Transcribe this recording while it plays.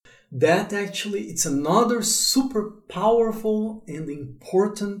that actually it's another super powerful and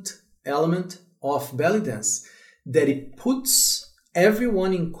important element of belly dance, that it puts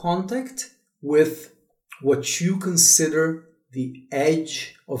everyone in contact with what you consider the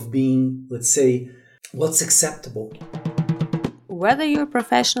edge of being, let's say, what's acceptable. Whether you're a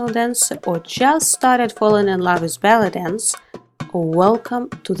professional dancer or just started falling in love with belly dance, welcome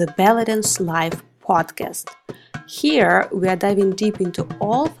to the Belly Dance Live podcast. Here we are diving deep into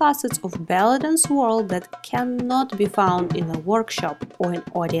all facets of belly dance world that cannot be found in a workshop or an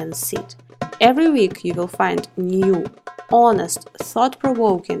audience seat. Every week you will find new, honest,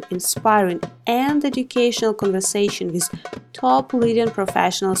 thought-provoking, inspiring and educational conversation with top leading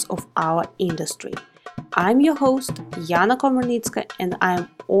professionals of our industry. I'm your host, Yana Komarnitska, and I am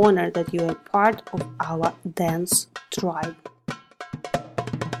honored that you are part of our dance tribe.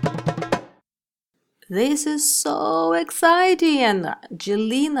 This is so exciting!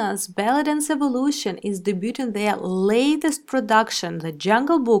 Jelina's Belly Dance Evolution is debuting their latest production, The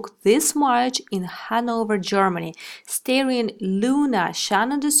Jungle Book, this March in Hanover, Germany, starring Luna,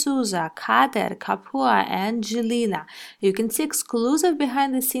 Shannon D'Souza, Kader, Kapua, and Jelina. You can see exclusive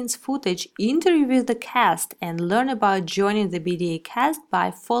behind-the-scenes footage, interview with the cast, and learn about joining the BDA cast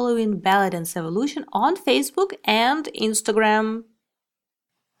by following Belly Dance Evolution on Facebook and Instagram.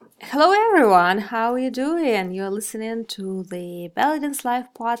 Hello everyone, how are you doing? You're listening to the Belly Dance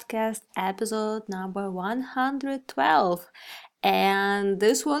Live podcast episode number 112. And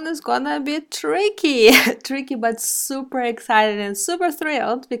this one is gonna be tricky, but super excited and super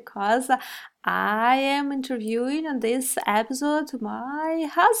thrilled because I am interviewing in this episode my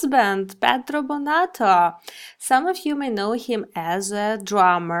husband, Pedro Bonato. Some of you may know him as a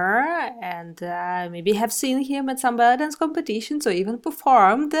drummer and maybe have seen him at some belly dance competitions or even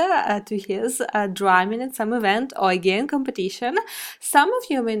performed to his drumming at some event or again competition. Some of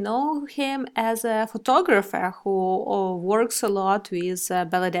you may know him as a photographer who works a lot with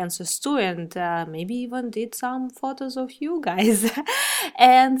belly dancers too, and maybe even did some photos of you guys.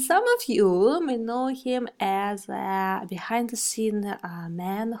 And some of you may know him as a behind-the-scene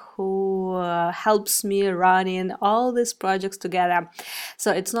man who helps me running all these projects together.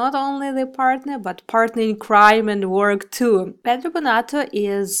 So it's not only the partner, but partner in crime and work too. Pedro Bonato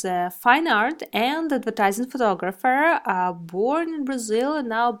is a fine art and advertising photographer, born in Brazil and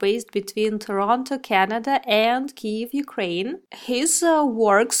now based between Toronto, Canada and Kyiv, Ukraine. His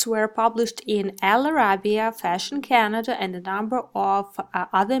works were published in El Arabia, Fashion Canada and a number of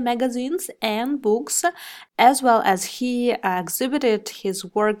other magazines and books, as well as he exhibited his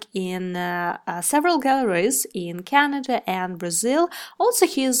work in several galleries in Canada and Brazil. Also,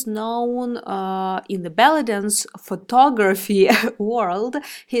 he is known in the belly dance photography world.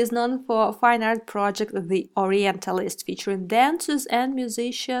 He is known for fine art project The Orientalist, featuring dancers and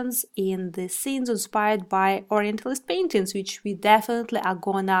musicians in the scenes inspired by Orientalist paintings, which we definitely are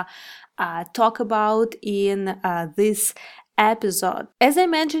gonna talk about in this episode. As I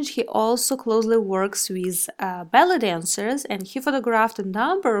mentioned, he also closely works with belly dancers, and he photographed a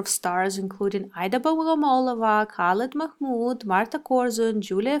number of stars including Aida Bogomolova, Khaled Mahmoud, Marta Korzun,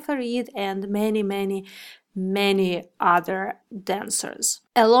 Julia Farid, and many other dancers.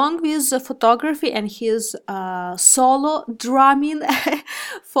 Along with the photography and his solo drumming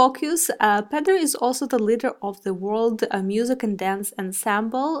focus, Pedro is also the leader of the World Music and Dance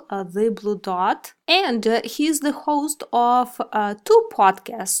Ensemble, The Blue Dot, and he is the host of two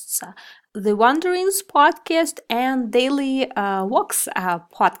podcasts, the Wanderings podcast and Daily Walks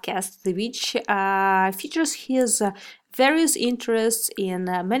podcast, which features his various interests in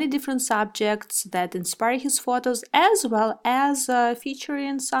many different subjects that inspire his photos, as well as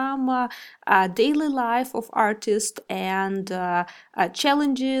featuring some daily life of artists and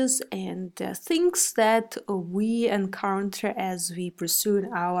challenges and things that we encounter as we pursue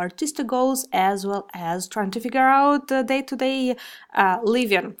our artistic goals, as well as trying to figure out day-to-day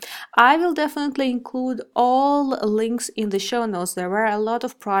living. I will definitely include all links in the show notes. There were a lot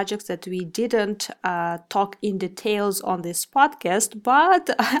of projects that we didn't talk in details on this podcast, but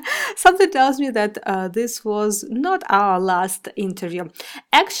something tells me that this was not our last interview.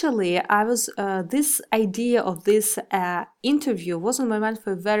 Actually, this idea of this interview was on my mind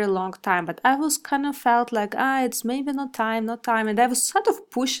for a very long time, but I was kind of felt like it's maybe not time, and I was sort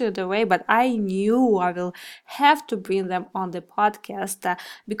of pushing it away, but I knew I will have to bring them on the podcast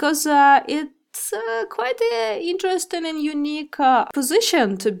because it it's quite an interesting and unique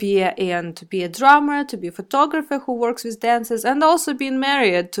position to be in, to be a drummer, to be a photographer who works with dancers, and also being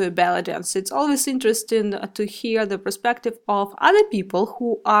married to a belly dancer. It's always interesting to hear the perspective of other people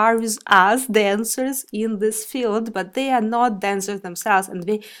who are with us, dancers in this field, but they are not dancers themselves, and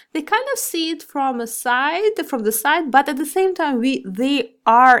they kind of see it from the side, but at the same time, they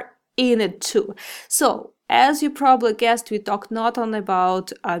are in it too. So, as you probably guessed, we talked not only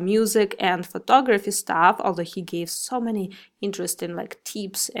about music and photography stuff, although he gave so many interesting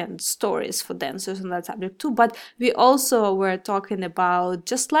tips and stories for dancers on that subject too, but we also were talking about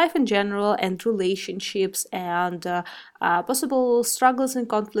just life in general and relationships and possible struggles and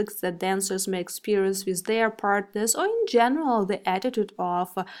conflicts that dancers may experience with their partners, or in general the attitude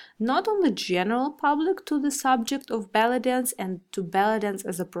of not only general public to the subject of belly dance and to belly dance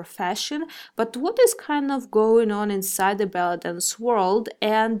as a profession, but what is kind of going on inside the belly dance world.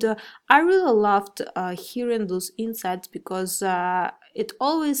 And I really loved hearing those insights because it's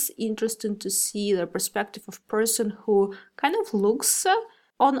always interesting to see the perspective of person who kind of looks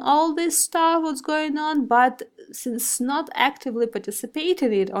on all this stuff, what's going on, but since not actively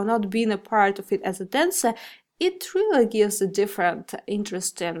participating in it or not being a part of it as a dancer, it really gives a different,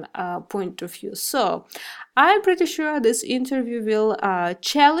 interesting point of view. So I'm pretty sure this interview will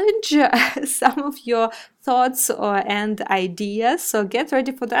challenge some of your thoughts and ideas. So get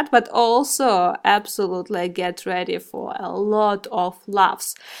ready for that, but also absolutely get ready for a lot of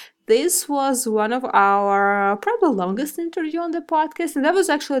laughs. This was one of our probably longest interview on the podcast, and I was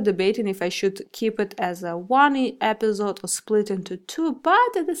actually debating if I should keep it as a one episode or split into two,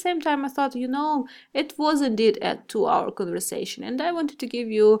 but at the same time I thought, it was indeed a 2-hour conversation, and I wanted to give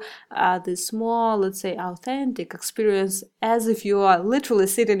you this small, let's say, authentic experience as if you are literally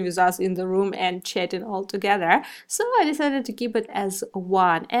sitting with us in the room and chatting all together. So I decided to keep it as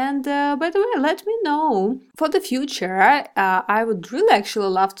one. And by the way, let me know for the future. I would really actually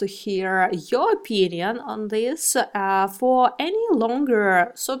love to hear your opinion on this for any longer,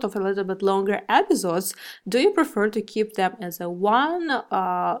 sort of a little bit longer episodes. Do you prefer to keep them as a one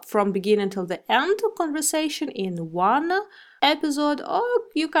from beginning till the end conversation in one episode, or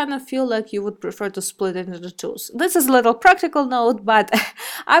you kind of feel like you would prefer to split it into two? This is a little practical note, but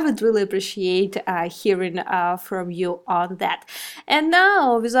I would really appreciate hearing from you on that. And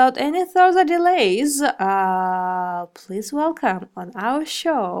now, without any further delays, please welcome on our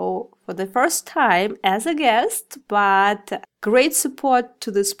show for the first time as a guest, but great support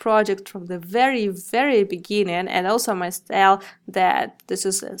to this project from the very, very beginning, and also my style that this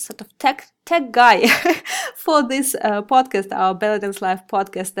is a sort of tech guy for this podcast, our Belly Dance Live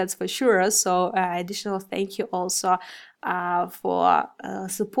podcast, that's for sure. So additional thank you also for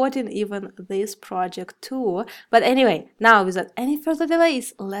supporting even this project too. But anyway, now without any further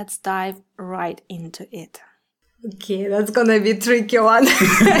delays, let's dive right into it. Okay, that's gonna be a tricky one.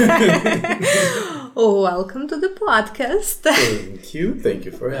 Welcome to the podcast. Thank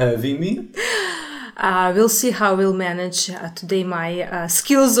you for having me. We'll see how we'll manage today my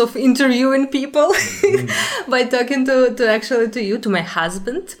skills of interviewing people by talking to you, to my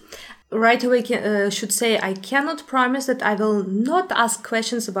husband. Right away, should say I cannot promise that I will not ask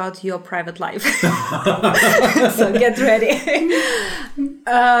questions about your private life. So get ready.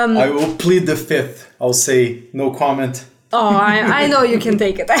 I will plead the fifth. I'll say no comment. Oh, I know you can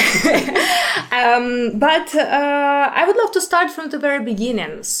take it. But I would love to start from the very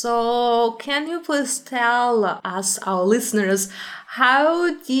beginning. So can you please tell us, our listeners,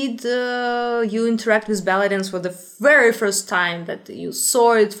 how did you interact with belly dance for the very first time, that you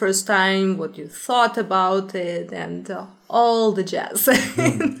saw it first time, what you thought about it, and all the jazz?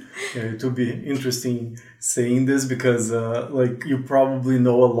 It will be interesting saying this because you probably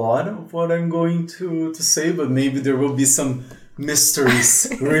know a lot of what I'm going to say, but maybe there will be some mysteries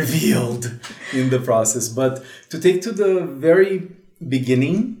revealed in the process. But to take to the very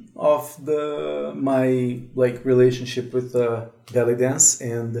beginning of my relationship with belly dance,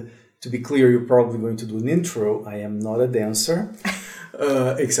 and to be clear, you're probably going to do an intro. I am not a dancer,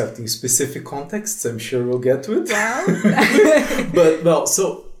 except in specific contexts. I'm sure we'll get to it. Wow. But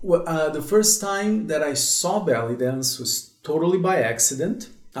the first time that I saw belly dance was totally by accident.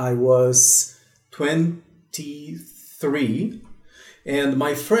 I was 23, and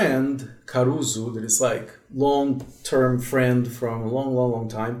my friend Caruso, that is long-term friend from a long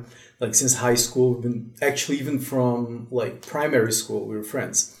time, since high school, even from primary school, we were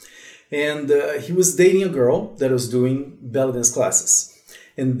friends. And he was dating a girl that was doing belly dance classes.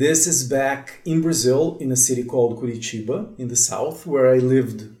 And this is back in Brazil, in a city called Curitiba, in the south, where I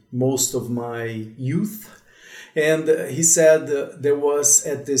lived most of my youth. And he said there was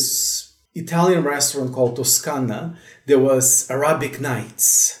at this Italian restaurant called Toscana. There was Arabic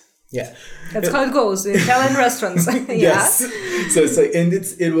nights. Yeah. That's how it goes in Italian restaurants. Yeah. Yes. So it's like, and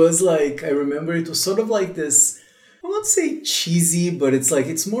it was like, I remember it was sort of like this, I won't say cheesy, but it's like,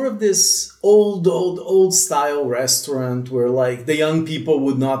 it's more of this old style restaurant where like the young people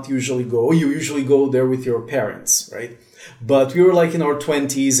would not usually go. You usually go there with your parents, right? But we were like in our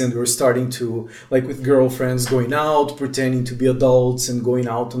 20s and we were starting to, like with girlfriends, going out, pretending to be adults and going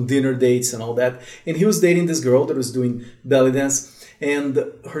out on dinner dates and all that. And he was dating this girl that was doing belly dance. And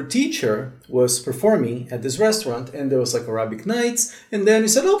her teacher was performing at this restaurant and there was like Arabic nights. And then he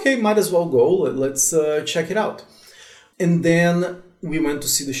said, okay, might as well go. Let's check it out. And then we went to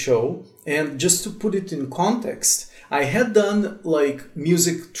see the show. And just to put it in context, I had done like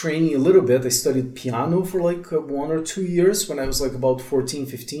music training a little bit. I studied piano for like 1 or 2 years when I was like about 14,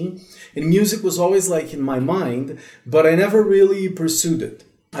 15. And music was always like in my mind, but I never really pursued it.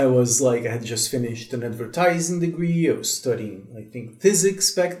 I had just finished an advertising degree. I was studying, I think,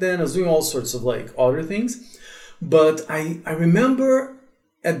 physics back then. I was doing all sorts of like other things. But I remember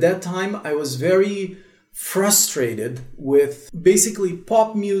at that time, I was very frustrated with basically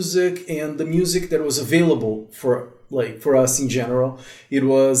pop music and the music that was available for us in general. It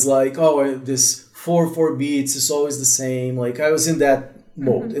was like, oh, this 4/4 beats is always the same. Like I was in that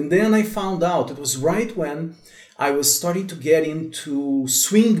mode. And then I found out it was right when I was starting to get into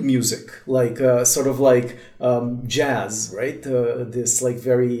swing music, like sort of like jazz, right? This like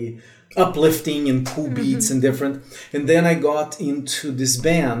very uplifting and cool beats and different. And then I got into this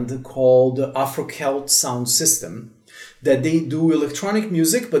band called Afro Celt Sound System, that they do electronic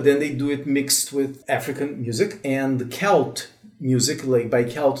music, but then they do it mixed with African music and Celt music. Like by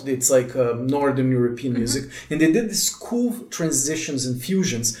Celt, it's like Northern European music. And they did these cool transitions and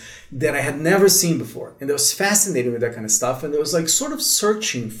fusions that I had never seen before. And I was fascinated with that kind of stuff. And I was like sort of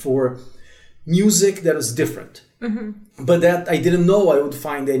searching for music that was different. But that I didn't know I would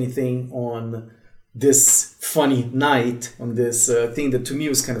find anything on this funny night, on this thing that to me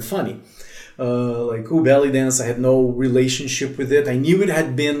was kind of funny. Like belly dance, I had no relationship with it. I knew it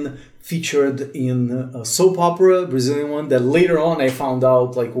had been featured in a soap opera, Brazilian one, that later on I found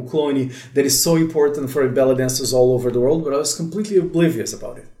out, like O Clone, that is so important for belly dancers all over the world, but I was completely oblivious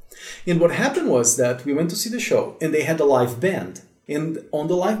about it. And what happened was that we went to see the show and they had a live band. And on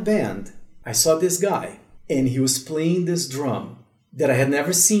the live band, I saw this guy and he was playing this drum that I had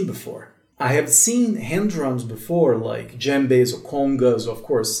never seen before. I have seen hand drums before, like djembes or congas. Of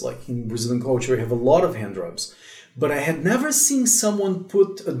course, like in Brazilian culture, we have a lot of hand drums. But I had never seen someone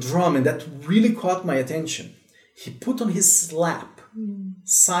put a drum, and that really caught my attention. He put on his lap,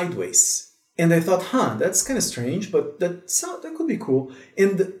 sideways. And I thought, that's kind of strange, but that could be cool.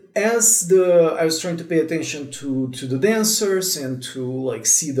 And as I was trying to pay attention to the dancers and to like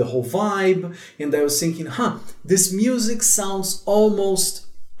see the whole vibe, and I was thinking, this music sounds almost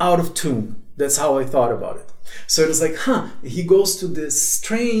out of tune. That's how I thought about it. So it was like, he goes to this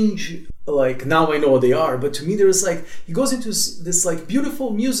strange, like now I know what they are, but to me there was like, he goes into this like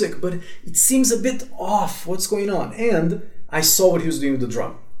beautiful music, but it seems a bit off. What's going on? And I saw what he was doing with the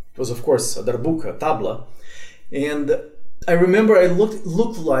drum. It was of course a darbuka, tabla. And I remember I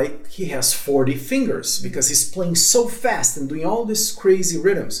looked like he has 40 fingers because he's playing so fast and doing all these crazy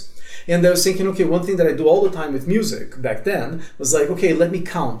rhythms. And I was thinking, okay, one thing that I do all the time with music back then was like, okay, let me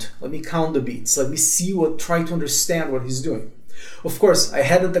count the beats. Let me try to understand what he's doing. Of course, I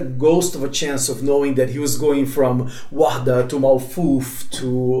hadn't a ghost of a chance of knowing that he was going from Wahda to Malfouf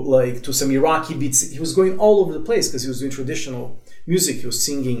to some Iraqi beats. He was going all over the place because he was doing traditional music. He was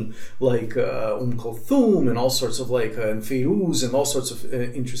singing like Kulthum and all sorts of and Feiruz and all sorts of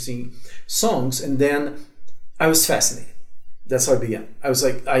interesting songs. And then I was fascinated. That's how I began. I was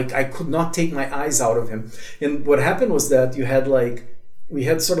like, I could not take my eyes out of him. And what happened was that we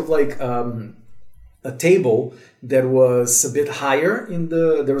had sort of like a table that was a bit higher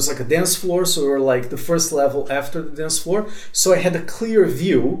there was like a dance floor. So we were like the first level after the dance floor. So I had a clear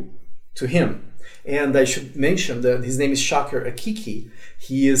view to him. And I should mention that his name is Shakir Akiki.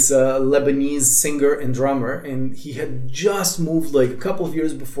 He is a Lebanese singer and drummer. And he had just moved like a couple of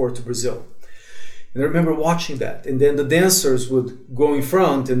years before to Brazil. And I remember watching that. And then the dancers would go in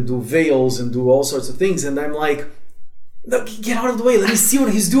front and do veils and do all sorts of things. And I'm like, no, get out of the way. Let me see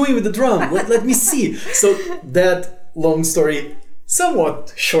what he's doing with the drum. Let me see. So that long story,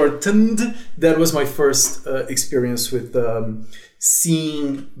 somewhat shortened. That was my first experience with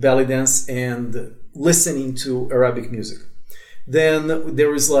seeing belly dance and listening to Arabic music. Then there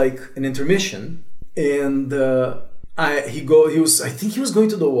was like an intermission. And I think he was going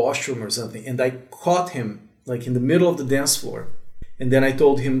to the washroom or something, and I caught him like in the middle of the dance floor. And then I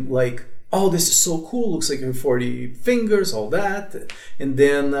told him like, oh, this is so cool. Looks like you have 40 fingers, all that. And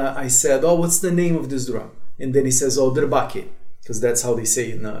then I said, oh, what's the name of this drum? And then he says, oh, derbaqui. Because that's how they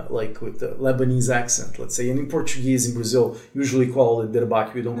say in like with the Lebanese accent, let's say. And in Portuguese in Brazil, usually call it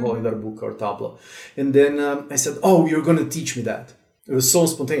derbaqui. We don't call it darbuka or tabla. And then I said, oh, you're going to teach me that. It was so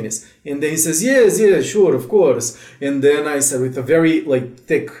spontaneous. And then he says, yes, sure, of course. And then I said, with a very like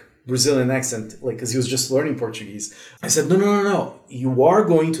thick Brazilian accent, like because he was just learning Portuguese, I said, no, you are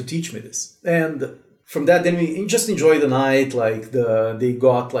going to teach me this. And from that, then we just enjoyed the night. Like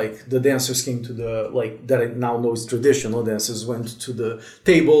the dancers came to the, like that I now know is traditional dancers, went to the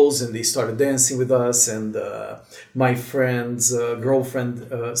tables and they started dancing with us. And my friend's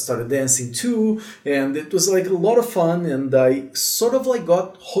girlfriend started dancing too. And it was like a lot of fun. And I sort of like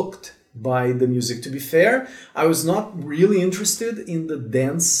got hooked by the music. To be fair, I was not really interested in the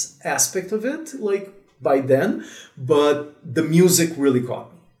dance aspect of it, like by then, but the music really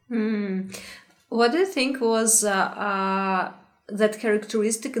caught me. What do you think was that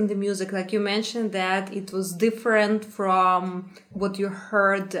characteristic in the music? Like you mentioned that it was different from what you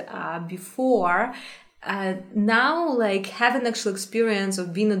heard before. Now, like having actual experience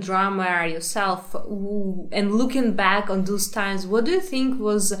of being a drummer yourself and looking back on those times, what do you think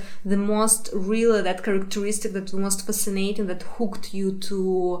was the most really that characteristic that was most fascinating that hooked you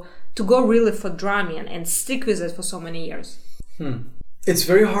to go really for drumming and stick with it for so many years? It's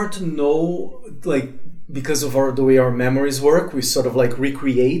very hard to know, like because of the way our memories work, we sort of like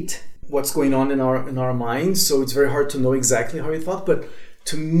recreate what's going on in our minds. So it's very hard to know exactly how we thought, but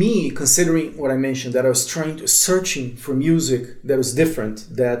to me, considering what I mentioned, that I was searching for music that was different,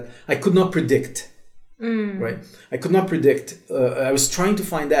 that I could not predict, right? I could not predict. I was trying to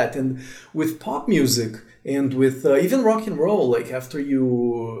find that. And with pop music and with even rock and roll, like after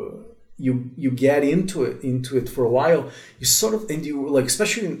you get into it for a while, you sort of, and you like,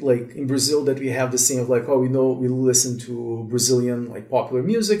 especially in Brazil, that we have this thing of like, oh, we listen to Brazilian like popular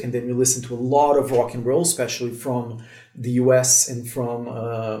music, and then we listen to a lot of rock and roll, especially from the US and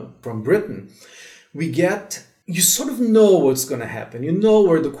from Britain. You sort of know what's going to happen. You know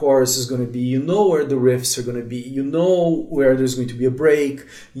where the chorus is going to be. You know where the riffs are going to be. You know where there's going to be a break.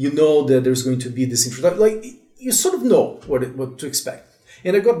 You know that there's going to be this introduction. Like you sort of know what to expect.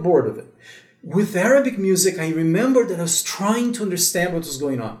 And I got bored of it. With Arabic music, I remember that I was trying to understand what was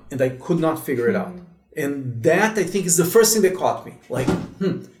going on, and I could not figure it out. And that, I think, is the first thing that caught me. Like,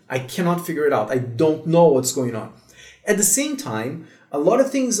 I cannot figure it out. I don't know what's going on. At the same time, a lot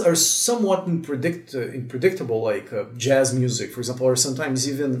of things are somewhat unpredictable, like jazz music, for example, or sometimes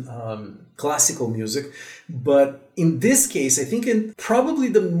even classical music. But in this case, I think probably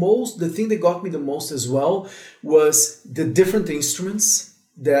the thing that got me the most as well was the different instruments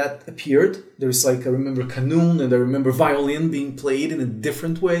that appeared. There's like, I remember qanun, and I remember violin being played in a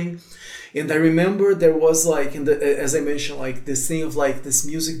different way. And I remember there was like, as I mentioned, like this thing of like this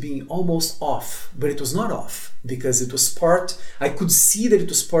music being almost off, but it was not off because it was I could see that it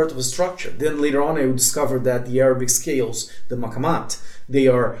was part of a structure. Then later on, I would discover that the Arabic scales, the maqamat, they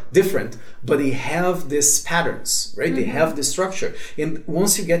are different, but they have these patterns, right? They have this structure. And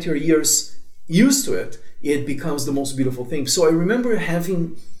once you get your ears used to it, it becomes the most beautiful thing. So I remember it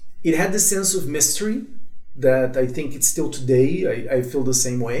had this sense of mystery that I think it's still today. I feel the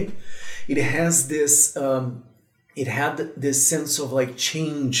same way. It has this, it had this sense of like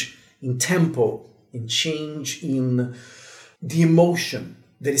change in tempo and change in the emotion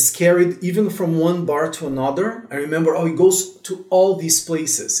that is carried even from one bar to another. I remember, he goes to all these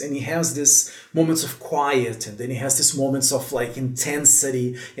places and he has this moments of quiet, and then he has these moments of like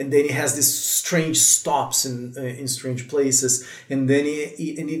intensity, and then he has these strange stops in strange places. And then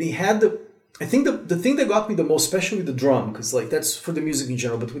he had I think the thing that got me the most, especially with the drum, because like that's for the music in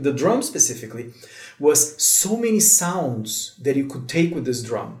general, but with the drum specifically, was so many sounds that you could take with this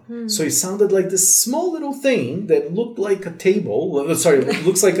drum. So it sounded like this small little thing that looked like a table. Sorry, it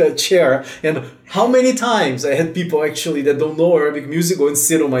looks like a chair. And how many times I had people actually that don't know Arabic music go and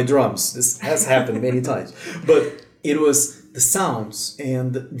sit on my drums. This has happened many times. But it was the sounds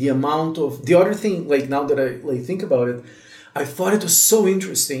and the amount of... The other thing, like now that I like think about it, I thought it was so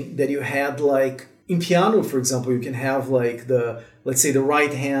interesting that you had like, in piano, for example, you can have like let's say the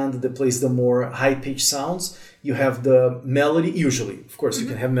right hand that plays the more high-pitched sounds. You have the melody, usually, of course, you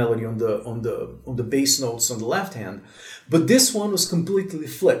can have melody on the bass notes on the left hand. But this one was completely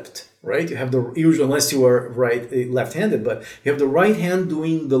flipped, right? You have usually, unless you are left-handed, but you have the right hand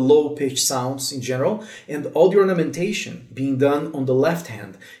doing the low-pitched sounds in general, and all the ornamentation being done on the left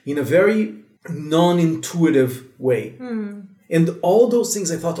hand in a very non-intuitive way. And all those things,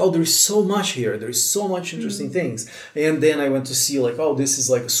 I thought, oh, there's so much here. There's so much interesting things. And then I went to see like, oh, this is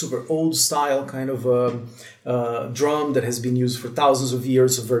like a super old style kind of drum that has been used for thousands of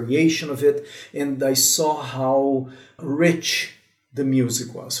years, a variation of it. And I saw how rich the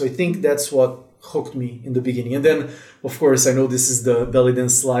music was. So I think that's what hooked me in the beginning. And then, of course, I know this is the Belly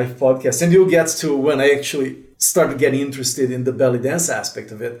Dance Live podcast, and you'll get to when I actually started getting interested in the belly dance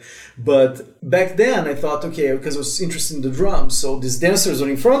aspect of it. But back then I thought, okay, because I was interested in the drum, so these dancers are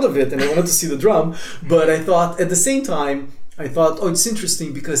in front of it and I wanted to see the drum. But I thought at the same time, I thought, oh, it's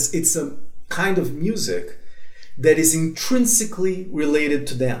interesting because it's a kind of music that is intrinsically related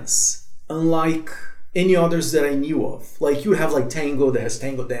to dance, unlike any others that I knew of. Like you have like tango that has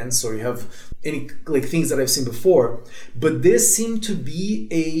tango dance, or you have any like things that I've seen before. But this seemed to be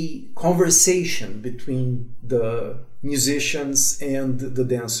a conversation between the musicians and the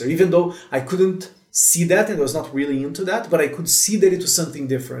dancer, even though I couldn't see that and I was not really into that, but I could see that it was something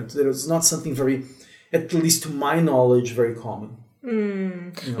different, that it was not something very, at least to my knowledge, very common.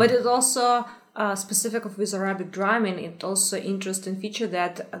 But it's also specific of with Arabic drumming, it's also interesting feature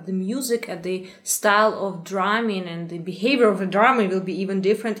that the music and the style of drumming and the behavior of a drummer will be even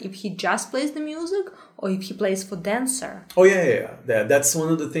different if he just plays the music or if he plays for dancer. Oh yeah. That's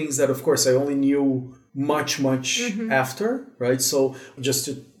one of the things that, of course, I only knew much after, right? So just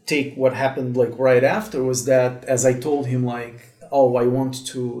to take what happened like right after was that as I told him like, oh, I want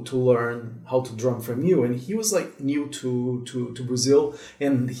to learn how to drum from you. And he was like new to Brazil.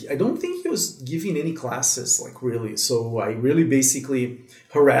 And I don't think he was giving any classes, like really. So I really basically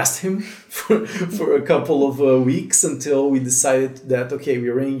harassed him for a couple of weeks until we decided that, okay, we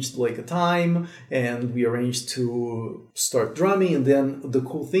arranged like a time and we arranged to start drumming. And then the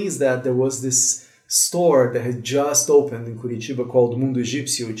cool thing is that there was this store that had just opened in Curitiba called Mundo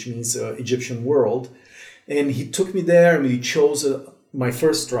Egípcio, which means Egyptian world. And he took me there and he chose my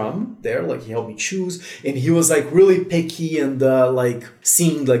first drum there, like he helped me choose. And he was like really picky and like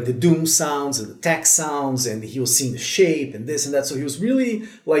seeing like the doom sounds and the tech sounds, and he was seeing the shape and this and that. So he was really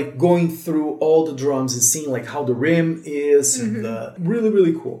like going through all the drums and seeing like how the rim is and really,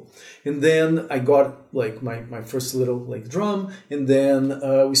 really cool. And then I got like my first little like drum, and then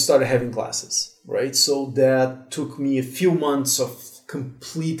we started having classes, right? So that took me a few months of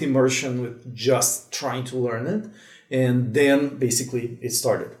complete immersion with just trying to learn it, and then basically it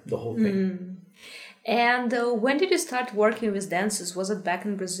started the whole thing. And when did you start working with dancers? Was it back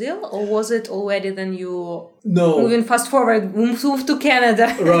in Brazil, or was it already then you moving fast forward moved to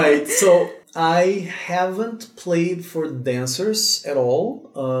Canada? Right. So I haven't played for dancers at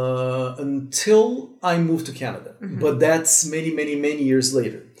all until I moved to Canada, but that's many years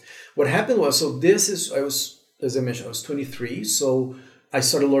later. What happened was, as I mentioned, I was 23, so I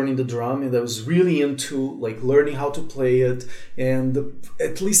started learning the drum, and I was really into like learning how to play it. And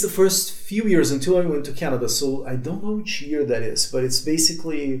at least the first few years until I went to Canada, so I don't know which year that is, but it's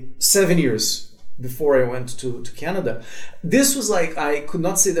basically 7 years before I went to Canada. This was like, I could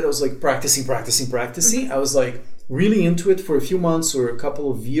not say that I was like practicing. I was like really into it for a few months or a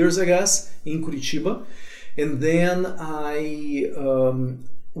couple of years, I guess, in Curitiba. And then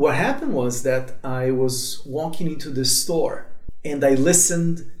what happened was that I was walking into this store and I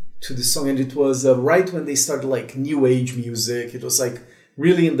listened to the song, and it was right when they started like new age music. It was like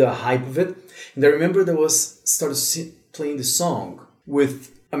really in the hype of it. And I remember started playing the song with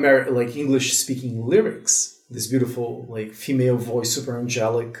like English speaking lyrics, this beautiful like female voice, super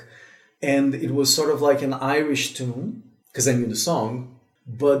angelic. And it was sort of like an Irish tune because I knew the song,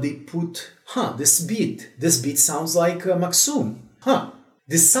 but they put, this beat sounds like Maksum.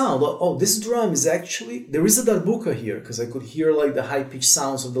 This sound, this drum is actually, there is a darbuka here, because I could hear like the high-pitched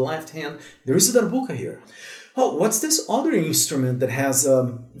sounds of the left hand. There is a darbuka here. Oh, what's this other instrument that has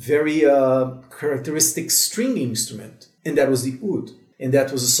a very characteristic string instrument? And that was the oud. And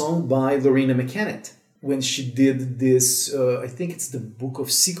that was a song by Loreena McKennitt. When she did this, I think it's the Book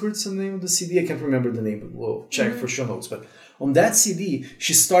of Secrets, the name of the CD. I can't remember the name, but we'll check for show notes. But on that CD,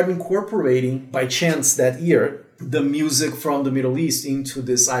 she started incorporating, by chance that year, the music from the Middle East into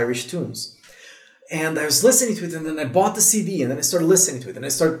this Irish tunes. And I was listening to it, and then I bought the CD, and then I started listening to it, and I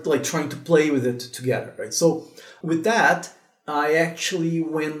started like trying to play with it together, right? So with that, I actually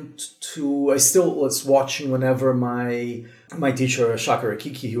I still was watching whenever my teacher, Shaka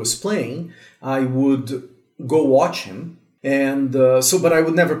Rakiki, he was playing, I would go watch him. And but I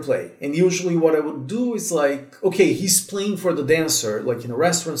would never play. And usually what I would do is like, okay, he's playing for the dancer, like in a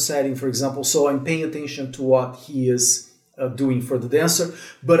restaurant setting, for example. So I'm paying attention to what he is doing for the dancer,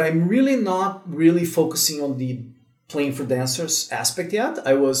 but I'm really not really focusing on the playing for dancers aspect yet.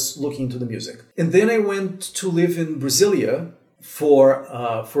 I was looking into the music. And then I went to live in Brasilia for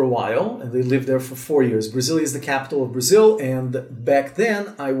a while, and they lived there for 4 years. Brasilia is the capital of Brazil, and back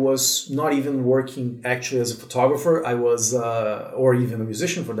then I was not even working actually as a photographer. I was, or even a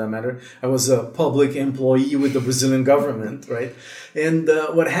musician for that matter. I was a public employee with the Brazilian government, right? And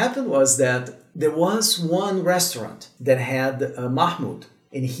what happened was that there was one restaurant that had Mahmoud,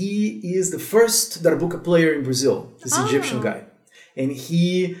 and he is the first darbuka player in Brazil, this Egyptian guy. And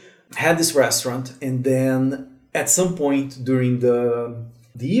he had this restaurant, and then at some point during the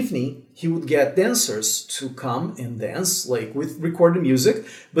evening, he would get dancers to come and dance, like with recorded music.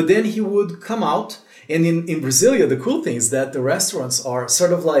 But then he would come out. And in Brasilia, the cool thing is that the restaurants are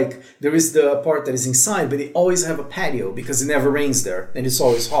sort of like, there is the part that is inside, but they always have a patio because it never rains there and it's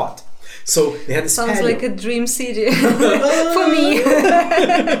always hot. So they had this Sounds patio. like a dream city for me.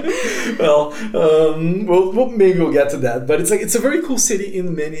 well, maybe we'll get to that. But it's a very cool city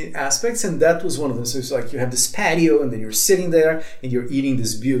in many aspects, and that was one of them. So it's like you have this patio, and then you're sitting there, and you're eating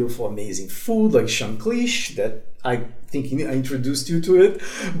this beautiful, amazing food like shanklish that I think I introduced you to it.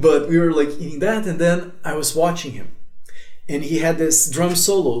 But we were like eating that, and then I was watching him. And he had this drum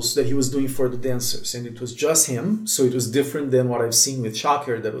solos that he was doing for the dancers. And it was just him. So it was different than what I've seen with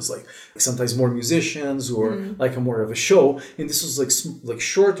Shaker. That was like sometimes more musicians or like a more of a show. And this was like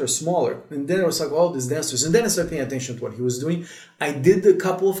shorter, smaller. And then I was like, all these dancers. And then I started paying attention to what he was doing. I did a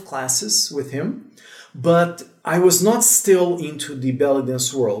couple of classes with him. But I was not still into the belly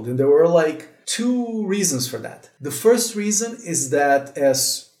dance world. And there were like 2 reasons for that. The first reason is that,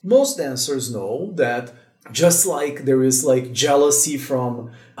 as most dancers know, that just like there is like jealousy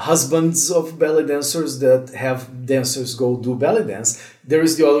from husbands of belly dancers that have dancers go do belly dance, there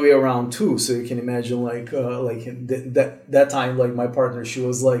is the other way around too. So you can imagine like in that time, like my partner, she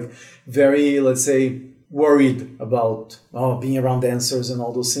was like very, let's say, worried about being around dancers and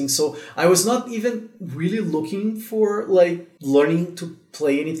all those things. So I was not even really looking for like learning to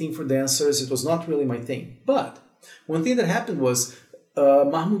play anything for dancers. It was not really my thing. But one thing that happened was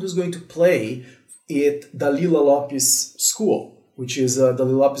Mahmoud was going to play at Dalila Lopes School, which is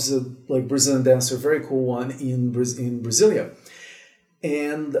Dalila Lopes is a like Brazilian dancer, very cool one in Brasilia.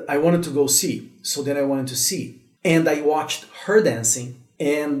 And I wanted to go see. So then I wanted to see. And I watched her dancing.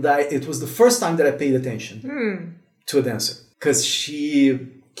 And it was the first time that I paid attention to a dancer. Because she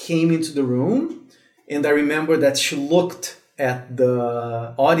came into the room, and I remember that she looked at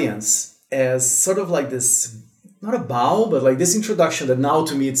the audience as sort of like this, not a bow, but like this introduction that now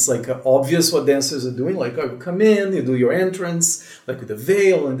to me it's like obvious what dancers are doing. Like, you come in, you do your entrance, like with the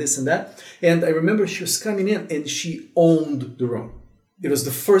veil and this and that. And I remember she was coming in and she owned the room. It was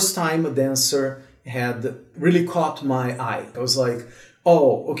the first time a dancer had really caught my eye. I was like,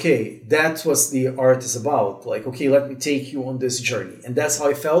 oh, okay, that's what the art is about. Like, okay, let me take you on this journey. And that's how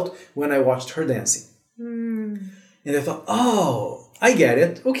I felt when I watched her dancing. And I thought, oh, I get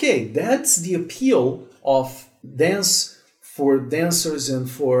it. Okay, that's the appeal of dance for dancers and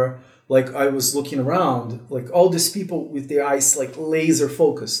for, like, I was looking around, like all these people with their eyes like laser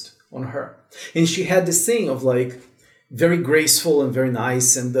focused on her. And she had this thing of like very graceful and very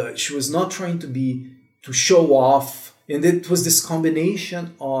nice. And she was not trying to show off. And it was this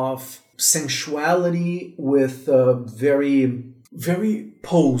combination of sensuality with very, very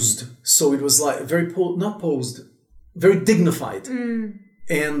posed. So it was like very, not posed, very dignified.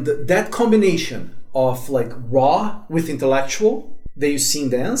 And that combination of like raw with intellectual that you see in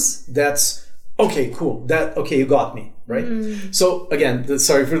dance, that's okay, cool. Okay, you got me, right? So again,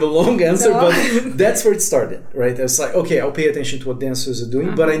 sorry for the long answer, but that's where it started, right? It's like, okay, I'll pay attention to what dancers are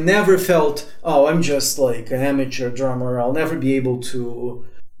doing, but I never felt, oh, I'm just like an amateur drummer. I'll never be able to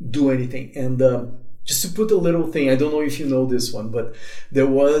do anything. And just to put a little thing, I don't know if you know this one, but there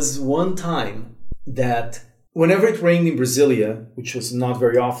was one time that whenever it rained in Brasilia, which was not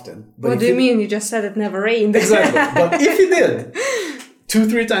very often. But what do you mean? You just said it never rained. Exactly. But if it did,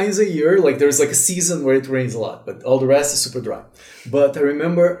 2-3 times a year, like there's like a season where it rains a lot, but all the rest is super dry. But I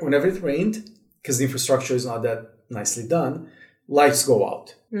remember whenever it rained, because the infrastructure is not that nicely done, lights go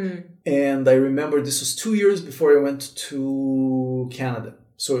out. And I remember this was 2 years before I went to Canada.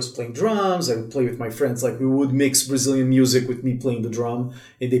 So I was playing drums, I would play with my friends, like we would mix Brazilian music with me playing the drum,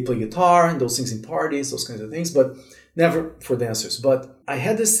 and they play guitar and those things in parties, those kinds of things, but never for dancers. But I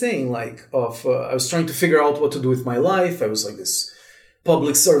had this thing like of, I was trying to figure out what to do with my life. I was like this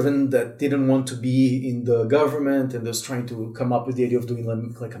public servant that didn't want to be in the government and was trying to come up with the idea of doing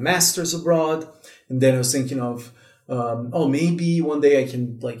like a master's abroad. And then I was thinking of, maybe one day I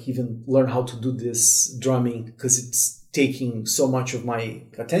can like even learn how to do this drumming because it's taking so much of my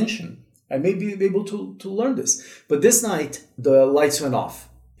attention. I may be able to learn this. But this night, the lights went off.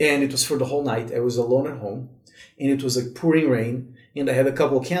 And it was for the whole night. I was alone at home, and it was like pouring rain, and I had a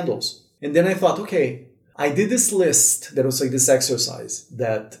couple of candles. And then I thought, okay, I did this list that was like this exercise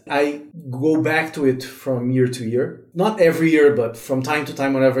that I go back to it from year to year. Not every year, but from time to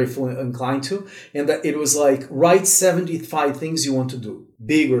time whenever I feel inclined to. And that it was like, write 75 things you want to do.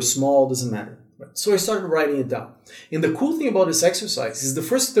 Big or small, doesn't matter. So I started writing it down. And the cool thing about this exercise is the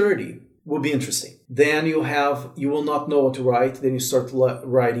first 30 will be interesting. Then you will not know what to write. Then you start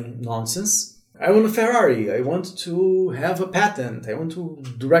writing nonsense. I want a Ferrari. I want to have a patent. I want to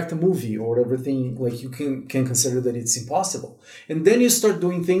direct a movie or whatever thing, like you can consider that it's impossible. And then you start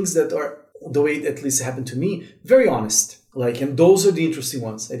doing things that are, the way it at least happened to me, very honest. Like, and those are the interesting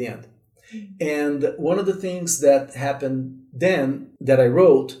ones at the end. And one of the things that happened then that I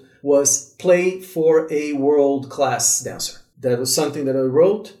wrote was play for a world-class dancer. That was something that I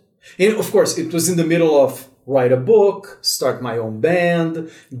wrote. And of course, it was in the middle of write a book, start my own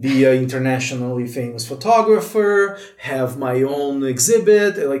band, be an internationally famous photographer, have my own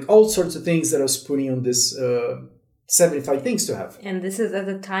exhibit, like all sorts of things that I was putting on this 75 things to have. And this is at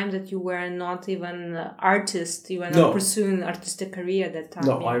the time that you were not even an artist. You were not pursuing artistic career at that time.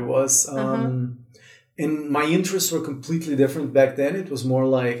 No, I was. And my interests were completely different back then. It was more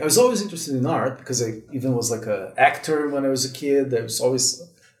like, I was always interested in art because I even was like an actor when I was a kid. I was always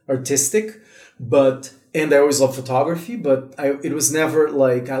artistic, and I always loved photography, but it was never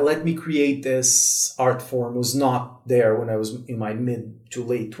like, let me create this art form. It was not there when I was in my mid to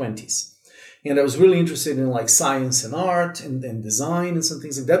late 20s. And I was really interested in like science and art and design and some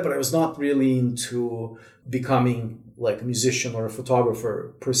things like that, but I was not really into becoming like a musician or a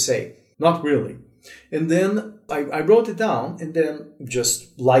photographer per se. Not really. And then I wrote it down, and then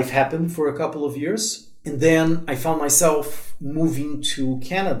just life happened for a couple of years. And then I found myself moving to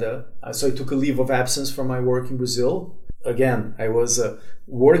Canada. So I took a leave of absence from my work in Brazil. Again, I was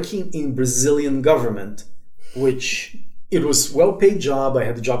working in Brazilian government, which it was well-paid job. I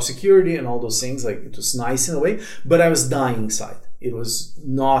had the job security and all those things. Like, it was nice in a way, but I was dying inside. It was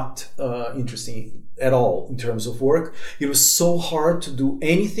not interesting at all in terms of work. It was so hard to do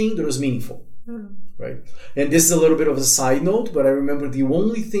anything that was meaningful. Right? And this is a little bit of a side note, but I remember the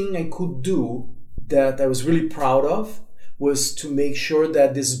only thing I could do that I was really proud of was to make sure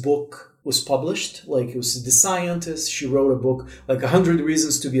that this book was published. Like, it was The Scientist. She wrote a book, like 100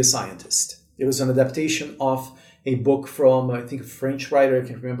 Reasons to be a Scientist. It was an adaptation of a book from, I think, a French writer. I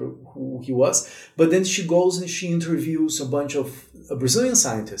can't remember who he was. But then she goes and she interviews a bunch of Brazilian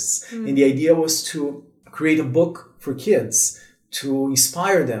scientists. And the idea was to create a book for kids to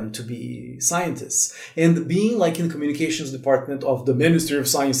inspire them to be scientists. And being like in the communications department of the Ministry of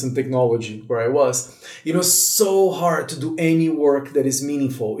Science and Technology, where I was, it was so hard to do any work that is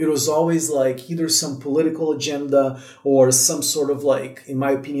meaningful. It was always like either some political agenda or some sort of like, in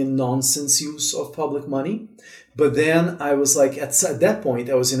my opinion, nonsense use of public money. But then I was like, at that point,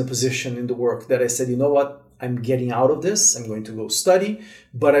 I was in a position in the work that I said, you know what? I'm getting out of this. I'm going to go study,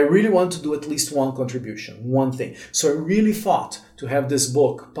 but I really want to do at least one contribution, one thing. So I really fought to have this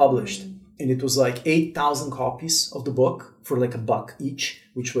book published. And it was like 8,000 copies of the book for like $1 each,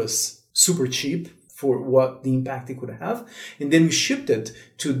 which was super cheap for what the impact it could have. And then we shipped it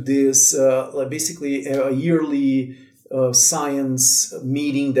to this, basically a yearly science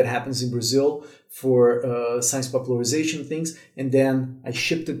meeting that happens in Brazil for science popularization things. And then I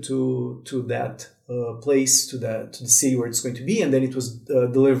shipped it to that place, to the city where it's going to be, and then it was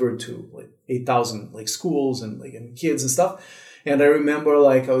delivered to like 8,000 like schools and like and kids and stuff. And I remember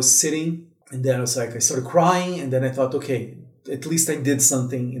like I was sitting, and then I was like, I started crying, and then I thought, okay, at least I did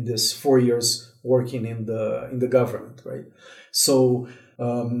something in this 4 years working in the government, right? So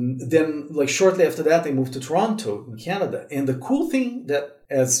then like shortly after that, I moved to Toronto in Canada, and the cool thing that,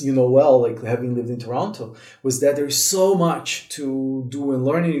 as you know well, like having lived in Toronto, was that there's so much to do and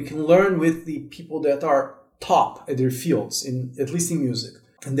learn, and you can learn with the people that are top at their fields, at least in music.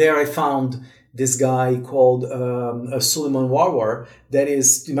 And there I found this guy called Suleiman Warwar, that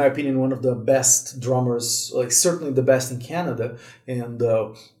is, in my opinion, one of the best drummers, like certainly the best in Canada, and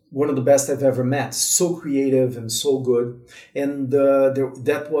one of the best I've ever met. So creative and so good. And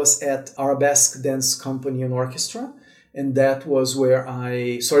that was at Arabesque Dance Company and Orchestra. And that was where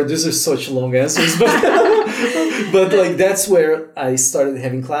sorry, these are such long answers, but like that's where I started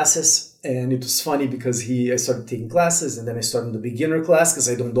having classes. And it was funny because I started taking classes, and then I started the beginner class because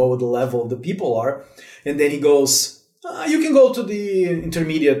I don't know what the level of the people are. And then he goes, you can go to the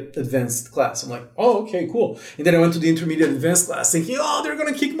intermediate advanced class. I'm like, oh, okay, cool. And then I went to the intermediate advanced class thinking, oh, they're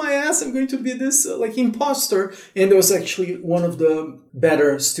going to kick my ass. I'm going to be this like imposter. And I was actually one of the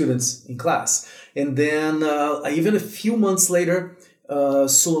better students in class. And then even a few months later,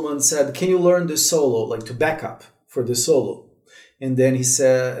 Suleiman said, "Can you learn this solo, like to back up for the solo?" And then he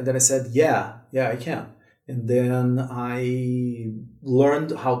said, and then I said, "Yeah, I can." And then I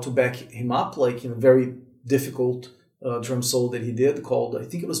learned how to back him up, like in a very difficult drum solo that he did called, I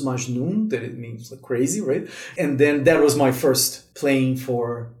think it was Majnun, that it means like crazy, right? And then that was my first playing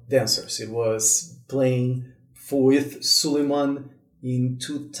for dancers. It was playing with Suleiman in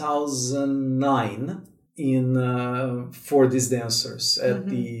 2009 for these dancers at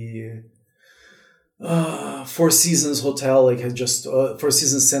the Four Seasons Hotel, like just Four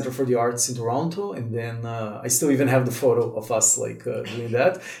Seasons Center for the Arts in Toronto, and then I still even have the photo of us like doing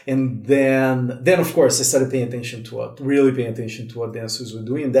that. And then of course I started paying attention to what dancers were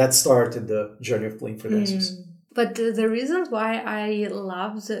doing, and that started the journey of playing for dancers. But the reason why I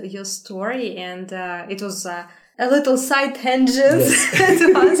loved your story, and it was a little side tangent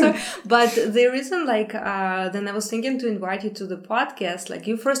to answer, but the reason, then I was thinking to invite you to the podcast, like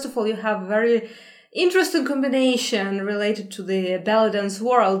first of all, you have very interesting combination related to the belly dance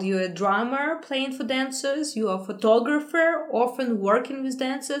world. You're a drummer playing for dancers, you are a photographer, often working with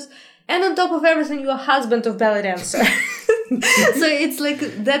dancers, and on top of everything, you're a husband of belly dancer. So it's like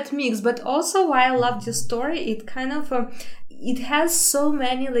that mix. But also why I loved your story, it kind of it has so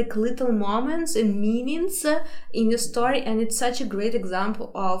many like little moments and meanings in your story, and it's such a great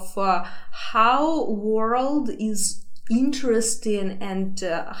example of how world is interesting and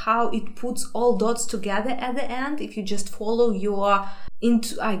how it puts all dots together at the end if you just follow your you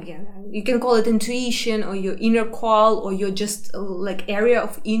can call it intuition or your inner call or your just like area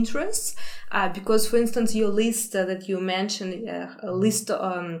of interests, because for instance your list that you mentioned, a list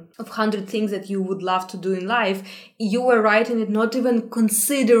of 100 things that you would love to do in life, you were writing it not even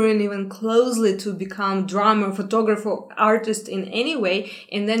considering even closely to become drummer, photographer, artist in any way,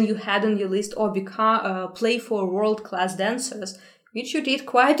 and then you had on your list or become play for world-class dancers, which you did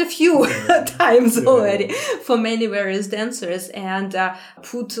quite a few times already for many various dancers, and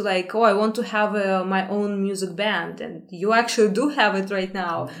put like, I want to have my own music band, and you actually do have it right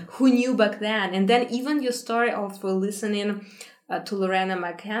now. Who knew back then? And then even your story of listening to Lorena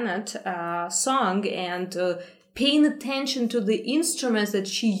McKenna song and paying attention to the instruments that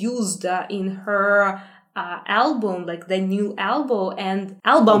she used in her album, like the new album,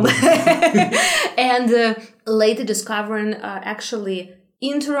 and later discovering actually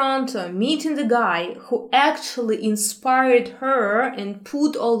in Toronto, meeting the guy who actually inspired her and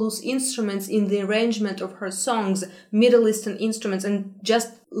put all those instruments in the arrangement of her songs, Middle Eastern instruments, and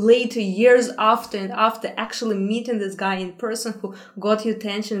just later, years after actually meeting this guy in person who got your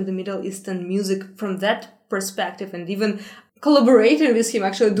attention in the Middle Eastern music from that perspective, and even collaborating with him,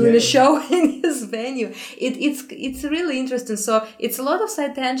 actually doing a show in his venue. It's really interesting. So it's a lot of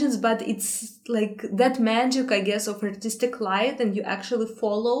side tangents, but it's like that magic, I guess, of artistic light, and you actually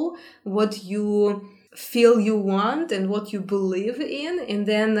follow what you feel you want and what you believe in, and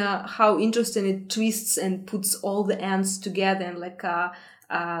then how interesting it twists and puts all the ends together, and like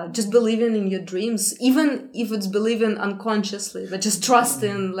just believing in your dreams, even if it's believing unconsciously, but just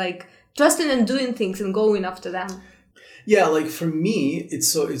trusting and doing things and going after them. Yeah, like for me,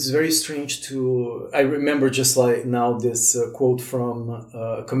 it's very strange I remember just like now this quote from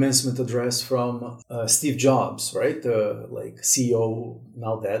a commencement address from Steve Jobs, right? The like CEO,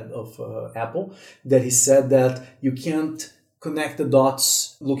 now dead, of Apple, that he said that you can't connect the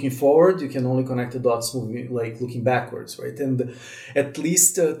dots looking forward, you can only connect the dots looking backwards, right? And at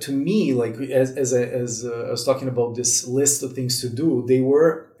least to me, like as I was talking about this list of things to do,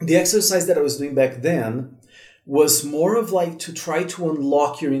 the exercise that I was doing back then was more of like to try to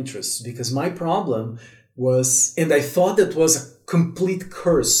unlock your interests, because my problem was, and I thought that was a complete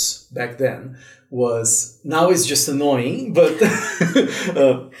curse back then, now it's just annoying, but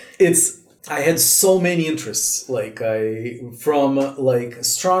I had so many interests, from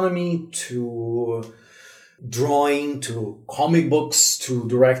astronomy to drawing to comic books to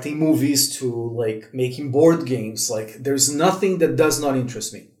directing movies to like making board games. Like there's nothing that does not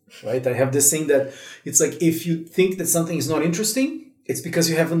interest me. Right? I have this thing that it's like, if you think that something is not interesting, it's because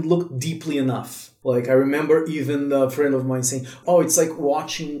you haven't looked deeply enough. Like I remember even a friend of mine saying, it's like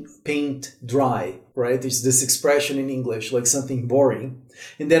watching paint dry, right? There's this expression in English, like something boring.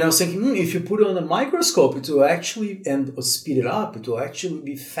 And then I was thinking, if you put it on a microscope, it will actually, and speed it up, it will actually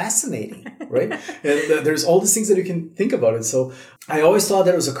be fascinating, right? And there's all these things that you can think about it. So I always thought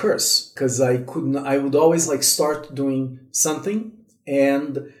that it was a curse, because I would always like start doing something,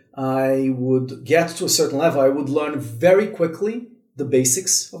 and I would get to a certain level. I would learn very quickly the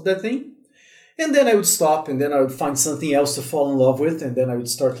basics of that thing. And then I would stop, and then I would find something else to fall in love with, and then I would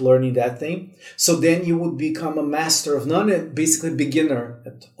start learning that thing. So then you would become a master of none, and basically beginner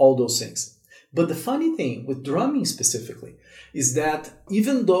at all those things. But the funny thing with drumming specifically is that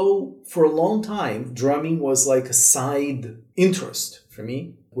even though for a long time drumming was like a side interest for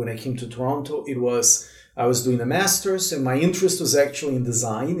me, when I came to Toronto, I was doing a master's, and my interest was actually in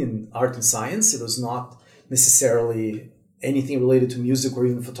design, in art and science. It was not necessarily anything related to music or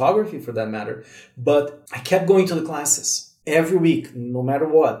even photography for that matter. But I kept going to the classes every week, no matter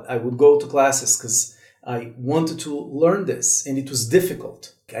what. I would go to classes because I wanted to learn this, and it was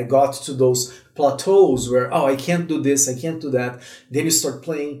difficult. I got to those plateaus where, I can't do this, I can't do that. Then you start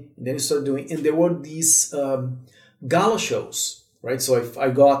playing, and then you start doing, and there were these gala shows, right? So I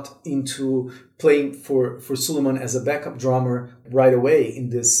got into playing for Suleiman as a backup drummer right away in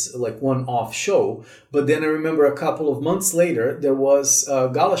this like one-off show. But then I remember a couple of months later, there was a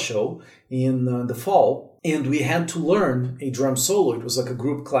gala show in the fall, and we had to learn a drum solo. It was like a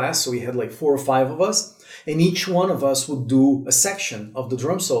group class, so we had like 4 or 5 of us, and each one of us would do a section of the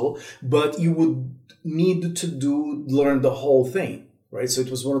drum solo, but you would need to learn the whole thing, right? So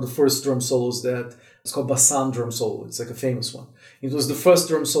it was one of the first drum solos it's called Bassam drum solo. It's like a famous one. It was the first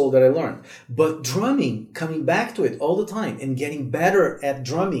drum solo that I learned. But drumming, coming back to it all the time and getting better at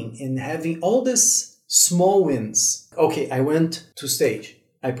drumming and having all these small wins. Okay, I went to stage.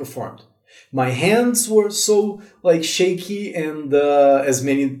 I performed. My hands were so like shaky, and as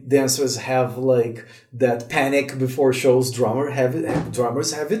many dancers have like that panic before shows, drummers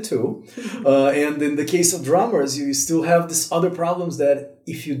have it too. And in the case of drummers, you still have these other problems that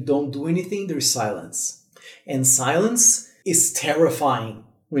if you don't do anything, there's silence. And silence is terrifying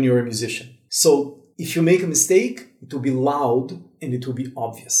when you're a musician. So if you make a mistake, it will be loud and it will be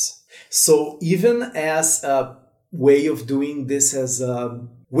obvious. So even as a way of doing this, as a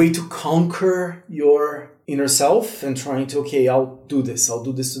way to conquer your inner self and trying to, I'll do this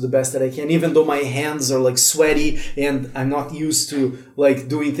to the best that I can, even though my hands are like sweaty and I'm not used to like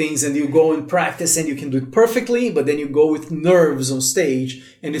doing things, and you go and practice and you can do it perfectly, but then you go with nerves on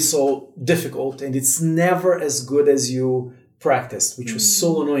stage and it's so difficult and it's never as good as you practiced, which was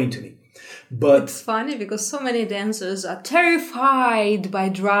so annoying to me. But it's funny because so many dancers are terrified by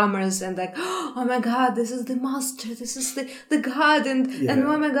drummers and like, oh my God, this is the master, this is the God, and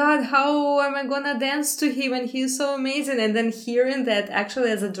oh my God, how am I gonna dance to him, and he's so amazing. And then hearing that actually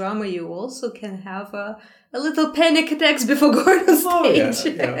as a drummer you also can have a little panic attacks before going on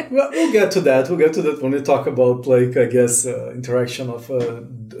stage. Well, we'll get to that when we talk about like, I guess, interaction of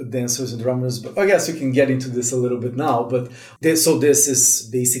dancers and drummers. But I guess we can get into this a little bit now. But this is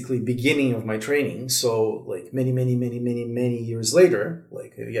basically beginning of my training. So like many years later,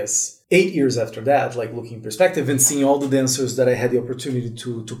 like I guess 8 years after that, like looking in perspective and seeing all the dancers that I had the opportunity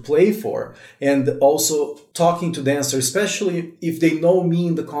to play for, and also talking to dancers, especially if they know me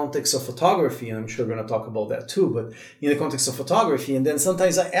in the context of photography, and I'm sure we're going to talk about that too, but in the context of photography. And then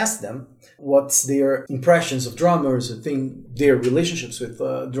sometimes I ask them what's their impressions of drummers, or their relationships with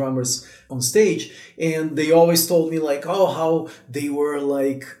drummers on stage. And they always told me like, how they were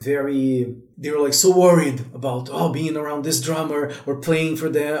like so worried about being around this drummer or playing for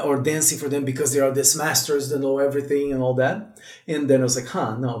them or dancing for them because they are these masters that know everything and all that. And then I was like,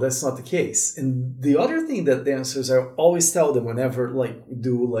 no, that's not the case. And the other thing that dancers, I always tell them whenever like we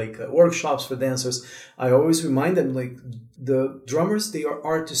do like workshops for dancers, I always remind them like the drummers, they are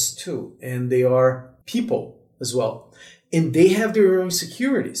artists too, and they are people as well. And they have their own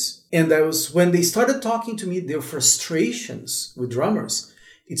insecurities. And when they started talking to me, their frustrations with drummers,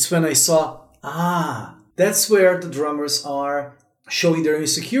 it's when I saw, that's where the drummers are showing their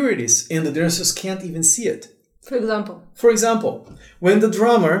insecurities, and the dancers can't even see it. For example, when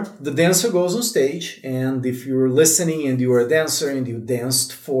the dancer goes on stage, and if you're listening and you are a dancer and you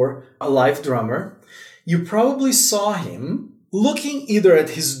danced for a live drummer, you probably saw him looking either at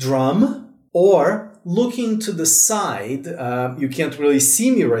his drum or looking to the side. You can't really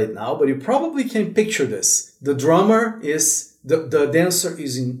see me right now, but you probably can picture this. The dancer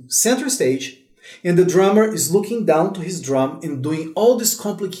is in center stage, and the drummer is looking down to his drum and doing all these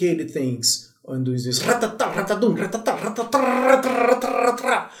complicated things. And doing this,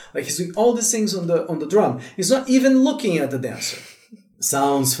 like he's doing all these things on the drum. He's not even looking at the dancer.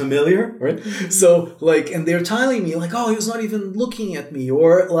 Sounds familiar, right? So like, and they're telling me like, oh, he was not even looking at me,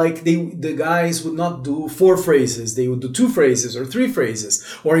 or like the guys would not do 4 phrases, they would do 2 phrases or 3 phrases,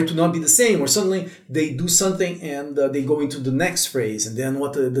 or it would not be the same, or suddenly they do something and they go into the next phrase, and then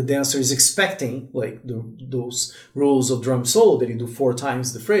what the dancer is expecting, like those rules of drum solo that you do 4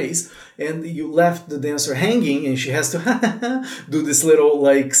 times the phrase, and you left the dancer hanging, and she has to do this little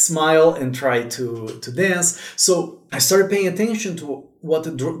like smile and try to dance. So I started paying attention to what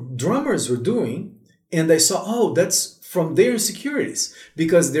the drummers were doing, and I saw, oh, that's from their insecurities,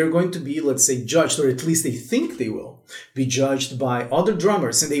 because they're going to be, let's say, judged, or at least they think they will be judged by other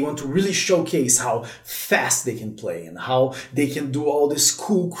drummers, and they want to really showcase how fast they can play and how they can do all these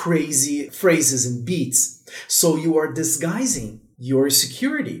cool, crazy phrases and beats. So you are disguising your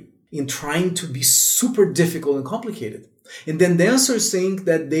insecurity in trying to be super difficult and complicated. And then dancers think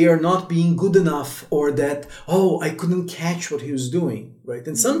that they are not being good enough, or that, oh, I couldn't catch what he was doing, right?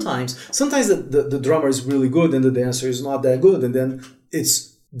 And sometimes the drummer is really good and the dancer is not that good, and then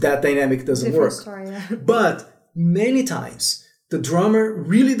it's that dynamic doesn't work. Story, yeah. But many times the drummer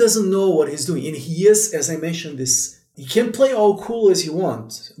really doesn't know what he's doing, and he is, as I mentioned, he can play all cool as he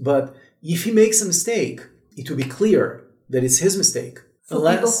wants, but if he makes a mistake, it will be clear that it's his mistake. For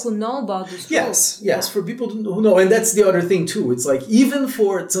people who know about this rules. Yes, for people who know. And that's the other thing too. It's like, even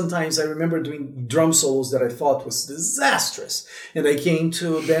for, sometimes I remember doing drum solos that I thought was disastrous. And I came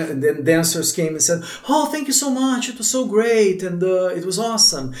to, and then dancers came and said, oh, thank you so much. It was so great. And it was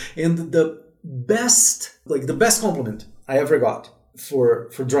awesome. And the best compliment I ever got for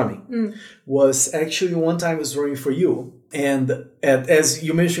drumming was actually one time I was drumming for you. And as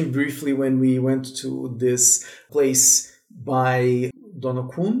you mentioned briefly, when we went to this place by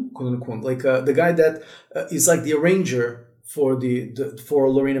Kunun Kun, like the guy that is like the arranger for for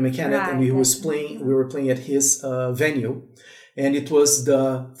Lorena McKenna, right, and we were playing at his venue, and it was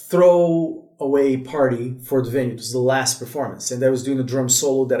the throwaway party for the venue. It was the last performance, and I was doing a drum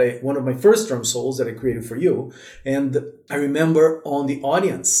solo one of my first drum solos that I created for you. And I remember on the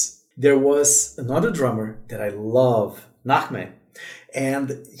audience there was another drummer that I love, Nachme.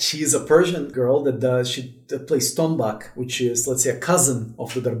 And she is a Persian girl she plays tombak, which is, let's say, a cousin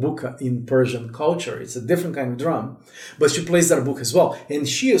of the darbuka in Persian culture. It's a different kind of drum, but she plays darbuka as well. And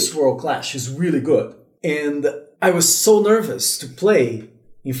she is world class. She's really good. And I was so nervous to play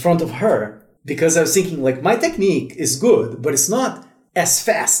in front of her, because I was thinking, like, my technique is good, but it's not as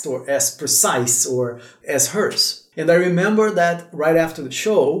fast or as precise or as hers. And I remember that right after the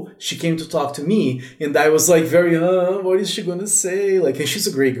show, she came to talk to me, and I was like, very, what is she going to say? Like, and she's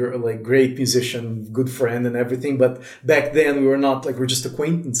a great girl, like great musician, good friend and everything. But back then we were not like, we're just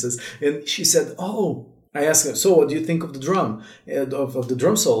acquaintances. And she said, oh, I asked her, so what do you think of the drum, of the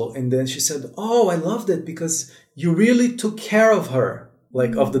drum solo? And then she said, oh, I loved it because you really took care of her,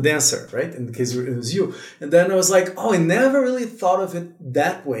 like of the dancer, right? In the case it was you. And then I was like, oh, I never really thought of it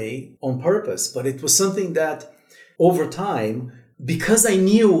that way on purpose, but it was something that over time, because I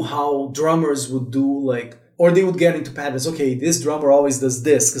knew how drummers would do, like, or they would get into patterns. Okay, this drummer always does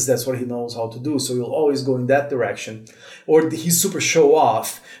this because that's what he knows how to do. So he'll always go in that direction. Or he's super show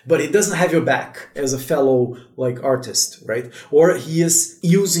off, but he doesn't have your back as a fellow like artist, right? Or he is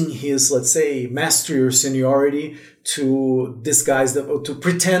using his, let's say, mastery or seniority to disguise them, to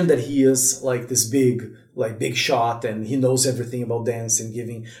pretend that he is like this big shot and he knows everything about dance, and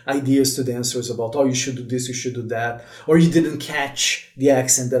giving ideas to dancers about, oh, you should do this, you should do that, or you didn't catch the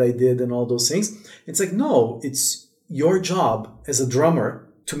accent that I did and all those things. It's like, no, it's your job as a drummer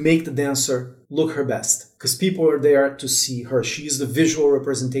to make the dancer look her best, because people are there to see her. She is the visual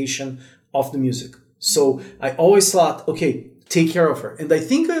representation of the music. So I always thought, okay, take care of her. And I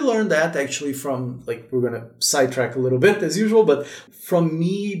think I learned that actually from, like, we're going to sidetrack a little bit as usual, but from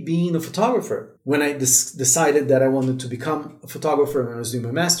me being a photographer. When I decided that I wanted to become a photographer when I was doing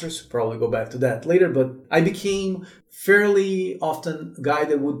my master's, probably go back to that later, but I became fairly often a guy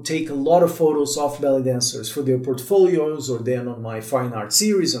that would take a lot of photos of belly dancers for their portfolios, or then on my fine art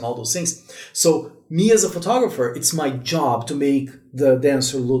series and all those things. So me as a photographer, it's my job to make the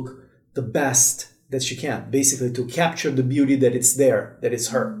dancer look the best that she can, basically to capture the beauty that it's there, that it's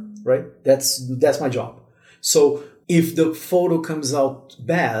her, right? That's my job. So if the photo comes out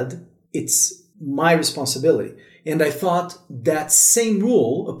bad, it's my responsibility. And I thought that same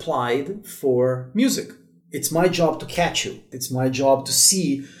rule applied for music. It's my job to catch you. It's my job to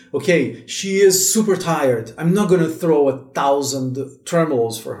see, okay, she is super tired. I'm not going to throw 1,000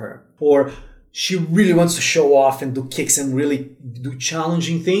 tremolos for her. Or she really wants to show off and do kicks and really do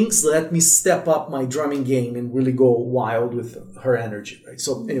challenging things. Let me step up my drumming game and really go wild with her energy, right?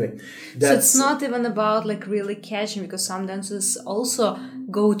 So anyway, so it's not even about like really catching, because some dancers also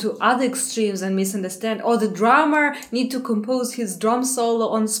go to other extremes and misunderstand. Oh, the drummer need to compose his drum solo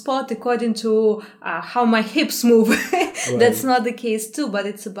on spot according to how my hips move. Right. That's not the case too, but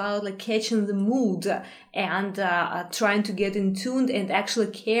it's about like catching the mood and trying to get in tune and actually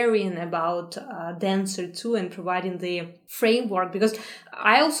caring about dancer too and providing the framework. Because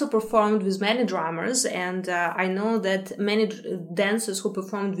I also performed with many drummers, and I know that many dancers who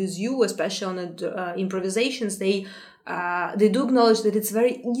performed with you, especially on the improvisations, they do acknowledge that it's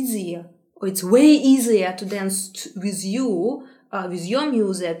very easy, or it's way easier to dance with you, with your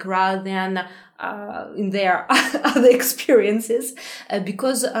music, rather than in their other experiences,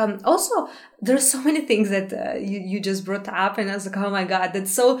 because also there's so many things that you just brought up, and I was like, oh my god,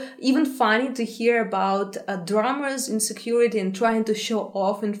 that's so even funny to hear about drummers' insecurity and trying to show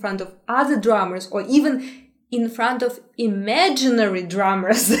off in front of other drummers, or even in front of imaginary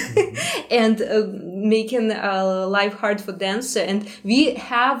drummers, and making life hard for dancer. And we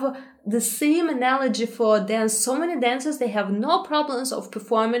have the same analogy for dance. So many dancers, they have no problems of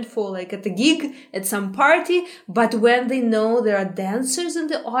performing for like at a gig, at some party, but when they know there are dancers in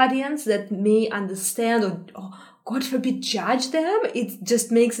the audience that may understand or God forbid judge them, it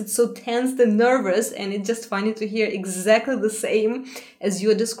just makes it so tense and nervous. And it's just funny to hear exactly the same as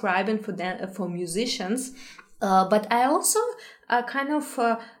you're describing for musicians. But I also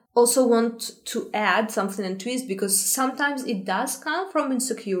also want to add something and twist, because sometimes it does come from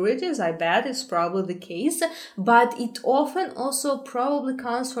insecurities. I bet it's probably the case, but it often also probably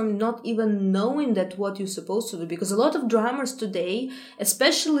comes from not even knowing that what you're supposed to do. Because a lot of drummers today,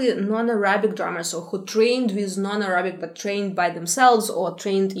 especially non-Arabic drummers, or who trained with non-Arabic but trained by themselves, or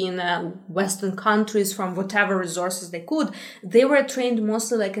trained in Western countries from whatever resources they could, they were trained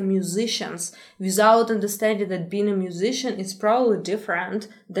mostly like musicians, without understanding that being a musician is probably different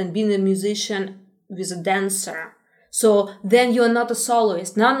than being a musician with a dancer. So then you're not a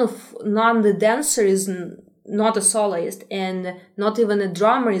soloist. None the dancer is not a soloist, and not even a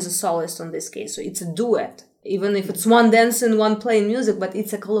drummer is a soloist in this case. So it's a duet. Even if it's one dancing, one playing music, but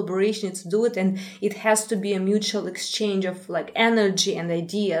it's a collaboration, it's a duet, and it has to be a mutual exchange of like energy and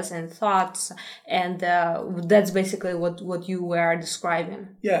ideas and thoughts. And that's basically what you were describing.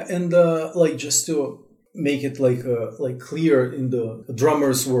 Yeah, and like just to make it like clear in the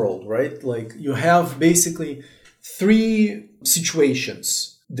drummer's world, right? Like you have basically three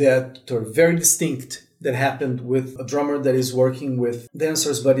situations that are very distinct that happened with a drummer that is working with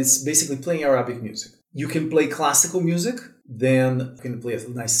dancers, but it's basically playing Arabic music. You can play classical music, then you can play a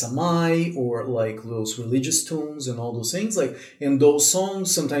nice samai or like those religious tunes and all those things. Like in those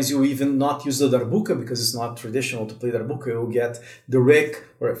songs, sometimes you even not use the darbuka because it's not traditional to play darbuka. You'll get the rick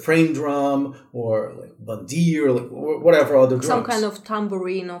or a frame drum or like bandi or like whatever other drums. Some kind of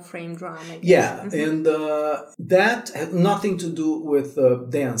tambourine or frame drum. I guess. Yeah, and that had nothing to do with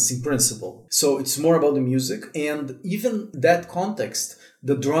dance in principle. So it's more about the music, and even that context.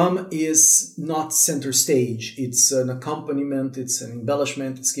 The drum is not center stage. It's an accompaniment. It's an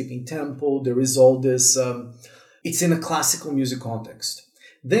embellishment. It's keeping tempo. There is all this. It's in a classical music context.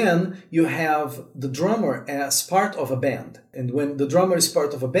 Then you have the drummer as part of a band. And when the drummer is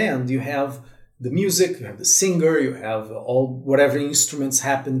part of a band, you have the music, you have the singer, you have all whatever instruments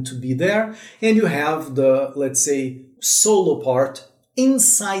happen to be there. And you have the, let's say, solo part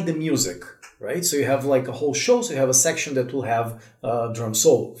inside the music. Right? So you have like a whole show. So you have a section that will have drum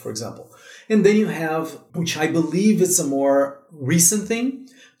solo, for example. And then you have, which I believe is a more recent thing,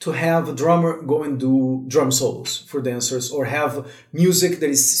 to have a drummer go and do drum solos for dancers, or have music that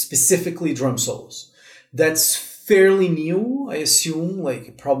is specifically drum solos. That's fairly new, I assume. Like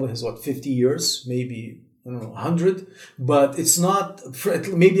it probably has 50 years, maybe, I don't know, 100. But it's not,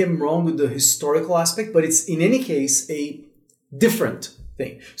 maybe I'm wrong with the historical aspect, but it's in any case a different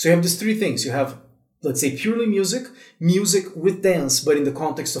thing. So you have these three things. You have, let's say, purely music with dance, but in the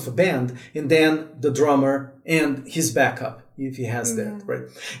context of a band, and then the drummer and his backup, if he has that, right?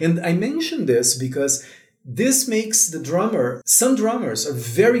 And I mention this because this makes the drummer, some drummers are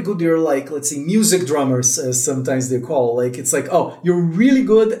very good. They're like, let's say, music drummers, as sometimes they call. Like, it's like, oh, you're really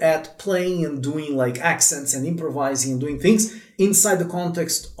good at playing and doing like accents and improvising and doing things inside the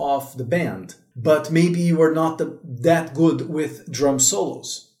context of the band. But maybe you are not that good with drum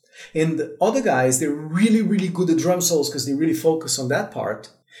solos. And the other guys, they're really, really good at drum solos because they really focus on that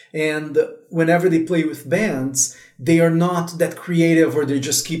part. And whenever they play with bands, they are not that creative, or they're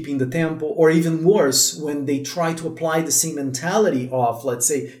just keeping the tempo, or even worse, when they try to apply the same mentality of, let's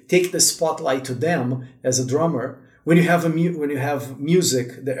say, take the spotlight to them as a drummer. When you have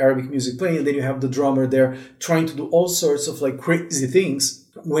music, the Arabic music playing, and then you have the drummer there trying to do all sorts of like crazy things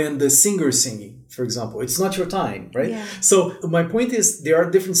when the singer is singing, for example. It's not your time, right? Yeah. So my point is, there are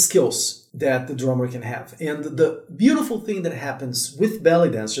different skills that the drummer can have. And the beautiful thing that happens with belly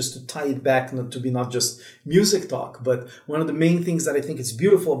dance, just to tie it back, not to be not just music talk, but one of the main things that I think is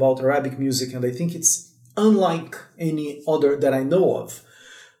beautiful about Arabic music, and I think it's unlike any other that I know of,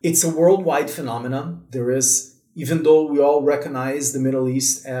 it's a worldwide phenomenon. There is, even though we all recognize the Middle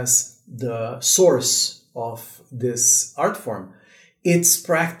East as the source of this art form, it's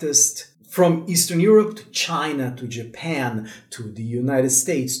practiced from Eastern Europe to China to Japan to the United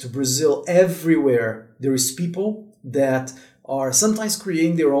States to Brazil. Everywhere there is people that are sometimes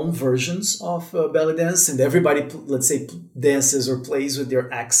creating their own versions of belly dance, and everybody, let's say, dances or plays with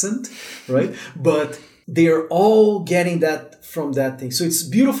their accent, right? But they're all getting that from that thing. So it's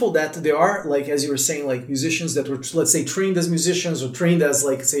beautiful that there are, like, as you were saying, like musicians that were, let's say, trained as musicians or trained as,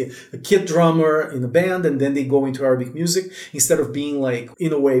 like, say, a kid drummer in a band, and then they go into Arabic music instead of being like,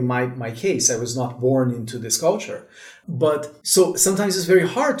 in a way, my case, I was not born into this culture. But so sometimes it's very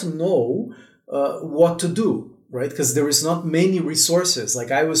hard to know what to do, right? Because there is not many resources.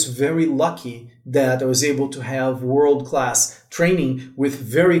 Like, I was very lucky that I was able to have world-class training with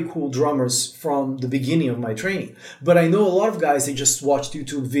very cool drummers from the beginning of my training. But I know a lot of guys, they just watched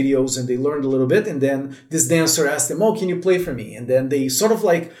YouTube videos and they learned a little bit, and then this dancer asked them, oh, can you play for me? And then they sort of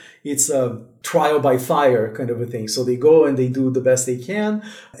like, it's a trial by fire kind of a thing. So they go and they do the best they can.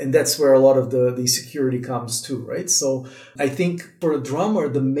 And that's where a lot of the insecurity comes too, right? So I think for a drummer,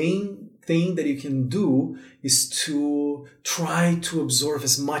 the main thing that you can do is to try to absorb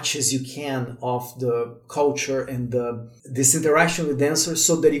as much as you can of the culture and this interaction with dancers,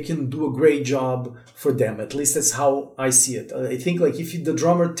 so that you can do a great job for them. At least that's how I see it. I think, like, if the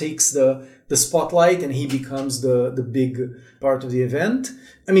drummer takes the spotlight and he becomes the big part of the event,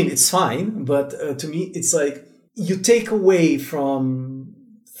 I mean, it's fine, but to me, it's like you take away from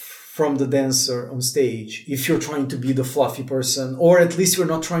the dancer on stage if you're trying to be the fluffy person, or at least you're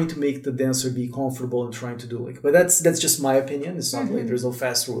not trying to make the dancer be comfortable and trying to do like. But that's just my opinion. It's not like there's no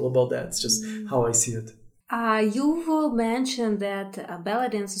fast rule about that. It's just how I see it. You've mentioned that belly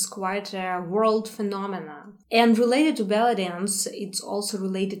dance is quite a world phenomenon. And related to belly dance, it's also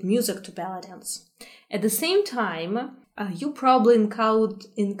related music to belly dance. At the same time, you probably encountered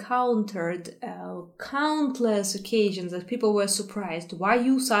countless occasions that people were surprised why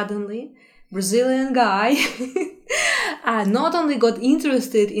you suddenly, Brazilian guy, not only got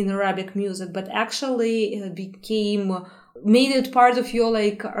interested in Arabic music, but actually made it part of your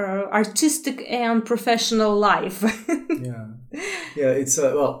artistic and professional life. Yeah, it's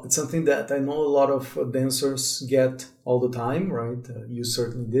it's something that I know a lot of dancers get all the time, right? You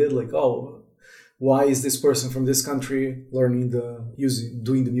certainly did, like, oh, why is this person from this country doing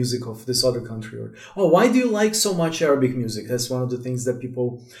the music of this other country? Or, oh, why do you like so much Arabic music? That's one of the things that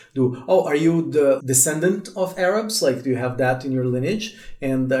people do. Oh, are you the descendant of Arabs? Like, do you have that in your lineage?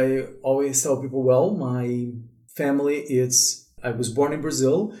 And I always tell people, well, my family, I was born in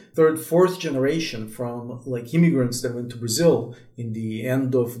Brazil, third, fourth generation from like immigrants that went to Brazil in the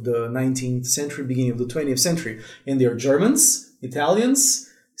end of the 19th century, beginning of the 20th century. And they're Germans, Italians,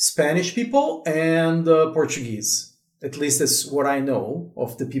 Spanish people, and Portuguese. At least that's what I know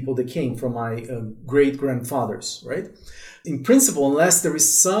of the people that came from my great-grandfathers, right? In principle, unless there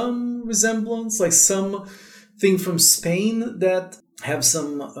is some resemblance, like some thing from Spain that have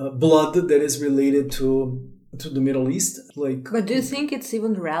some blood that is related to the Middle East. But do you think it's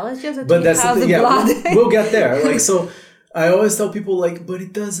even relative that but you that's have the thing, the blood? We'll get there. Like, so I always tell people, like, but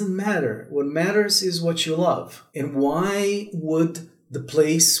it doesn't matter. What matters is what you love. And why would the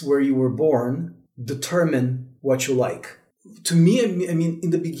place where you were born determine what you like? To me, I mean,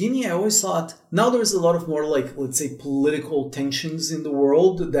 in the beginning, I always thought, now there's a lot of more, like, let's say, political tensions in the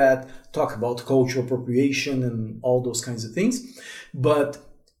world that talk about cultural appropriation and all those kinds of things. But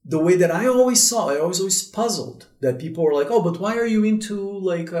the way that I always saw, I was always puzzled that people were like, oh, but why are you into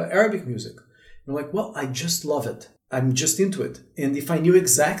like Arabic music? And I'm like, well, I just love it. I'm just into it. And if I knew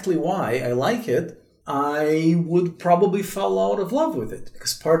exactly why I like it, I would probably fall out of love with it.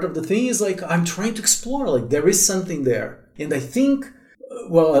 Because part of the thing is, like, I'm trying to explore, like, there is something there. And I think,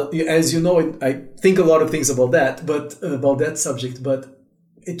 well, as you know, I think a lot of things about that subject, but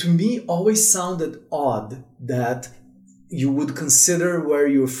it to me always sounded odd that you would consider where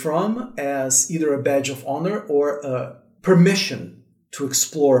you're from as either a badge of honor or a permission to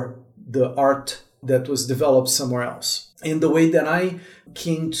explore the art that was developed somewhere else. And the way that I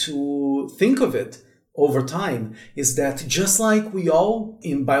came to think of it over time is that just like we all,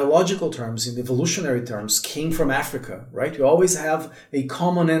 in biological terms, in evolutionary terms, came from Africa, right? You always have a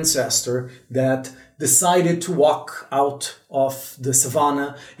common ancestor that decided to walk out of the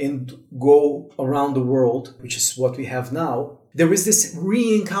savannah and go around the world, which is what we have now. There is this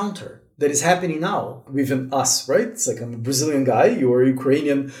re-encounter that is happening now within us, right? It's like I'm a Brazilian guy, you're a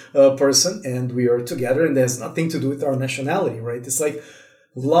Ukrainian person, and we are together, and there's nothing to do with our nationality, right? It's like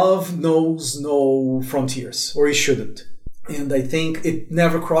love knows no frontiers, or it shouldn't. And I think it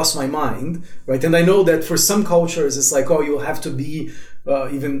never crossed my mind, right? And I know that for some cultures, it's like, oh, you'll have to be,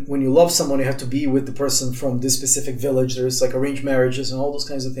 even when you love someone, you have to be with the person from this specific village. There's like arranged marriages and all those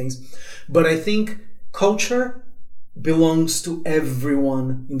kinds of things. But I think culture belongs to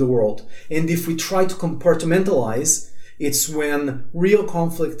everyone in the world. And if we try to compartmentalize, it's when real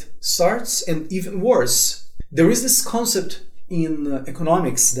conflict starts, and even worse. There is this concept in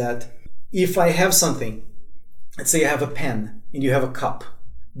economics that if I have something, let's say I have a pen and you have a cup,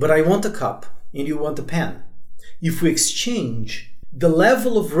 but I want a cup and you want a pen. If we exchange, the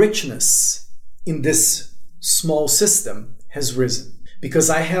level of richness in this small system has risen because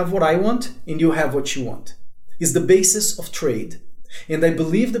I have what I want and you have what you want. Is the basis of trade. And I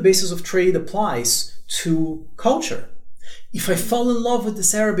believe the basis of trade applies to culture. If I fall in love with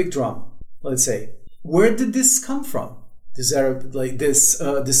this Arabic drum, let's say, where did this come from? This Arab, like this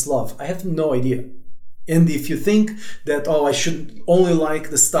love. I have no idea. And if you think that, oh, I should only like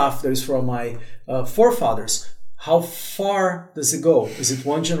the stuff that is from my forefathers, how far does it go? Is it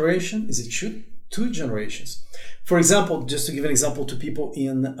one generation? Is it two generations? For example, just to give an example to people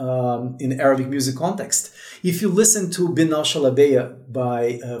in Arabic music context, if you listen to Bin Al Shalabeya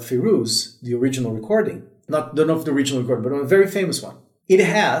by Feiruz, the original recording, don't know if the original recording, but a very famous one, it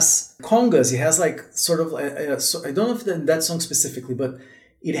has congas. It has like sort of, I don't know if that song specifically, but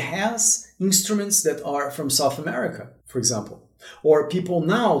it has instruments that are from South America, for example. Or people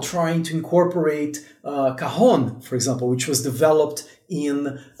now trying to incorporate cajon, for example, which was developed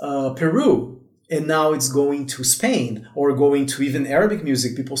in Peru. And now it's going to Spain or going to even Arabic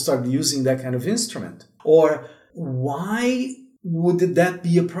music. People started using that kind of instrument. Or why would that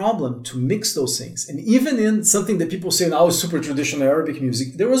be a problem to mix those things? And even in something that people say now is super traditional Arabic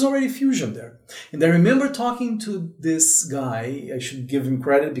music, there was already fusion there. And I remember talking to this guy. I should give him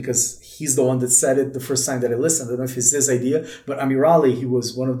credit because he's the one that said it the first time that I listened. I don't know if it's his idea, but Amir Ali, he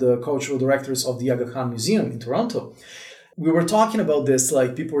was one of the cultural directors of the Aga Khan Museum in Toronto. We were talking about this,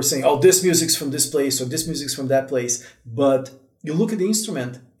 like people were saying, oh, this music's from this place or this music's from that place. But you look at the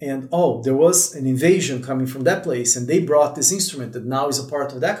instrument and, oh, there was an invasion coming from that place and they brought this instrument that now is a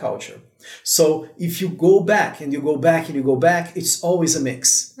part of that culture. So if you go back and you go back and you go back, it's always a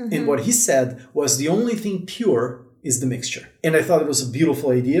mix. Mm-hmm. And what he said was the only thing pure is the mixture. And I thought it was a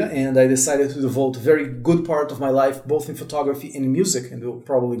beautiful idea, and I decided to devote a very good part of my life, both in photography and in music, and we'll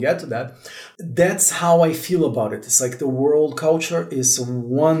probably get to that. That's how I feel about it. It's like the world culture is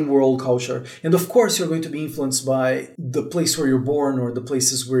one world culture. And of course, you're going to be influenced by the place where you're born or the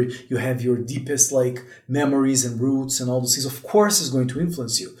places where you have your deepest like memories and roots and all those things. Of course, is going to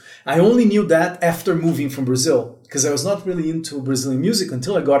influence you. I only knew that after moving from Brazil, because I was not really into Brazilian music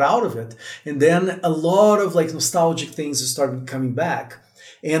until I got out of it. And then a lot of like nostalgic things started coming back.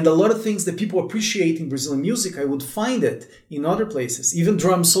 And a lot of things that people appreciate in Brazilian music, I would find it in other places. Even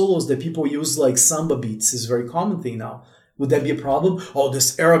drum solos that people use like samba beats is a very common thing now. Would that be a problem? Oh,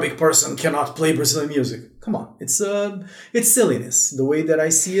 this Arabic person cannot play Brazilian music. Come on. It's silliness. The way that I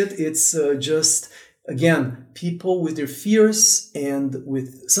see it, it's just... Again, people with their fears and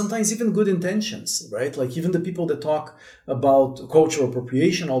with sometimes even good intentions, right? Like even the people that talk about cultural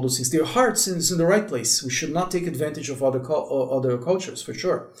appropriation, all those things, their hearts is in the right place. We should not take advantage of other cultures, for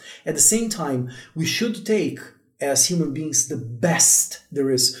sure. At the same time, we should take, as human beings, the best there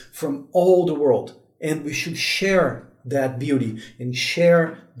is from all the world. And we should share that beauty and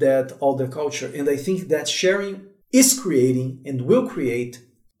share that all the culture. And I think that sharing is creating and will create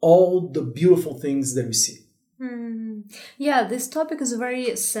all the beautiful things that we see. Yeah, this topic is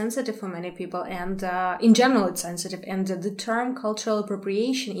very sensitive for many people, and in general it's sensitive. And the term cultural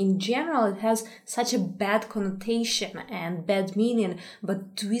appropriation, in general, it has such a bad connotation and bad meaning,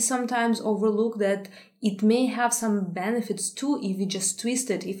 but we sometimes overlook that it may have some benefits too if we just twist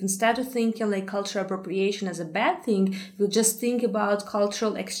it. If instead of thinking like cultural appropriation as a bad thing, we'll just think about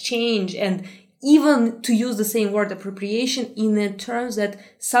cultural exchange, and even to use the same word appropriation in the terms that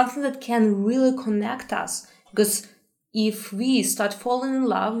something that can really connect us. Because if we start falling in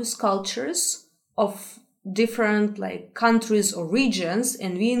love with cultures of different like countries or regions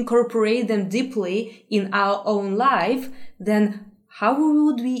and we incorporate them deeply in our own life, then how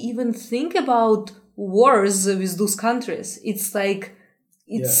would we even think about wars with those countries? It's like,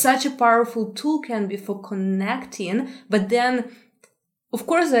 it's such a powerful tool can be for connecting, but then of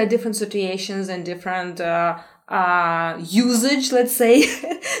course there are different situations and different usage, let's say.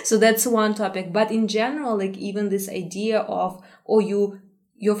 So that's one topic. But in general, like even this idea of, oh,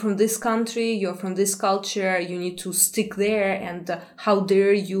 you're from this country, you're from this culture, you need to stick there, and how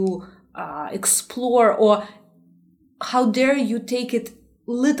dare you explore, or how dare you take it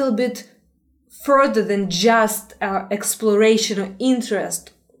a little bit further than just exploration or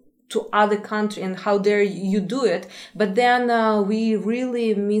interest to other country, and how dare you do it. But then we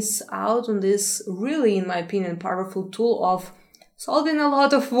really miss out on this really, in my opinion, powerful tool of solving a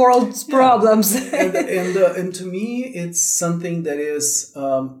lot of world's problems. and to me, it's something that is,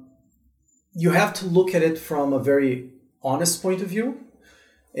 you have to look at it from a very honest point of view.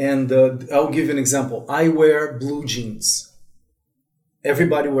 And I'll give you an example. I wear blue jeans.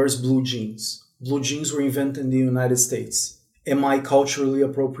 Everybody wears blue jeans. Blue jeans were invented in the United States. Am I culturally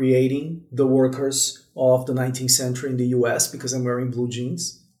appropriating the workers of the 19th century in the US because I'm wearing blue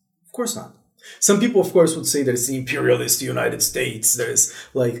jeans? Of course not. Some people, of course, would say that it's the imperialist United States that is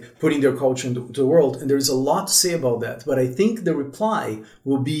like putting their culture into the world. And there is a lot to say about that. But I think the reply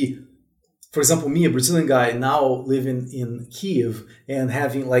will be, for example, me, a Brazilian guy, now living in Kiev and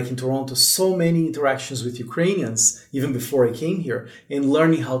having, like in Toronto, so many interactions with Ukrainians, even before I came here, and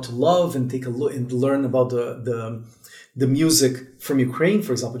learning how to love and take a look and learn about the music from Ukraine,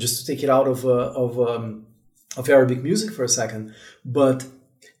 for example, just to take it out of Arabic music for a second. But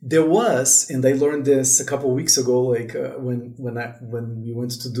there was, and I learned this a couple of weeks ago, like when we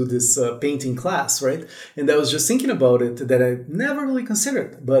went to do this painting class, right? And I was just thinking about it that I never really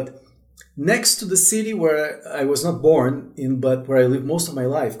considered. But next to the city where I was not born in, but where I lived most of my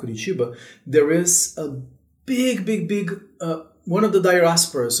life, Curitiba, there is a big, one of the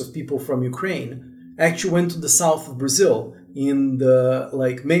diasporas of people from Ukraine actually went to the south of Brazil in the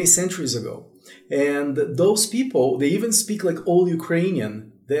like many centuries ago. And those people, they even speak like old Ukrainian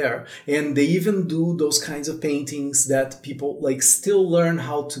there. And they even do those kinds of paintings that people like still learn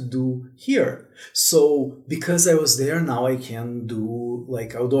how to do here. So because I was there, now I can do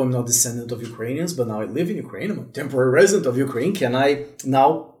like, although I'm not descendant of Ukrainians, but now I live in Ukraine, I'm a temporary resident of Ukraine. Can I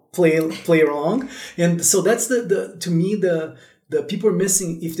now play along? And so that's to me, the people are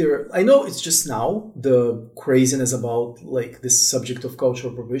missing if they're, I know it's just now the craziness about like this subject of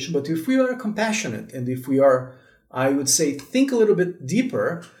cultural appropriation, but if we are compassionate and if we are, I would say, think a little bit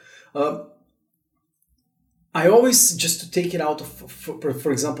deeper. I always, just to take it out of,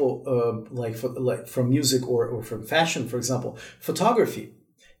 for example, like from music or from fashion, for example, photography.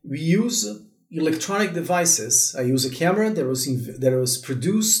 We use electronic devices. I use a camera that was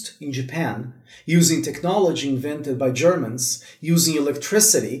produced in Japan, using technology invented by Germans, using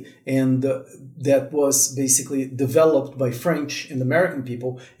electricity, and that was basically developed by French and American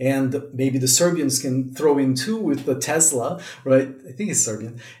people, and maybe the Serbians can throw in too with the Tesla, right? I think it's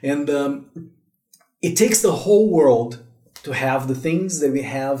Serbian. And it takes the whole world to have the things that we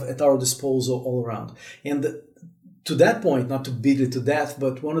have at our disposal all around. And to that point, not to beat it to death,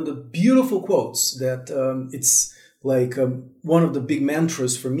 but one of the beautiful quotes that it's like one of the big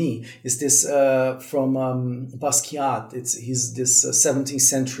mantras for me is this from Basquiat. He's this 17th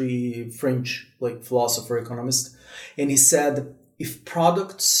century French like philosopher, economist. And he said, if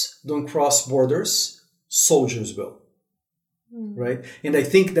products don't cross borders, soldiers will. Right? And I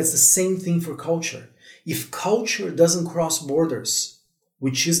think that's the same thing for culture. If culture doesn't cross borders,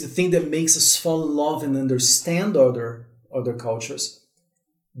 which is the thing that makes us fall in love and understand other cultures,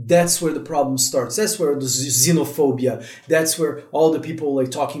 that's where the problem starts. That's where the xenophobia, that's where all the people like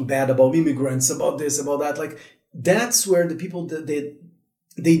talking bad about immigrants, about this, about that, like that's where the people,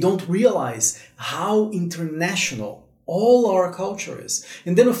 they don't realize how international all our culture is.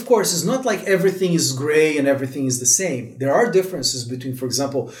 And then, of course, it's not like everything is gray and everything is the same. There are differences between, for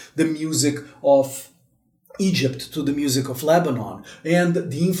example, the music of Egypt to the music of Lebanon, and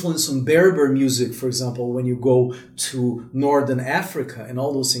the influence on Berber music, for example, when you go to Northern Africa and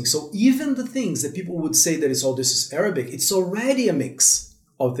all those things. So even the things that people would say that this is Arabic, it's already a mix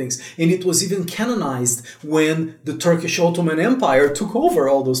of things. And it was even canonized when the Turkish Ottoman Empire took over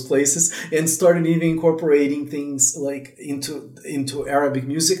all those places and started even incorporating things like into Arabic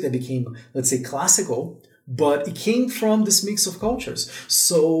music that became, let's say, classical, but it came from this mix of cultures.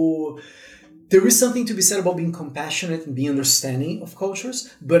 So there is something to be said about being compassionate and being understanding of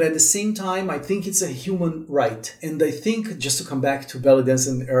cultures, but at the same time, I think it's a human right. And I think, just to come back to belly dance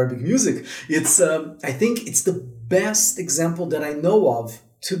and Arabic music, I think it's the best example that I know of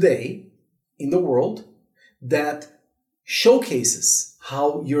today in the world that showcases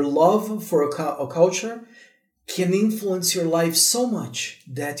how your love for a culture can influence your life so much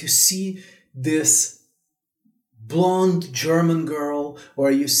that you see this blonde German girl,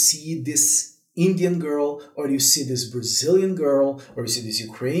 or you see this Indian girl, or you see this Brazilian girl, or you see this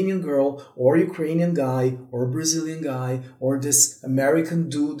Ukrainian girl, or Ukrainian guy, or Brazilian guy, or this American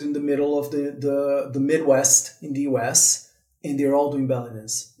dude in the middle of the Midwest in the US, and they're all doing belly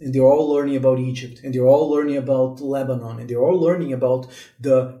dance, and they're all learning about Egypt, and they're all learning about Lebanon, and they're all learning about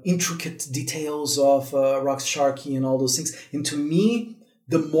the intricate details of Raqs Sharqi and all those things. And to me,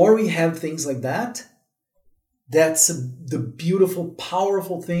 the more we have things like that, that's the beautiful,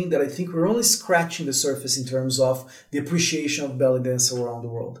 powerful thing that I think we're only scratching the surface in terms of the appreciation of belly dance around the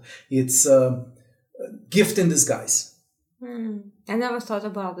world. It's a gift in disguise. I never thought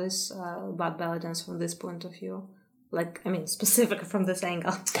about this, about belly dance from this point of view. Specific from this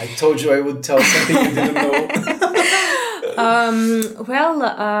angle. I told you I would tell something you didn't know.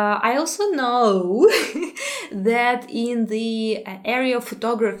 I also know that in the area of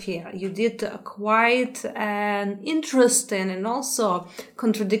photography, you did quite an interesting and also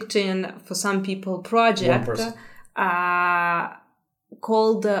contradicting for some people project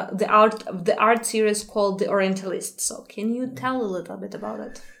called the art series called The Orientalist. So can you tell a little bit about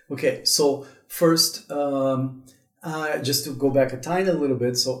it? Okay, so first, just to go back a tiny little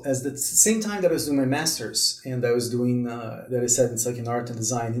bit, so at the same time that I was doing my master's, and I was doing, that I said it's like in art and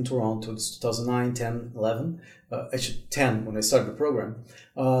design in Toronto, it's 2009, 10, 11, actually 10 when I started the program,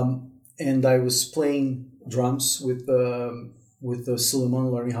 and I was playing drums with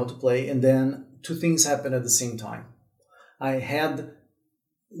Suleiman, learning how to play, and then two things happened at the same time. I had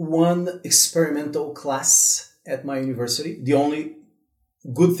one experimental class at my university, the only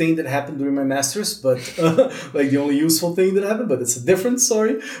good thing that happened during my master's, but the only useful thing that happened, but it's a different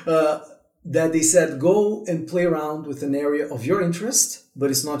story, that they said, go and play around with an area of your interest, but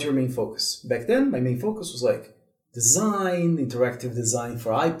it's not your main focus. Back then, my main focus was like design, interactive design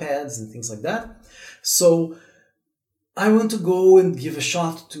for iPads and things like that. So I want to go and give a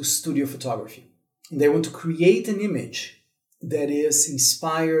shot to studio photography. And I want to create an image that is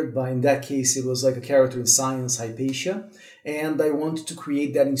inspired by, in that case, it was like a character in Science, Hypatia, and I wanted to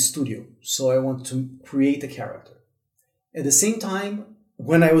create that in studio. So I want to create a character. At the same time,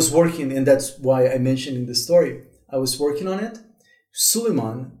 when I was working, and that's why I mentioned in the story, I was working on it,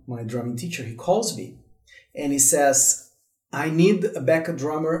 Suleiman, my drumming teacher, he calls me and he says, I need a backup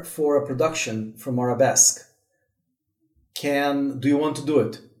drummer for a production from Arabesque. Do you want to do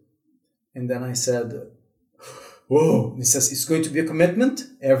it? And then I said, whoa, he says, it's going to be a commitment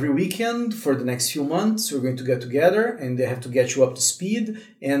every weekend for the next few months. We're going to get together and they have to get you up to speed.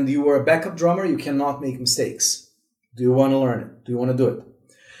 And you are a backup drummer. You cannot make mistakes. Do you want to learn it? Do you want to do it?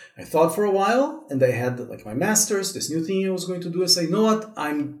 I thought for a while and I had like my master's, this new thing I was going to do. I say, you know what?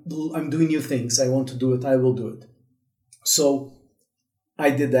 I'm doing new things. I want to do it. I will do it. So I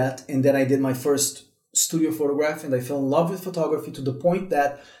did that. And then I did my first studio photograph and I fell in love with photography to the point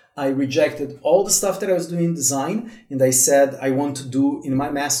that I rejected all the stuff that I was doing in design, and I said I want to do in my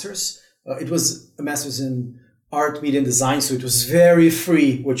master's. It was a master's in art, media, and design, so it was very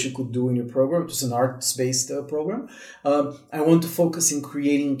free what you could do in your program. It was an arts-based program. I want to focus in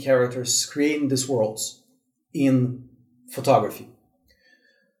creating characters, creating these worlds in photography.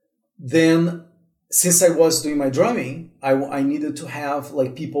 Then, since I was doing my drumming, I needed to have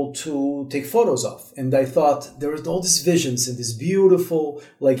like people to take photos of. And I thought there were all these visions and these beautiful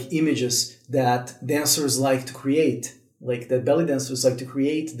like images that dancers like to create, like that belly dancers like to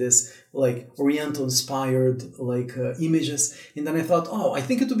create this like Oriental inspired like images. And then I thought, oh, I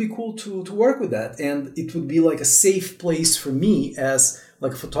think it would be cool to work with that. And it would be like a safe place for me as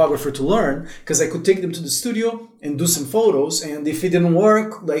like a photographer to learn, because I could take them to the studio and do some photos. And if it didn't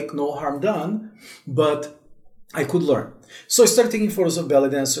work, like no harm done, but I could learn. So I started taking photos of belly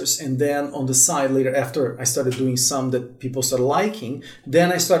dancers, and then on the side later, after I started doing some that people started liking,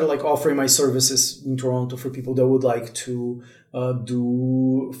 then I started like offering my services in Toronto for people that would like to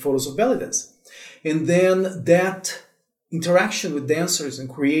do photos of belly dance. And then that interaction with dancers and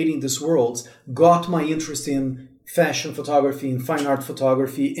creating these worlds got my interest in fashion photography and fine art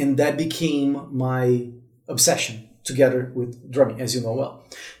photography, and that became my obsession together with drumming, as you know well.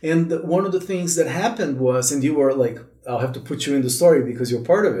 And one of the things that happened was, and you were like, I'll have to put you in the story because you're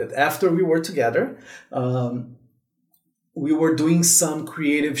part of it. After we were together, we were doing some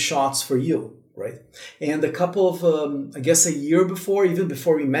creative shots for you. right? And a couple of, I guess a year before, even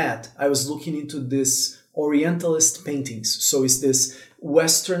before we met, I was looking into this Orientalist paintings. So it's this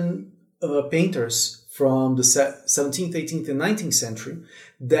Western painters from the 17th, 18th, and 19th century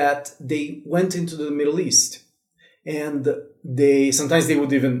that they went into the Middle East. And sometimes they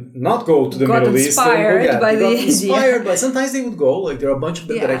would even not go to the Middle East. But sometimes they would go. Like there are a bunch of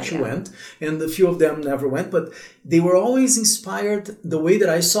them that actually went, and a few of them never went. But they were always inspired. The way that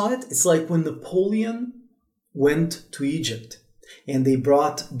I saw it, it's like when Napoleon went to Egypt, and they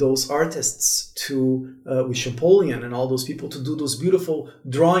brought those artists to with Champollion and all those people to do those beautiful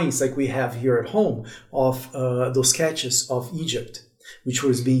drawings, like we have here at home, of those sketches of Egypt, which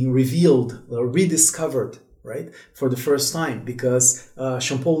was being revealed, rediscovered. Right, for the first time, because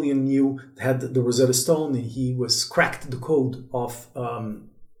Champollion had the Rosetta Stone, and he was cracked the code of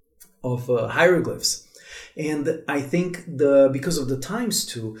hieroglyphs, and I think because of the times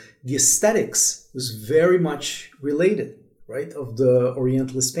too, the aesthetics was very much related, right, of the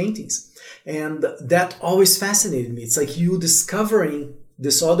Orientalist paintings, and that always fascinated me. It's like you discovering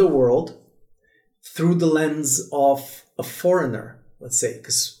this other world through the lens of a foreigner. Let's say,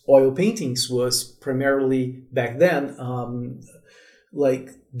 because oil paintings was primarily back then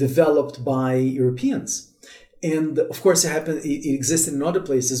developed by Europeans. And of course it existed in other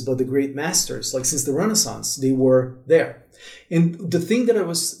places, but the great masters, like since the Renaissance, they were there. And the thing that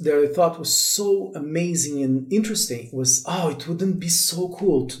I thought was so amazing and interesting was, it wouldn't be so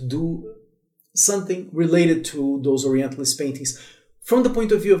cool to do something related to those Orientalist paintings from the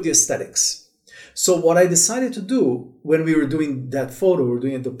point of view of the aesthetics. So what I decided to do when we were doing that photo, we were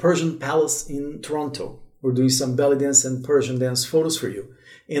doing at the Persian Palace in Toronto. We're doing some belly dance and Persian dance photos for you.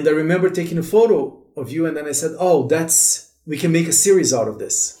 And I remember taking a photo of you, and then I said, we can make a series out of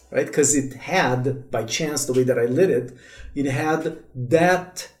this, right? Because it had, by chance, the way that I lit it, it had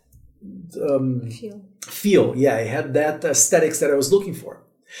that feel. Yeah, it had that aesthetics that I was looking for.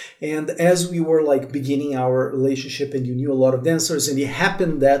 And as we were beginning our relationship, and you knew a lot of dancers, and it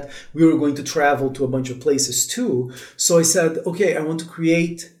happened that we were going to travel to a bunch of places too. So I said, okay, I want to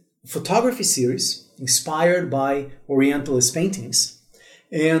create a photography series inspired by Orientalist paintings.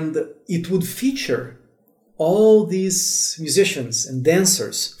 And it would feature all these musicians and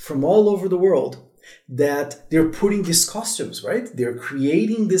dancers from all over the world that they're putting these costumes, right? They're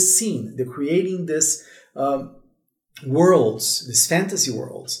creating this scene. They're creating this worlds, these fantasy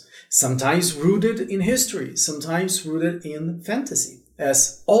worlds, sometimes rooted in history, sometimes rooted in fantasy,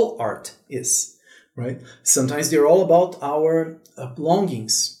 as all art is, right? Sometimes they're all about our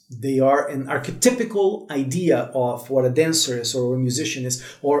longings. They are an archetypical idea of what a dancer is, or a musician is,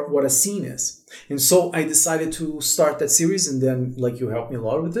 or what a scene is. And so I decided to start that series, and then you helped me a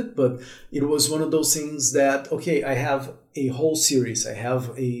lot with it, but it was one of those things that, okay, I have a whole series. I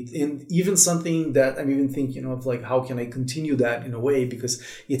have and even something that I'm even thinking of, how can I continue that in a way, because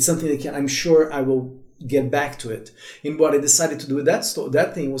it's something that I'm sure I will get back to it. And what I decided to do with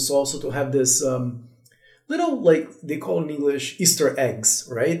that thing was also to have this little, they call in English Easter eggs,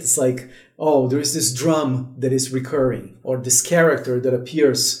 right? It's there's this drum that is recurring, or this character that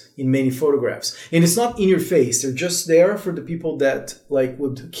appears in many photographs. And it's not in your face. They're just there for the people that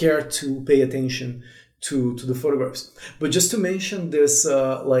would care to pay attention to the photographs. But just to mention this,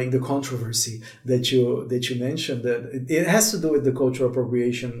 the controversy that you mentioned, that it has to do with the cultural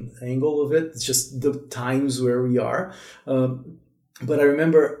appropriation angle of it. It's just the times where we are. But I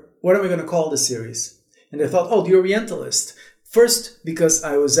remember, what am I going to call this series? And I thought, The Orientalist. First, because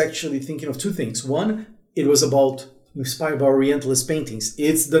I was actually thinking of two things. One, it was inspired by Orientalist paintings.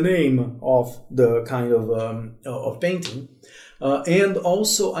 It's the name of the kind of painting. And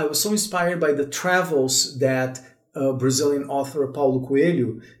also, I was so inspired by the travels that Brazilian author Paulo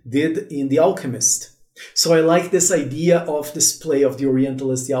Coelho did in The Alchemist. So I like this idea of this play of the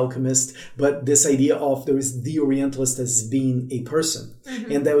Orientalist, the Alchemist, but this idea of there is the Orientalist as being a person.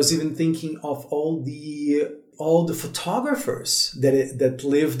 Mm-hmm. And I was even thinking of all the photographers that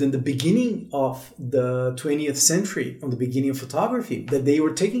lived in the beginning of the 20th century, on the beginning of photography, that they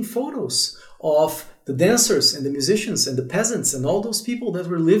were taking photos of the dancers and the musicians and the peasants and all those people that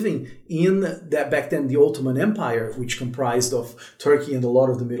were living in that back then the Ottoman Empire, which comprised of Turkey and a lot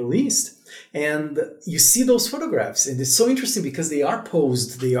of the Middle East. And you see those photographs, and it's so interesting because they are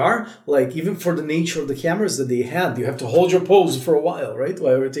posed. They are even for the nature of the cameras that they had, you have to hold your pose for a while, right?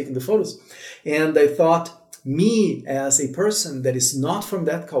 While we're taking the photos. And I thought, me as a person that is not from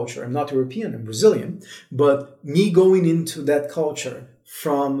that culture, I'm not European, I'm Brazilian, but me going into that culture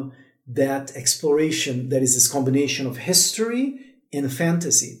from that exploration that is this combination of history and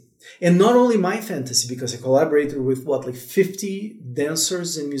fantasy. And not only my fantasy, because I collaborated with like 50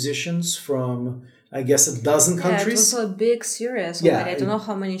 dancers and musicians from, I guess, a dozen countries. Yeah, it's also a big series. Yeah, I don't know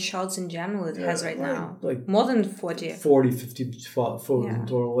how many shots in general it has right now. Like more than 40. 40, 50 photos in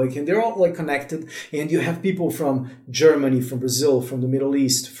total. Like, and they're all like connected. And you have people from Germany, from Brazil, from the Middle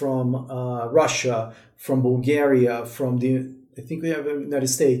East, from Russia, from Bulgaria, from I think we have United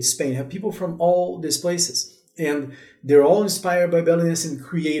States, Spain, have people from all these places. And they're all inspired by belly dance and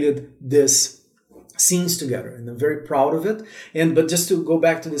created this scenes together. And I'm very proud of it. But just to go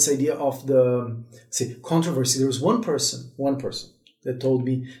back to this idea of the controversy, there was one person that told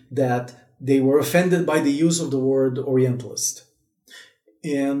me that they were offended by the use of the word Orientalist.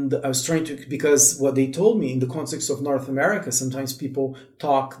 And I was trying to, because what they told me in the context of North America, sometimes people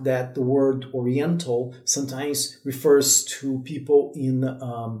talk that the word Oriental sometimes refers to people in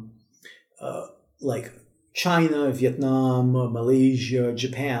like China, Vietnam, Malaysia,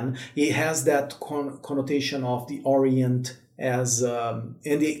 Japan. It has that connotation of the Orient as, and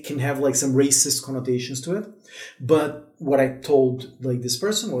it can have like some racist connotations to it. But what I told like this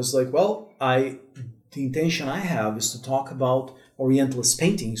person was like, well, the intention I have is to talk about Orientalist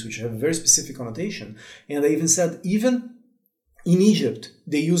paintings, which have a very specific connotation. And I even said, even in Egypt,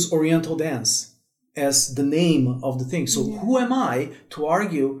 they use Oriental dance as the name of the thing. So who am I to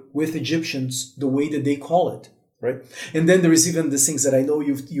argue with Egyptians the way that they call it, right? And then there is even these things that I know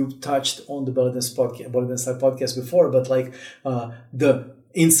you've touched on the Belly Dance podcast before, but like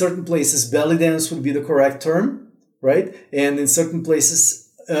in certain places, belly dance would be the correct term, right? And in certain places,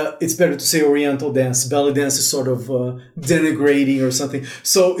 it's better to say Oriental dance. Belly dance is sort of denigrating or something.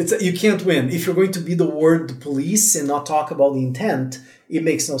 So you can't win. If you're going to be the word police and not talk about the intent, it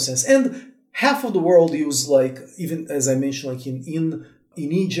makes no sense. And half of the world use, like, even as I mentioned, like in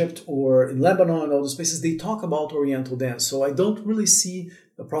Egypt or in Lebanon and all those places, they talk about Oriental dance. So I don't really see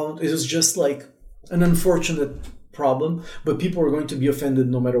a problem. It was just like an unfortunate problem, but people are going to be offended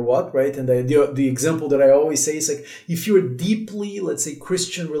no matter what, right? And the example that I always say is like, if you're deeply, let's say,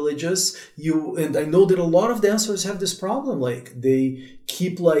 Christian religious, and I know that a lot of dancers have this problem, like they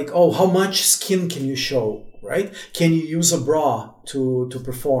keep like, oh, how much skin can you show, right? Can you use a bra to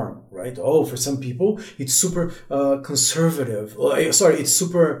perform, right? Oh, for some people, it's super conservative. It's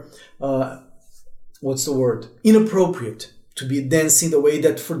super, what's the word? Inappropriate to be dancing the way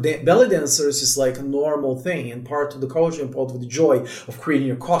that for belly dancers is like a normal thing and part of the culture and part of the joy of creating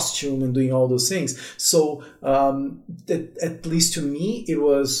your costume and doing all those things. So at least to me,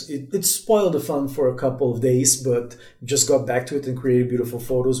 it spoiled the fun for a couple of days, but just got back to it and created beautiful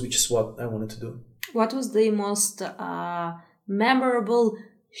photos, which is what I wanted to do. What was the most memorable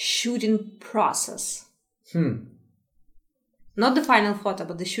shooting process? Not the final photo,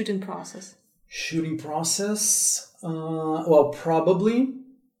 but the shooting process. Shooting process? Well, probably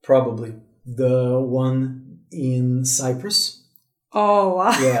the one in Cyprus. Oh,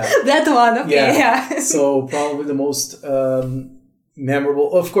 wow. Yeah. That one, okay, yeah. So probably the most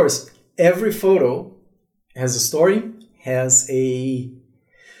memorable. Of course, every photo has a story, has a,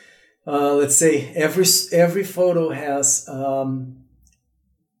 let's say, every photo has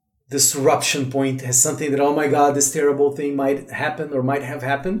this eruption point, has something that, oh my God, this terrible thing might happen or might have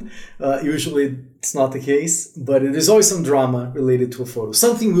happened. Usually it's not the case, but there's always some drama related to a photo.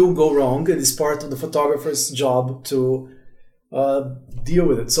 Something will go wrong. It is part of the photographer's job to deal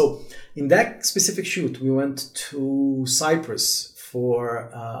with it. So in that specific shoot, we went to Cyprus for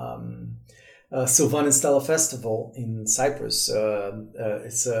Sylvan and Stella Festival in Cyprus.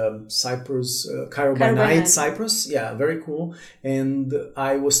 It's Cyprus, Cairo by Night, Cyprus. Yeah, very cool. And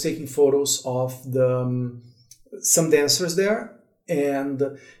I was taking photos of some dancers there.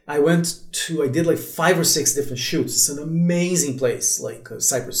 And I did like 5 or 6 different shoots. It's an amazing place, like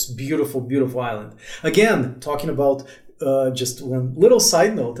Cyprus, beautiful, beautiful island. Again, talking about just one little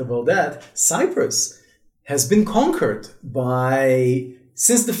side note about that, Cyprus has been conquered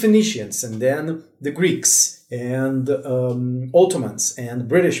since the Phoenicians and then the Greeks and Ottomans and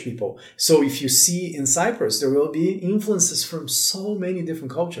British people. So if you see in Cyprus, there will be influences from so many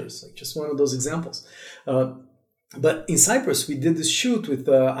different cultures, like just one of those examples. But in Cyprus, we did this shoot with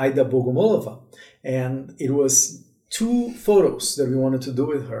Aida Bogomolova, and it was 2 photos that we wanted to do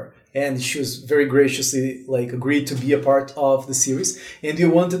with her. And she was very graciously agreed to be a part of the series. And we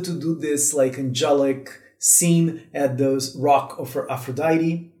wanted to do this angelic scene at the rock of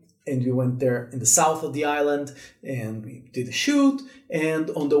Aphrodite. And we went there in the south of the island and we did a shoot. And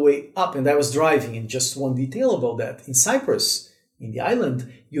on the way up, and I was driving, and just one detail about that, in Cyprus, in the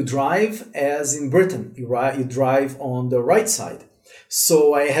island, you drive as in Britain. You drive on the right side.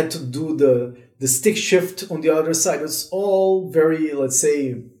 So I had to do the stick shift on the other side. It's all very, let's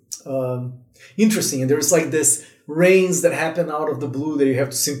say, interesting. And there's like this rains that happen out of the blue that you have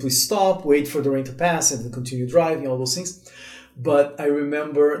to simply stop, wait for the rain to pass, and then continue driving, all those things. But I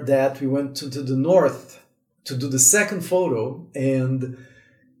remember that we went to the north to do the second photo, and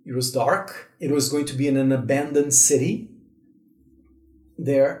it was dark. It was going to be in an abandoned city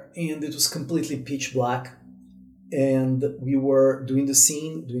there, and it was completely pitch black. And we were doing the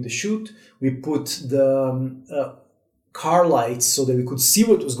scene, doing the shoot. We put the car lights so that we could see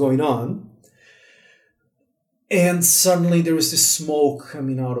what was going on. And suddenly there was this smoke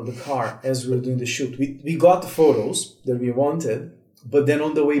coming out of the car as we were doing the shoot. We got the photos that we wanted, but then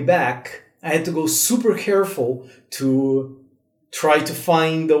on the way back, I had to go super careful to try to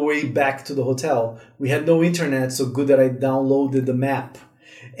find the way back to the hotel. We had no internet, so good that I downloaded the map.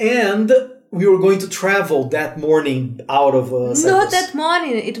 And we were going to travel that morning out of Cyprus. Not that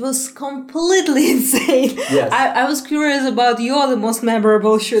morning. It was completely insane. Yes. I was curious about the most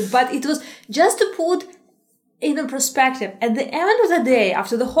memorable shoot, but it was just to put in a perspective. At the end of the day,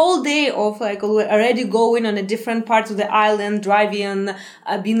 after the whole day of like already going on a different parts of the island, driving,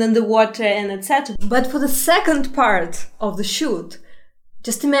 being in the water and etc. But for the second part of the shoot,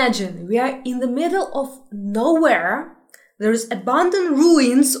 just imagine we are in the middle of nowhere. There is abandoned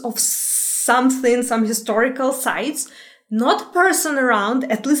ruins of something, some historical sites, not a person around,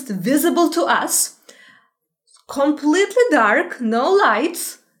 at least visible to us, completely dark, no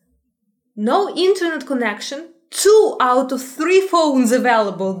lights, no internet connection. 2 out of 3 phones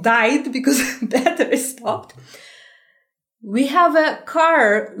available died because battery stopped. We have a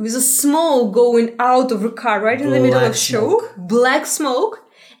car with a smoke going out of the car right in the middle of show, black smoke.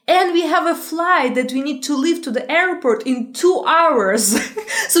 And we have a flight that we need to leave to the airport in 2 hours.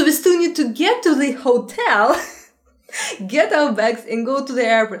 So we still need to get to the hotel, get our bags and go to the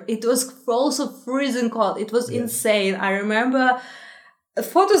airport. It was also freezing cold. It was insane. I remember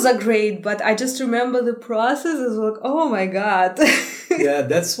photos are great, but I just remember the process is like, oh my God. Yeah,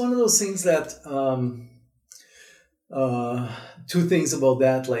 that's one of those things that, 2 things about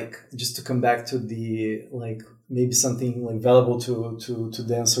that, like just to come back to the, like, maybe something like valuable to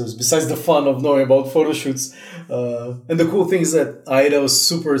dancers besides the fun of knowing about photo shoots. And the cool thing is that Aida was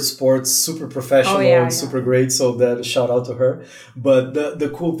super sports, super professional, and super great. So that shout out to her. But the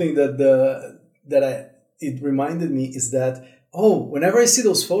cool thing it reminded me is that, whenever I see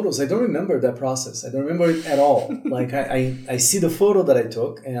those photos, I don't remember that process. I don't remember it at all. Like I see the photo that I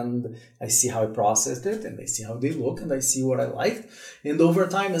took and I see how I processed it and I see how they look and I see what I liked. And over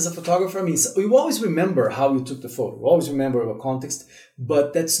time as a photographer, I mean, you always remember how you took the photo. You always remember the context,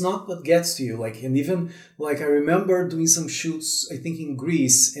 but that's not what gets to you. Like, and even like I remember doing some shoots, I think in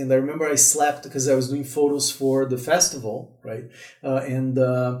Greece, and I remember I slept because I was doing photos for the festival, right? In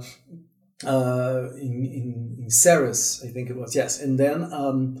Ceres, I think it was, yes. And then,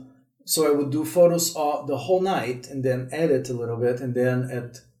 so I would do photos the whole night and then edit a little bit. And then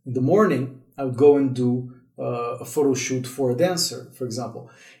in the morning, I would go and do a photo shoot for a dancer, for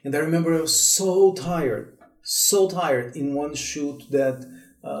example. And I remember I was so tired in one shoot that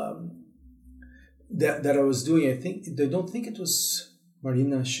I was doing. I don't think it was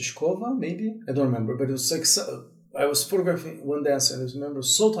Marina Shishkova, maybe? I don't remember, but it was like, I was photographing one dancer and I remember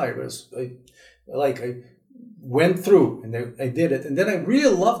so tired. I went through and I did it. And then I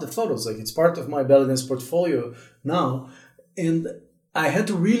really love the photos. Like it's part of my belly dance portfolio now. And I had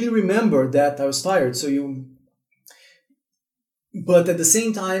to really remember that I was tired. But at the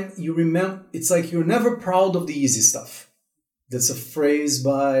same time, you remember, it's like you're never proud of the easy stuff. That's a phrase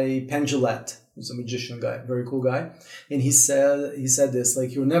by Penn Jillette, who's a magician guy, very cool guy. And he said this,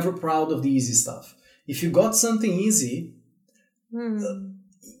 like, you're never proud of the easy stuff. If you got something easy,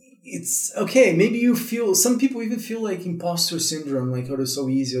 it's okay. Maybe you feel, some people even feel like imposter syndrome, like, oh, it's so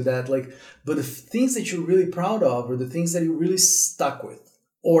easy or that. Like, but the things that you're really proud of are the things that you're really stuck with,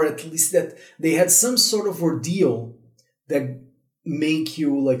 or at least that they had some sort of ordeal that make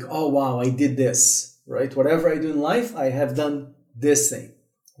you like, oh, wow, I did this, right? Whatever I do in life, I have done this thing,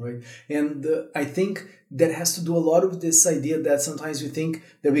 right? And I think that has to do a lot with this idea that sometimes we think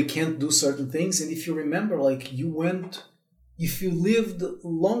that we can't do certain things. And if you remember, like if you lived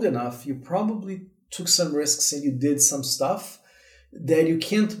long enough, you probably took some risks and you did some stuff that you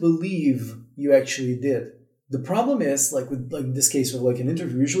can't believe you actually did. The problem is, like in this case of like an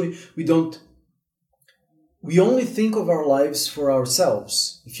interview, usually we only think of our lives for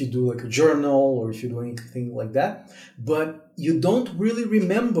ourselves. If you do like a journal or if you do anything like that, but you don't really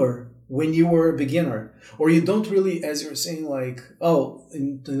remember when you were a beginner, or you don't really, as you're saying, like, oh,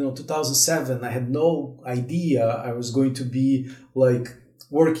 in 2007, I had no idea I was going to be like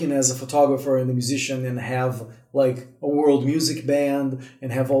working as a photographer and a musician and have like a world music band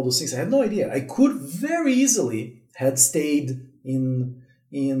and have all those things. I had no idea. I could very easily had stayed in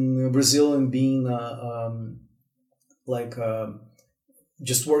Brazil and being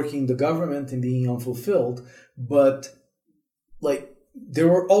just working the government and being unfulfilled. But like there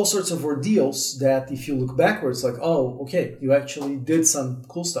were all sorts of ordeals that if you look backwards, like, oh, okay, you actually did some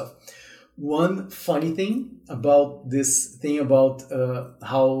cool stuff. One funny thing about this thing about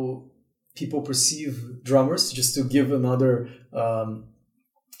how people perceive drummers, just to give another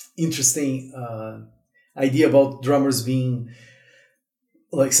interesting idea about drummers being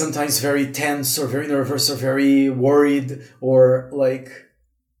like sometimes very tense or very nervous or very worried, or like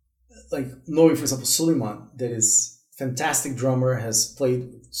knowing, for example, Suleiman, that is fantastic drummer, has played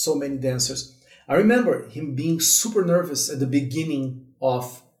so many dancers. I remember him being super nervous at the beginning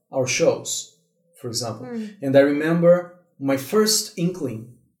of our shows, for example. And I remember my first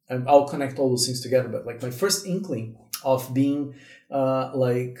inkling, and I'll connect all those things together, but like my first inkling of being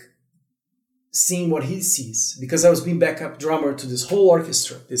seeing what he sees, because I was being backup drummer to this whole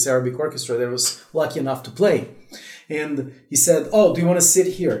orchestra, this Arabic orchestra that I was lucky enough to play. And he said, oh, do you want to sit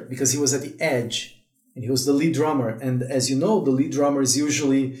here? Because he was at the edge and he was the lead drummer. And as you know, the lead drummer is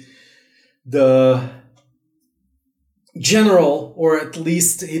usually the general, or at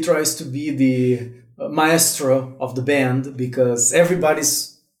least he tries to be the maestro of the band, because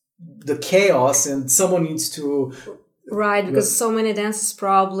everybody's the chaos and someone needs to... Right, because so many dancers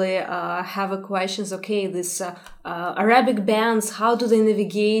probably have a questions. Okay, this Arabic bands, how do they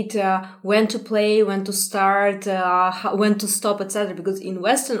navigate when to play, when to start, when to stop, etc. Because in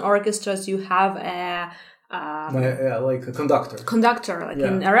Western orchestras you have like a conductor.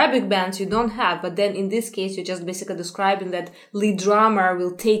 In Arabic bands you don't have, but then in this case you're just basically describing that lead drummer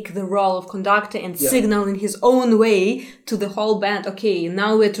will take the role of conductor and signal in his own way to the whole band, okay,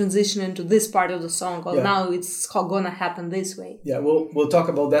 now we're transitioning to this part of the song, or now it's gonna happen this way. Yeah, we'll talk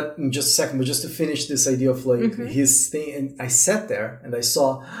about that in just a second, but just to finish this idea of like his thing, and I sat there and I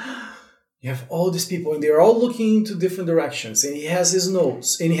saw you have all these people and they're all looking into different directions, and he has his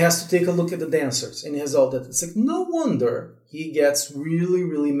notes and he has to take a look at the dancers and he has all that. It's like, no wonder he gets really,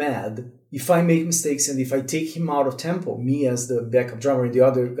 really mad if I make mistakes and if I take him out of tempo, me as the backup drummer and the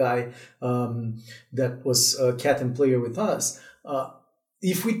other guy that was a cat-and player with us.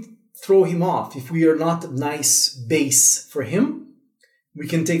 If we throw him off, if we are not a nice base for him, we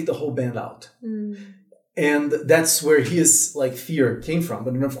can take the whole band out. And that's where his like fear came from.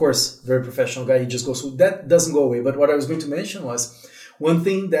 But then, of course, very professional guy, he just goes, so that doesn't go away. But what I was going to mention was one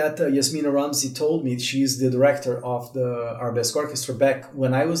thing that Yasmina Ramzi told me. She's the director of the Arabesque Orchestra back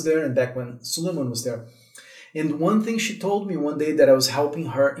when I was there and back when Suleiman was there. And one thing she told me one day that I was helping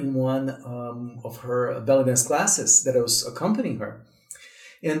her in one of her belly dance classes, that I was accompanying her.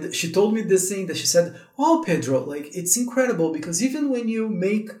 And she told me this thing that she said, oh, Pedro, like it's incredible because even when you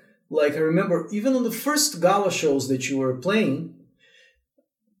make... Like, I remember, even on the first gala shows that you were playing,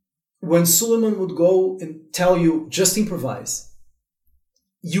 when Suleiman would go and tell you, just improvise,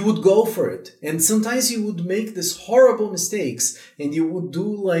 you would go for it. And sometimes you would make these horrible mistakes and you would do,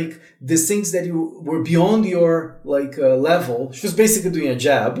 like, these things that you were beyond your, like, level. She was basically doing a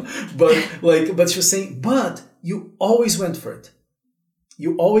jab, but she was saying, but you always went for it.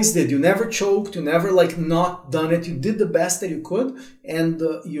 You always did. You never choked. You never like not done it. You did the best that you could, and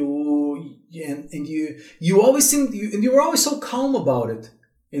you always seemed, and you were always so calm about it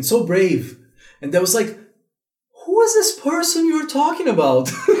and so brave. And that was like, who is this person you're talking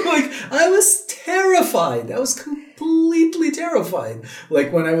about? Like I was terrified. I was completely terrified.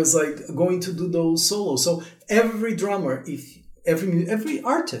 Like when I was like going to do those solos. So every drummer, every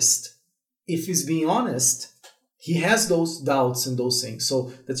artist, if he's being honest, he has those doubts and those things.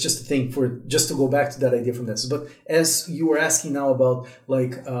 So that's just a thing just to go back to that idea from this. But as you were asking now about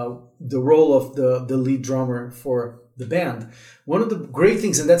like the role of the lead drummer for the band, one of the great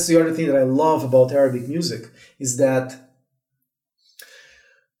things, and that's the other thing that I love about Arabic music, is that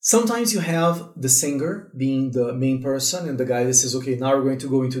sometimes you have the singer being the main person and the guy that says, okay, now we're going to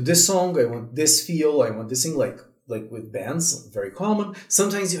go into this song. I want this feel. I want this thing, like with bands, very common.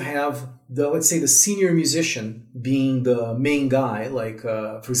 Sometimes you have let's say the senior musician being the main guy. Like,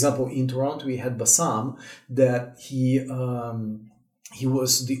 for example, in Toronto, we had Bassam, that he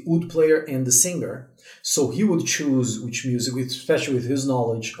was the oud player and the singer. So he would choose which music, especially with his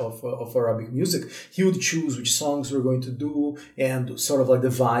knowledge of Arabic music, he would choose which songs we're going to do and sort of like the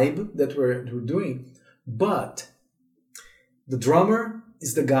vibe that we're doing. But the drummer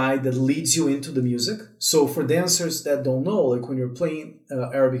is the guy that leads you into the music. So for dancers that don't know, like when you're playing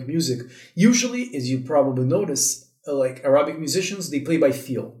Arabic music, usually, as you probably notice, like Arabic musicians, they play by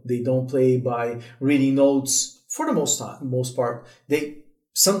feel. They don't play by reading notes for the most part,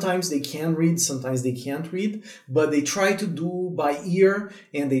 sometimes they can read, sometimes they can't read, but they try to do by ear,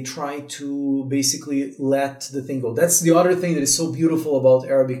 and they try to basically let the thing go. That's the other thing that is so beautiful about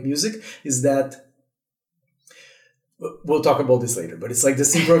Arabic music, is that, we'll talk about this later, but it's like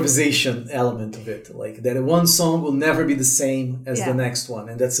this improvisation element of it, like that one song will never be the same as the next one,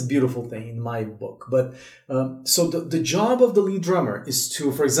 and that's a beautiful thing in my book. But so the job of the lead drummer is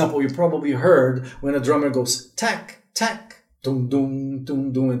to, for example, you probably heard when a drummer goes tack, tack, dum dum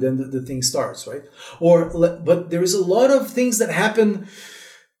dum dum, and then the thing starts, right? But there is a lot of things that happen.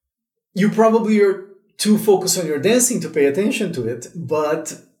 You probably are too focused on your dancing to pay attention to it,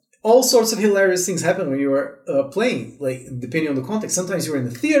 but all sorts of hilarious things happen when you are playing, like depending on the context. Sometimes you're in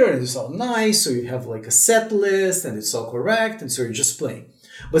the theater and it's all nice, so you have like a set list and it's all correct, and so you're just playing.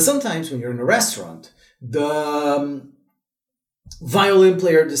 But sometimes when you're in a restaurant, the violin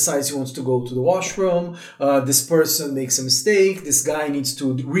player decides he wants to go to the washroom. This person makes a mistake. This guy needs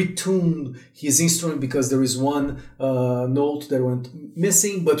to retune his instrument because there is one note that went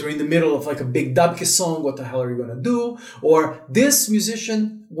missing, but we're in the middle of like a big dabke song. What the hell are you going to do? Or this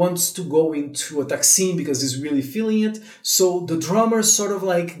musician wants to go into a taksim because he's really feeling it. So the drummer sort of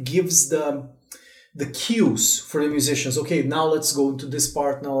like gives the cues for the musicians. Okay, now let's go into this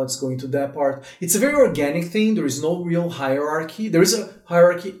part. Now let's go into that part. It's a very organic thing. There is no real hierarchy. There is a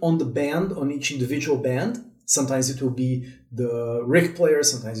hierarchy on the band, on each individual band. Sometimes it will be the rick player.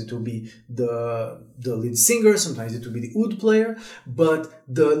 Sometimes it will be the lead singer. Sometimes it will be the oud player. But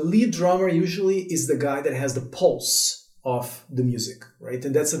the lead drummer usually is the guy that has the pulse of the music, right?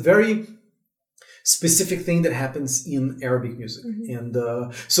 And that's a very specific thing that happens in Arabic music. And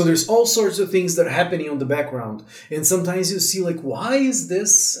so there's all sorts of things that are happening on the background. And sometimes you see like, why is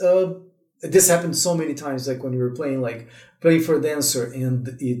this? This happened so many times, like when we were playing for a dancer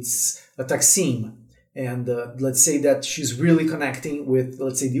and it's a taksim. And let's say that she's really connecting with,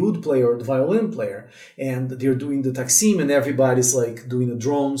 let's say, the oud player or the violin player, and they're doing the taksim, and everybody's like doing a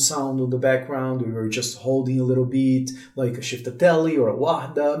drone sound on the background. We were just holding a little beat, like a shiftatelli or a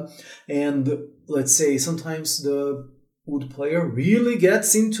wahda. And let's say sometimes the oud player really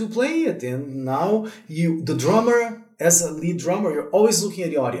gets into playing it, and now the drummer, as a lead drummer, you're always looking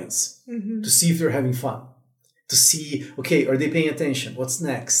at the audience to see if they're having fun, to see, okay, are they paying attention? What's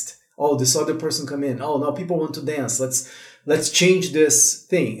next? Oh, this other person come in. Oh, now people want to dance. Let's change this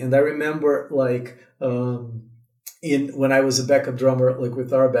thing. And I remember like when I was a backup drummer, like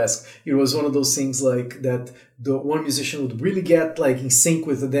with Arabesque, it was one of those things like that the one musician would really get like in sync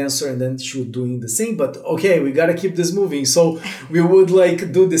with the dancer, and then she would doing the same. But okay, we gotta keep this moving. So we would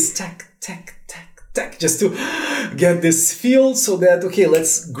like do this tack, tack, tack, tack, just to get this feel, so that, okay,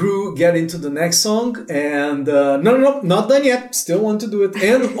 let's get into the next song. And no, not done yet. Still want to do it.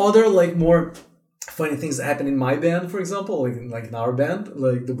 And other like more funny things that happen in my band, for example, like in our band,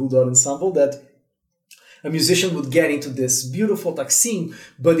 like the Bulldog Ensemble, that a musician would get into this beautiful taksim,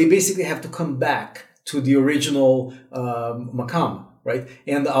 but they basically have to come back to the original makam, right?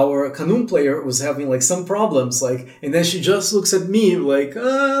 And our kanun player was having like some problems, and then she just looks at me like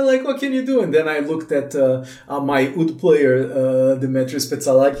what can you do? And then I looked at my oud player, Demetrius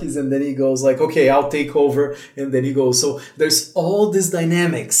Petsalakis, and then he goes like, okay, I'll take over. And then he goes. So there's all these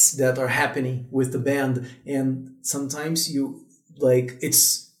dynamics that are happening with the band, and sometimes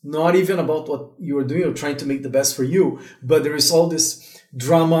it's not even about what you're doing or trying to make the best for you, but there is all this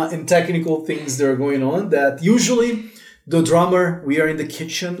drama and technical things that are going on that usually the drummer, we are in the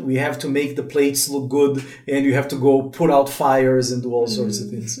kitchen, we have to make the plates look good, and you have to go put out fires and do all sorts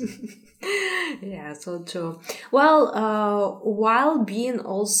of things. Yeah, so true. Well, while being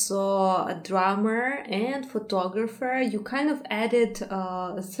also a drummer and photographer, you kind of added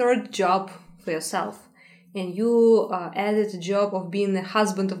a third job for yourself. And you added a job of being the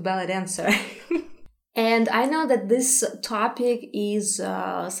husband of belly dancer. And I know that this topic is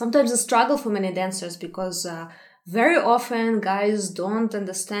sometimes a struggle for many dancers, because very often guys don't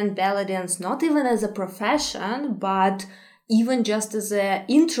understand belly dance, not even as a profession, but even just as an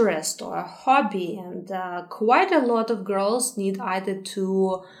interest or a hobby. And quite a lot of girls need either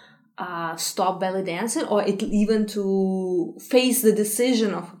to stop belly dancing, or even to face the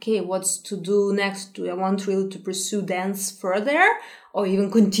decision of, okay, what's to do next? Do I want really to pursue dance further, or even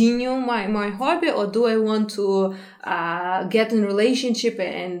continue my hobby, or do I want to get in a relationship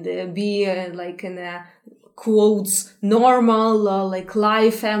and be like in a quotes normal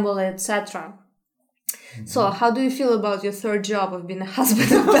life, family, etc. So how do you feel about your third job of being a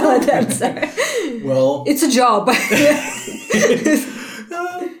husband of belly dancer? Well, it's a job.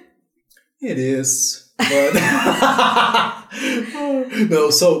 It is, but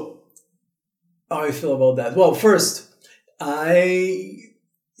no. So how I feel about that. Well, first,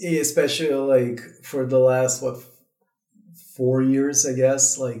 especially like for the last 4 years, I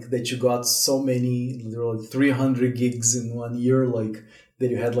guess, like that you got so many, literally 300 gigs in 1 year, like that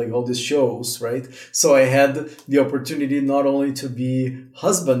you had like all these shows, right? So I had the opportunity not only to be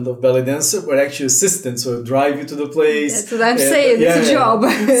husband of belly dancer, but actually assistant. So I drive you to the place. That's what I'm saying. It's a job.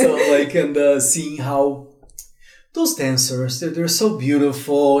 So like, and seeing how those dancers, they're so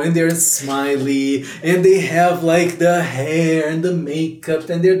beautiful and they're smiley and they have like the hair and the makeup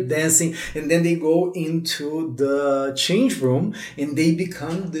and they're dancing, and then they go into the change room and they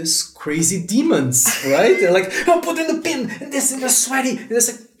become this crazy demons, right? They're like, oh, put in the pin and this, and they're sweaty. And it's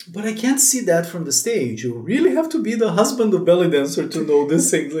like, but I can't see that from the stage. You really have to be the husband of belly dancer to know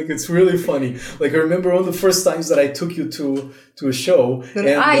this thing. Like, it's really funny. Like, I remember one of the first times that I took you to a show.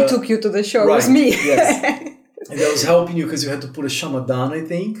 I took you to the show. Right, it was me. Yes. And I was helping you because you had to put a shamadan, I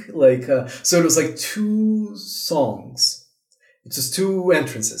think. Like, so it was like 2 songs. It's just 2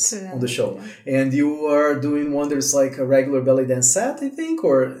 entrances on the show. Yeah. And you are doing one, there's like a regular belly dance set, I think,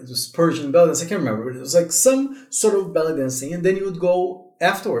 or it was Persian belly dance. I can't remember. It was like some sort of belly dancing. And then you would go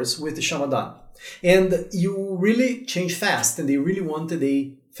afterwards with the shamadan. And you really change fast. And they really wanted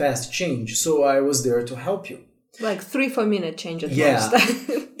a fast change. So I was there to help you. Like 3-4 minute change at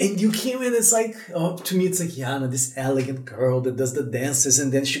most. And you came in, it's like, oh, to me, it's like Yana, this elegant girl that does the dances,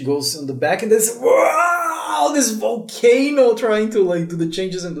 and then she goes on the back, and there's, wow, this volcano trying to like do the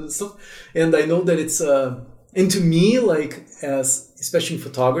changes and do the stuff. And I know that it's, and to me, like, as especially in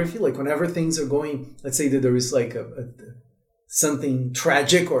photography, like whenever things are going, let's say that there is like something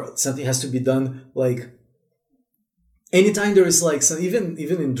tragic or something has to be done, like, anytime there is like some, even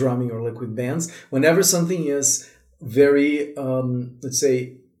in drumming or like with bands, whenever something is very, let's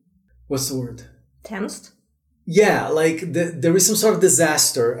say, what's the word? Tensed? Yeah, like there is some sort of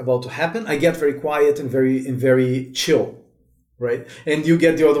disaster about to happen. I get very quiet and very chill, right? And you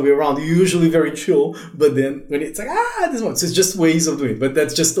get the other way around. You're usually very chill, but then when it's like, this one. So it's just ways of doing it. But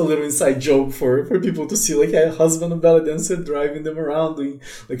that's just a little inside joke for people to see, like, a husband of belly dancer driving them around, doing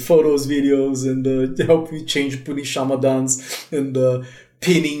like photos, videos, and help me change, putting shamadans and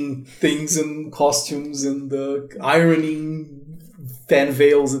pinning things and costumes and ironing fan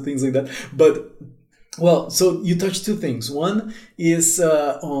veils and things like that. But, well, so you touched 2 things. One is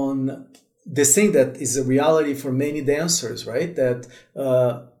on this thing that is a reality for many dancers, right? That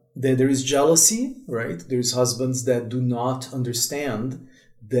there is jealousy, right? There's husbands that do not understand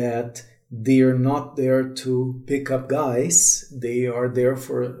that they are not there to pick up guys. They are there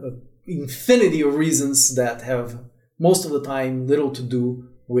for an infinity of reasons that have most of the time little to do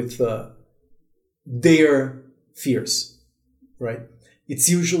with their fears, right? It's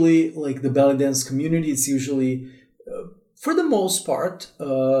usually like the belly dance community. It's usually, for the most part,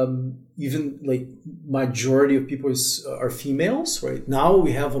 even like majority of people are females, right? Now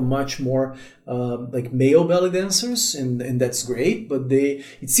we have a much more like male belly dancers, and that's great. But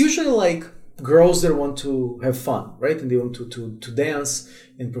it's usually like girls that want to have fun, right? And they want to dance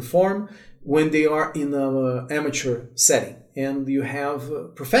and perform when they are in an amateur setting. And you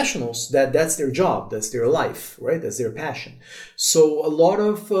have professionals that's their job, that's their life, right? That's their passion. So a lot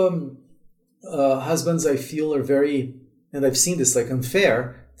of husbands, I feel, are very, and I've seen this, like,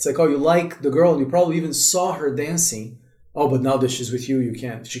 unfair. It's like, oh, you like the girl, and you probably even saw her dancing. Oh, but now that she's with you,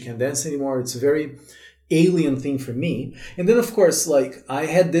 she can't dance anymore. It's a very alien thing for me. And then, of course, like, I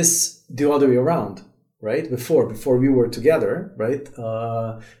had this the other way around. Right? Before we were together, right?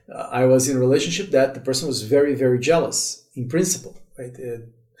 I was in a relationship that the person was very, very jealous in principle, right?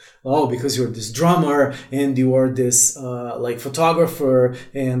 Because you're this drummer and you are this like photographer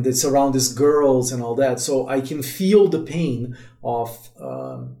and it's around these girls and all that. So I can feel the pain of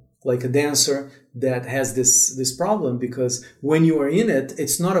like a dancer that has this problem, because when you are in it,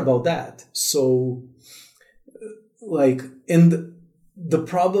 it's not about that. So like, the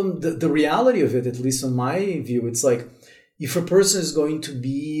problem, the reality of it, at least on my view, it's like, if a person is going to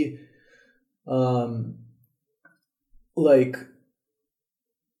be, like,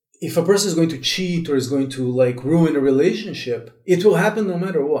 if a person is going to cheat or is going to like ruin a relationship, it will happen no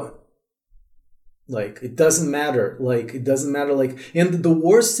matter what. Like, it doesn't matter. Like, and the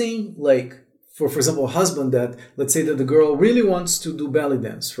worst thing, like, for example, a husband that, let's say that the girl really wants to do belly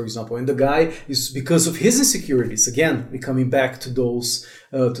dance, for example, and the guy is, because of his insecurities, again, we're coming back to those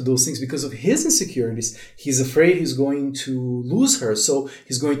things, because of his insecurities, he's afraid he's going to lose her, so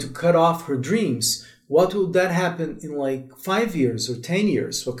he's going to cut off her dreams. What will that happen in like 5 years or 10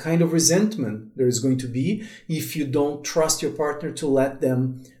 years? What kind of resentment there is going to be if you don't trust your partner to let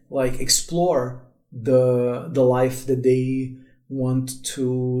them like explore the life that they want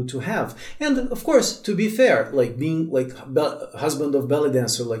to have. And of course, to be fair, like being like husband of belly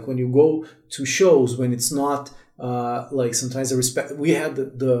dancer, like when you go to shows, when it's not like sometimes we had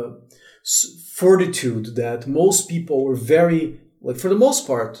the fortitude that most people were very, like for the most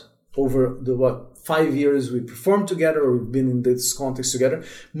part, over the 5 years we performed together or we've been in this context together,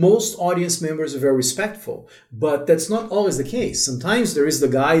 most audience members are very respectful. But that's not always the case. Sometimes there is the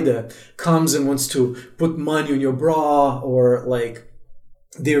guy that comes and wants to put money on your bra, or like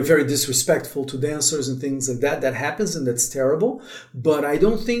they're very disrespectful to dancers and things like that. That happens, and that's terrible. But I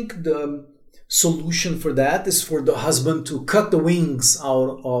don't think the solution for that is for the husband to cut the wings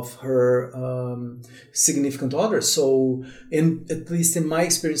out of her significant other. So, at least in my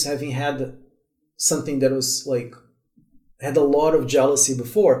experience, having had something that was like had a lot of jealousy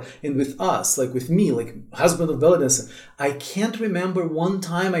before, and with us, like with me, like husband of belly dancer, I can't remember one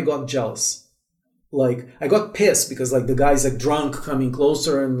time I got jealous. Like I got pissed because like the guy's like drunk coming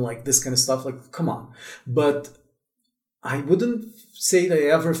closer and like this kind of stuff. Like, come on. But I wouldn't say that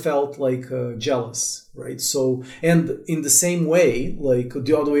I ever felt like jealous, right? So, and in the same way, like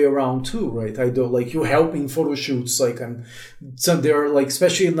the other way around too, right? I do like you helping photo shoots, like so there are like,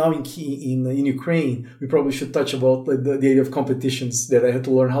 especially now in Ukraine, we probably should touch about like the idea of competitions that I had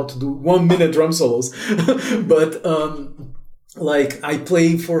to learn how to do 1 minute drum solos, but like I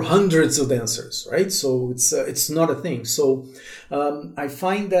play for hundreds of dancers, right? So it's not a thing. So I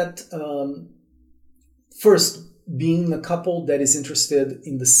find that first, being a couple that is interested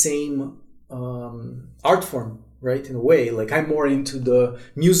in the same art form, right? In a way, like I'm more into the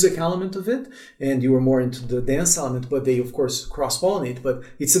music element of it and you are more into the dance element, but they of course cross-pollinate, but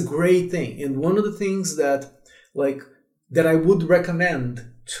it's a great thing. And one of the things that I would recommend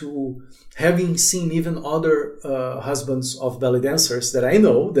to having seen even other husbands of belly dancers that I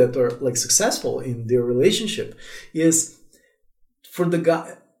know that are like successful in their relationship is for the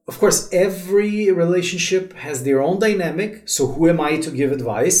guy. Of course, every relationship has their own dynamic. So who am I to give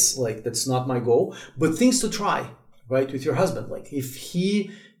advice? Like, that's not my goal. But things to try, right, with your husband. Like, if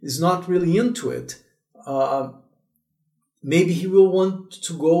he is not really into it, maybe he will want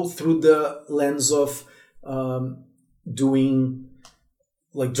to go through the lens of doing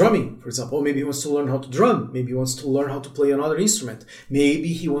like drumming, for example. Or maybe he wants to learn how to drum. Maybe he wants to learn how to play another instrument. Maybe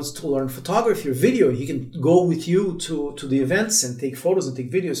he wants to learn photography or video. He can go with you to the events and take photos and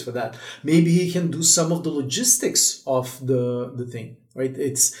take videos for that. Maybe he can do some of the logistics of the thing, right?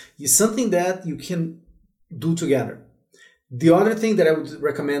 It's something that you can do together. The other thing that I would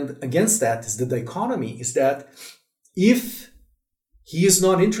recommend against that is the dichotomy, is that if he is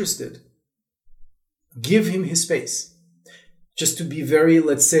not interested, give him his space. Just to be very,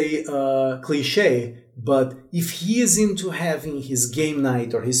 let's say, cliche, but if he is into having his game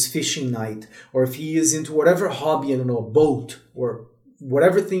night or his fishing night, or if he is into whatever hobby, I don't know, boat or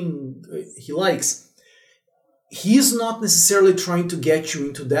whatever thing he likes, he is not necessarily trying to get you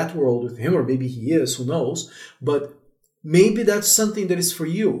into that world with him, or maybe he is, who knows, but maybe that's something that is for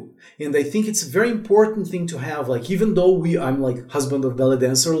you. And I think it's a very important thing to have, like, even though I'm like husband of belly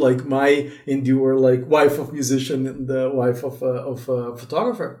dancer, like and you were like wife of musician and the wife of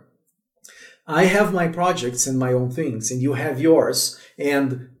photographer. I have my projects and my own things, and you have yours,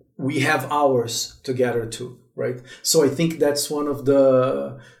 and we have ours together too, right? So I think that's one of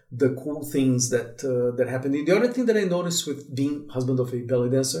the cool things that happened. And the other thing that I noticed with being husband of a belly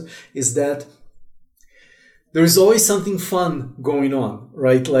dancer is that there's always something fun going on,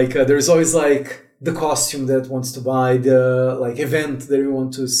 right? Like there's always like the costume that wants to buy, the like event that you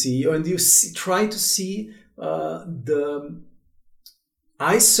want to see, and you try to see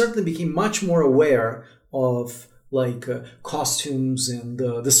I certainly became much more aware of like costumes and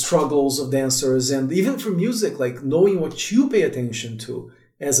the struggles of dancers, and even for music, like knowing what you pay attention to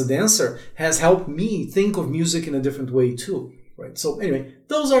as a dancer has helped me think of music in a different way too. Right. So anyway,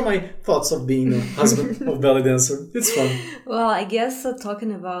 those are my thoughts of being a husband of belly dancer. It's fun. Well, I guess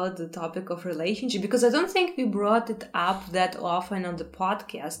talking about the topic of relationship, because I don't think we brought it up that often on the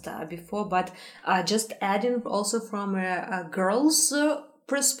podcast before, but just adding also from a girl's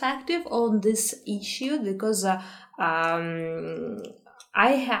perspective on this issue, because I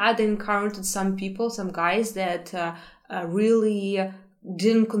had encountered some people, some guys that really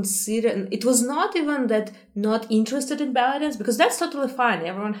didn't consider, and it was not even that not interested in belly dance, because that's totally fine.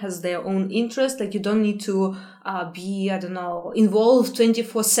 Everyone has their own interest. Like you don't need to be, I don't know, involved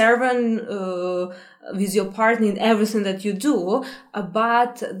 24/7 with your partner in everything that you do.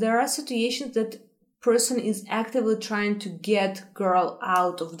 But there are situations that person is actively trying to get girl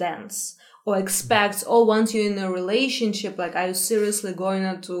out of dance, or expects, or once you're in a relationship, like, are you seriously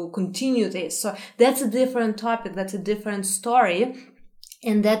going to continue this? So that's a different topic, that's a different story.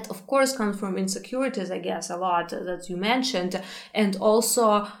 And that, of course, comes from insecurities, I guess, a lot that you mentioned. And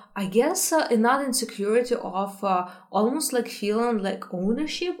also, I guess, another insecurity of almost like feeling like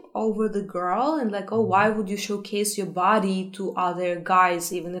ownership over the girl, and like, oh, why would you showcase your body to other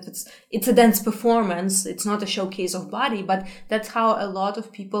guys, even if it's a dance performance, it's not a showcase of body, but that's how a lot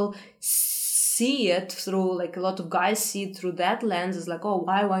of people see it through, like, a lot of guys see it through that lens. Is like, oh,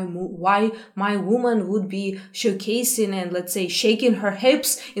 why my woman would be showcasing and, let's say, shaking her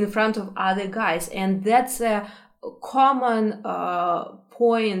hips in front of other guys. And that's a common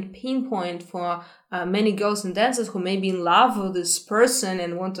pain point for many girls and dancers who may be in love with this person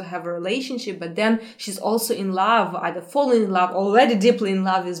and want to have a relationship, but then she's also in love, either falling in love, already deeply in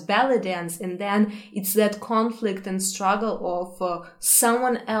love with belly dance, and then it's that conflict and struggle of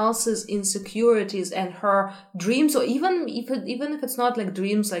someone else's insecurities and her dreams, or even if it's not like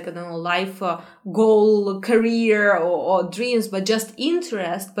dreams, like, I don't know, life goal, career, or dreams, but just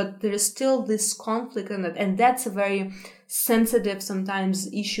interest, but there is still this conflict in it, and that's a very sensitive sometimes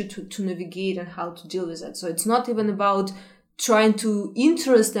issue to navigate and how to deal with it. So it's not even about trying to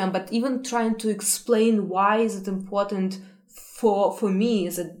interest them, but even trying to explain why is it important for me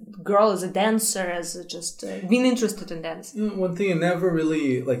as a girl, as a dancer, as just being interested in dance. One thing I never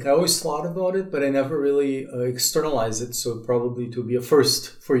really, like, I always thought about it, but I never really externalized it. So probably to be a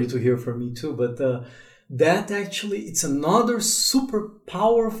first for you to hear from me too. But that actually, it's another super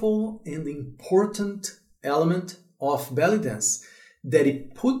powerful and important element of belly dance, that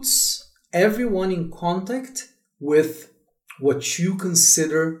it puts everyone in contact with what you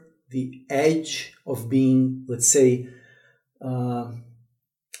consider the edge of being, let's say,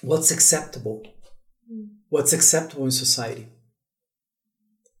 what's acceptable in society.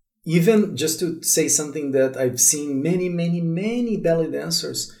 Even just to say something that I've seen many belly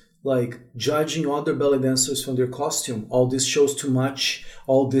dancers, like, judging other belly dancers from their costume. All this shows too much.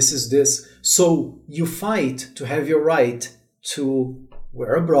 All this is this. So you fight to have your right to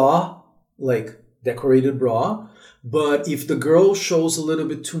wear a bra, like decorated bra. But if the girl shows a little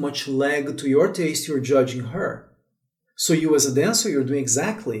bit too much leg to your taste, you're judging her. So you as a dancer, you're doing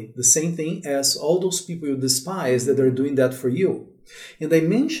exactly the same thing as all those people you despise that are doing that for you. And I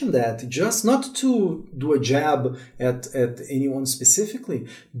mentioned that just not to do a jab at anyone specifically,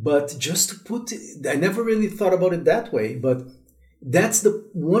 but just to put, I never really thought about it that way, but that's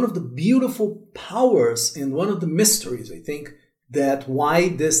one of the beautiful powers and one of the mysteries, I think, that why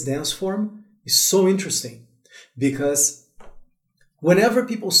this dance form is so interesting. Because whenever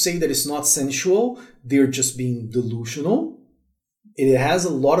people say that it's not sensual, they're just being delusional. It has a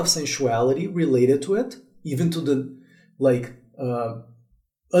lot of sensuality related to it, even to the, like,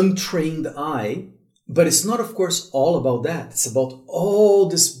 untrained eye, but it's not, of course, all about that. It's about all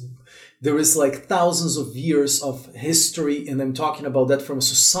this. There is like thousands of years of history, and I'm talking about that from a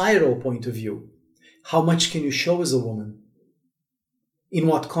societal point of view. How much can you show as a woman? In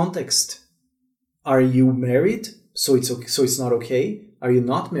what context? Are you married? So it's okay, so it's not okay. Are you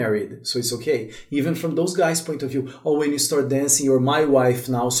not married? So it's okay. Even from those guys' point of view, oh, when you start dancing, you're my wife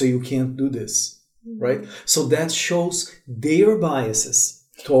now, so you can't do this. Right? So that shows their biases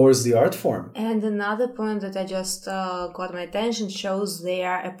towards the art form. And another point that I just got my attention shows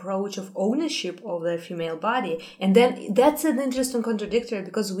their approach of ownership of their female body. And then that's an interesting contradictory,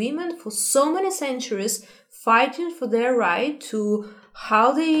 because women for so many centuries fighting for their right to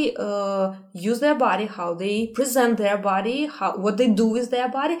how they use their body, how they present their body, what they do with their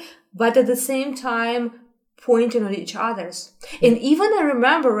body, but at the same time pointing at each other's. And even I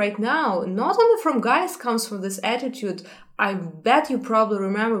remember right now, not only from guys comes from this attitude. I bet you probably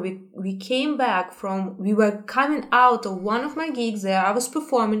remember we came back from, we were coming out of one of my gigs there. I was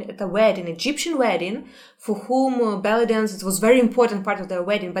performing at a wedding, Egyptian wedding, for whom belly dance, it was very important part of their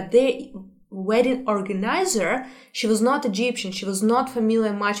wedding, but the wedding organizer, she was not Egyptian, she was not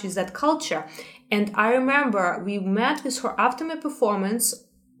familiar much with that culture. And I remember we met with her after my performance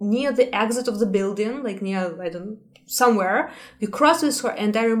near the exit of the building, like near, I don't know, somewhere. We crossed with her,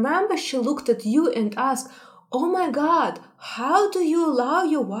 and I remember she looked at you and asked, oh my God, how do you allow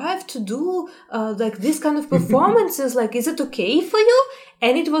your wife to do like this kind of performances? Like, is it okay for you?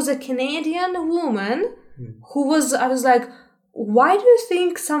 And it was a Canadian woman who was, I was like, why do you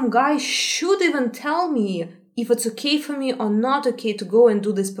think some guy should even tell me if it's okay for me or not okay to go and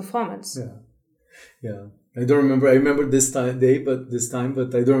do this performance? Yeah. I don't remember. I remember this time,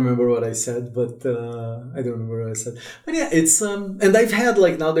 but I don't remember what I said. But I don't remember what I said. But yeah, it's and I've had,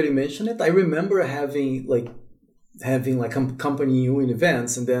 like, now that you mention it, I remember having, like, having like accompanying you in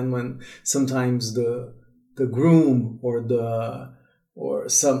events, and then when sometimes the groom or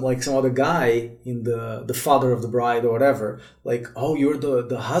some other guy in the father of the bride or whatever, like, oh, you're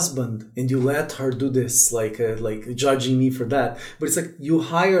the husband and you let her do this, like judging me for that. But it's like, you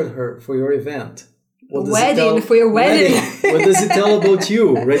hired her for your event. For your wedding. What does it tell about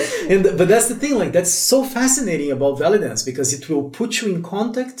you, right? But that's the thing, like, that's so fascinating about belly dance, because it will put you in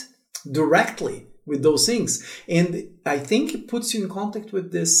contact directly with those things. And I think it puts you in contact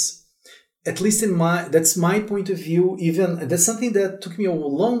with this, at least that's my point of view. Even that's something that took me a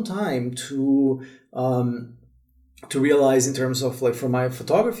long time to realize in terms of, like, for my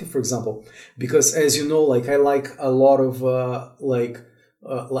photography, for example, because as you know, like, I like a lot of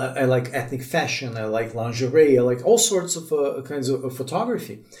I like ethnic fashion, I like lingerie, I like all sorts of kinds of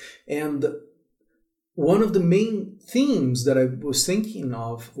photography. And one of the main themes that I was thinking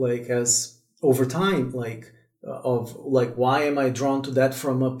of, like, as over time, like, of like, why am I drawn to that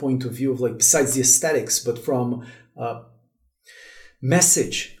from a point of view of, like, besides the aesthetics, but from a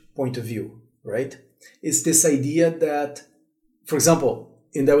message point of view, right? It's this idea that, for example,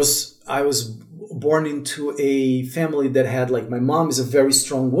 I was born into a family that had, like, my mom is a very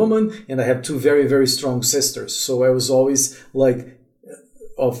strong woman and I have two very, very strong sisters. So I was always like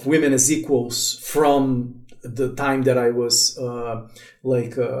of women as equals from the time that I was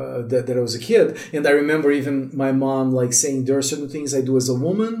that I was a kid. And I remember even my mom, like, saying there are certain things I do as a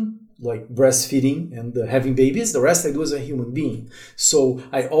woman, like breastfeeding and having babies. The rest I do as a human being. So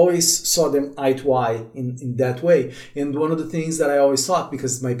I always saw them eye to eye in that way. And one of the things that I always thought,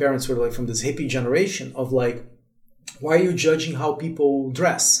 because my parents were, like, from this hippie generation of, like, why are you judging how people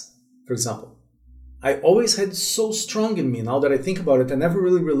dress, for example? I always had so strong in me. Now that I think about it, I never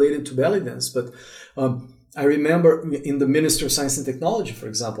really related to belly dance, but I remember in the Ministry of Science and Technology, for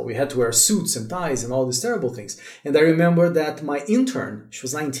example, we had to wear suits and ties and all these terrible things. And I remember that my intern, she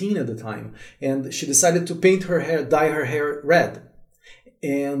was 19 at the time, and she decided to paint her hair, dye her hair red.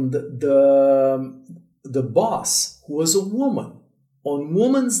 And the boss, who was a woman, on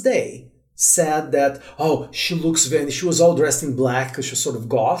Woman's Day, said that, oh, she was all dressed in black because she was sort of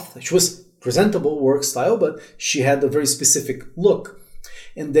goth. She was presentable work style, but she had a very specific look.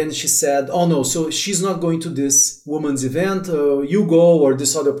 And then she said, oh no, so she's not going to this woman's event, you go or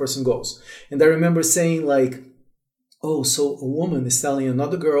this other person goes. And I remember saying, like, oh, so a woman is telling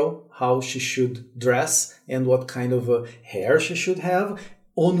another girl how she should dress and what kind of hair she should have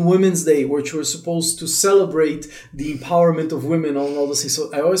on Women's Day, which we're supposed to celebrate the empowerment of women on all those things. So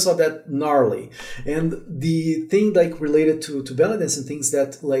I always saw that gnarly. And the thing, like, related to belly dance and things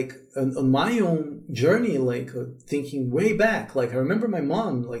that, like, on my own journey, like, thinking way back, like, I remember my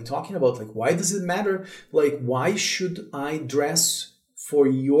mom, like, talking about, like, why does it matter? Like, why should I dress for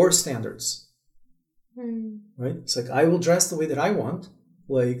your standards? Right? It's like, I will dress the way that I want.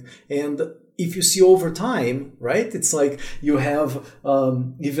 Like, and if you see over time, right, it's like you have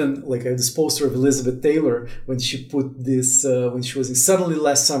even like this poster of Elizabeth Taylor when she put this, when she was in Suddenly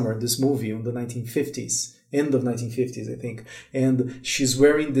Last Summer, this movie in the 1950s, end of 1950s, I think. And she's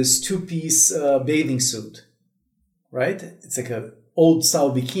wearing this two-piece bathing suit, right? It's like a old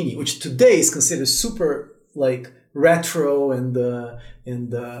style bikini, which today is considered super, like, retro and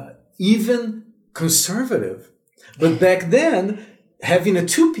even conservative. But back then, having a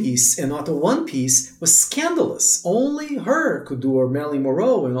two-piece and not a one-piece was scandalous. Only her could do, or Marilyn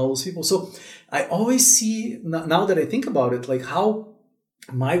Monroe and all those people. So I always see, now that I think about it, like, how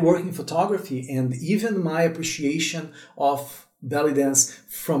my work in photography and even my appreciation of belly dance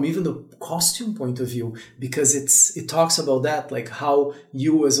from even the costume point of view, because it talks about that, like how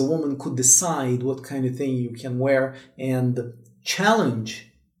you as a woman could decide what kind of thing you can wear and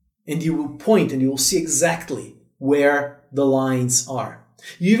challenge, and you will point and you will see exactly where the lines are.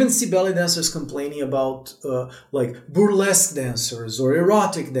 You even see belly dancers complaining about like burlesque dancers or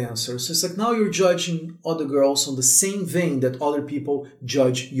erotic dancers. It's like, now you're judging other girls on the same vein that other people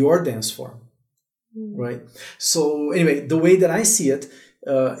judge your dance form, right? So anyway, the way that I see it,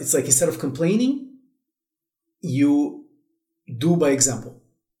 it's like, instead of complaining, you do by example.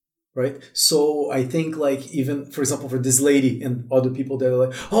 Right? So I think, like, even, for example, for this lady and other people that are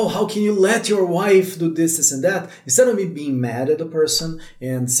like, oh, how can you let your wife do this and that? Instead of me being mad at the person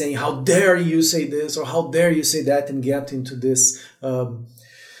and saying, how dare you say this or how dare you say that, and get into this,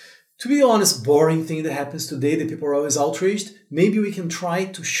 to be honest, boring thing that happens today that people are always outraged, maybe we can try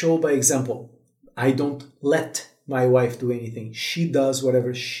to show by example. I don't let my wife do anything. She does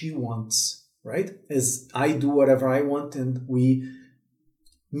whatever she wants, right? As I do whatever I want, and we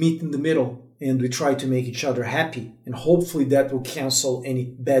meet in the middle and we try to make each other happy, and hopefully that will cancel any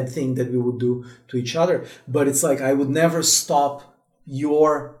bad thing that we would do to each other. But it's like I would never stop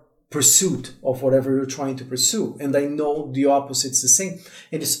your pursuit of whatever you're trying to pursue, and I know the opposite's the same,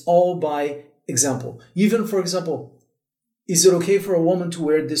 and it's all by example. Even, for example, is it okay for a woman to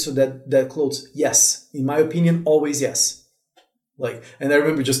wear this or that clothes? Yes, in my opinion, always yes. And I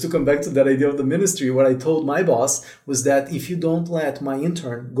remember, just to come back to that idea of the ministry, what I told my boss was that if you don't let my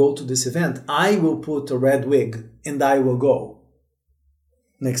intern go to this event, I will put a red wig and I will go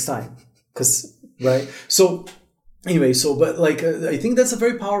next time. Right? So anyway, I think that's a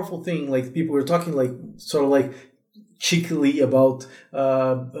very powerful thing. Like, people were talking cheekily about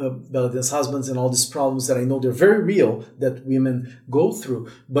belly dance husbands and all these problems that I know they're very real that women go through.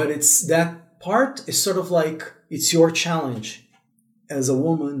 But it's that part is sort of like, it's your challenge as a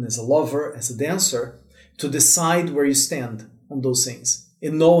woman, as a lover, as a dancer, to decide where you stand on those things.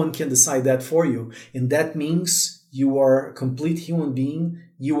 And no one can decide that for you. And that means you are a complete human being.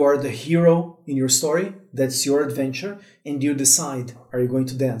 You are the hero in your story. That's your adventure. And you decide, are you going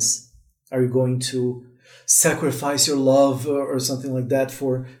to dance? Are you going to sacrifice your love or something like that?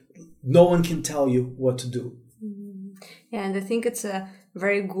 For no one can tell you what to do. Yeah, and I think it's a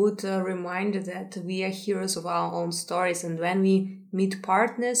very good reminder that we are heroes of our own stories, and when we meet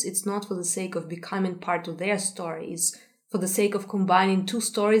partners, it's not for the sake of becoming part of their story, it's for the sake of combining two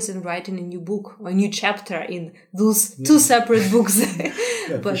stories and writing a new book or a new chapter in those two separate books. Yeah,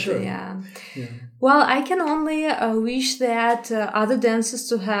 but for sure. Yeah. Well, I can only wish that other dancers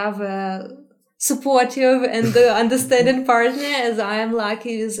to have a supportive and understanding partner, as I am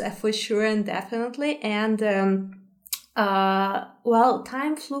lucky with, for sure and definitely. And well,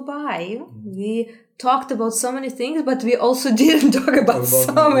 time flew by. We talked about so many things, but we also didn't talk about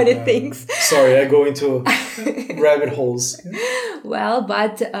so many things. Sorry, I go into rabbit holes. Well,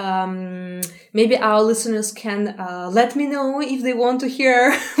 but maybe our listeners can let me know if they want to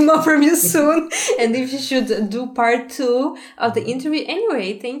hear more from you soon, and if you should do part 2 of the interview.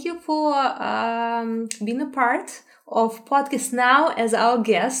 Anyway, thank you for being a part of Podcast Now as our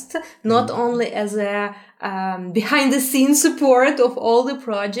guest, not only as a behind the scenes support of all the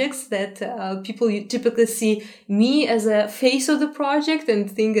projects that people typically see me as a face of the project and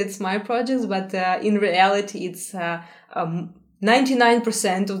think it's my projects, but in reality it's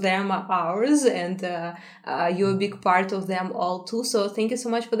 99% of them are ours, and you're a big part of them all too. So thank you so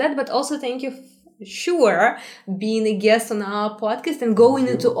much for that, but also thank you for being a guest on our podcast and going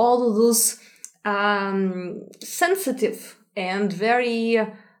into all of those sensitive and very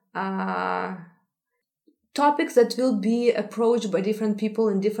topics that will be approached by different people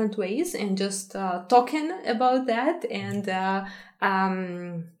in different ways, and just talking about that. And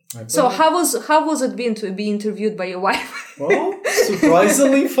so how was it been to be interviewed by your wife? Well,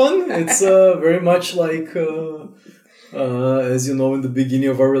 surprisingly fun. It's very much like as you know, in the beginning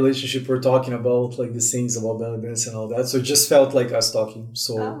of our relationship, we're talking about like the things about belly dance and all that. So it just felt like us talking.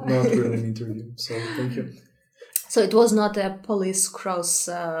 So not really an interview. So thank you. So it was not a police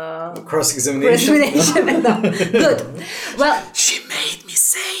cross-examination? No. Good. Well, she made me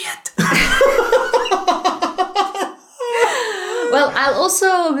say it. Well, I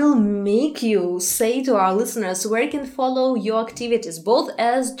also will make you say to our listeners where you can follow your activities, both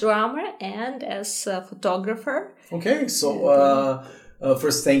as drummer and as a photographer. Okay, so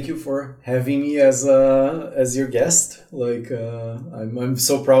first, thank you for having me as your guest. Like, I'm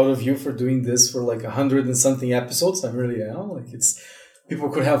so proud of you for doing this for like 100 and something episodes. I really am. Like, people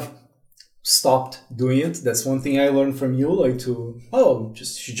could have stopped doing it. That's one thing I learned from you. Like,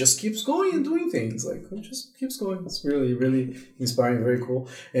 she just keeps going and doing things. Like, just keeps going. It's really, really inspiring. Very cool.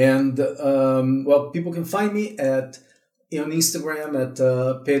 And well, people can find me on Instagram at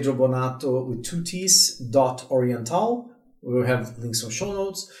Pedro Bonato with 2 T's .oriental. We'll have links on show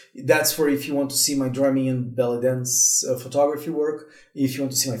notes. That's for if you want to see my drumming and belly dance photography work. If you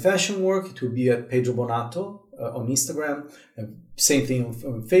want to see my fashion work, it will be at Pedro Bonato on Instagram. Same thing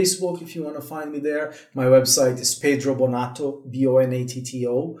on Facebook if you want to find me there. My website is pedrobonato,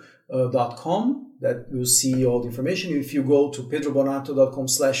 BONATTO.com. That you'll see all the information. If you go to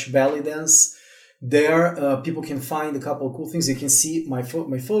pedrobonato.com/ballydance, there, people can find a couple of cool things. They can see my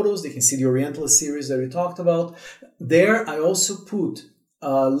photos. They can see the Orientalist series that we talked about. There, I also put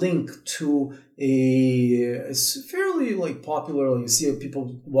a link to it's fairly like popular. You see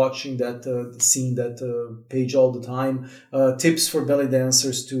people watching that, seeing that page all the time. Tips for belly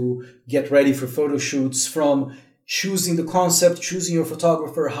dancers to get ready for photo shoots, from choosing the concept, choosing your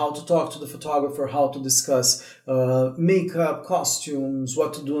photographer, how to talk to the photographer, how to discuss makeup, costumes,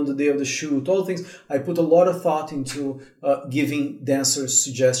 what to do on the day of the shoot, all things. I put a lot of thought into giving dancers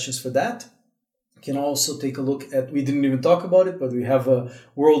suggestions for that. can also take a look at, we didn't even talk about it, but we have a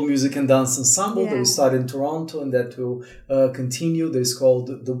World Music and Dance Ensemble that we started in Toronto and that will continue. There's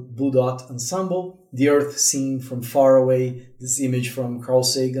called the Blue Dot Ensemble, the Earth Seen from Far Away, this image from Carl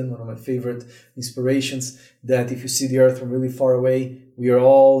Sagan, one of my favorite inspirations, that if you see the Earth from really far away, we are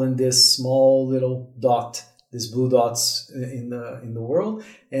all in this small little dot, these blue dots in the world.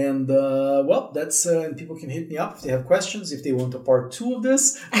 And that's and people can hit me up if they have questions, if they want a part 2 of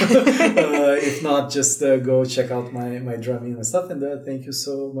this. If not, just go check out my drumming and stuff. And thank you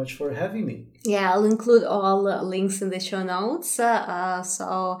so much for having me. Yeah, I'll include all links in the show notes.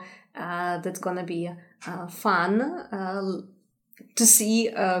 So that's gonna be fun to see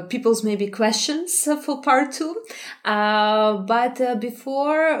people's maybe questions for part 2. But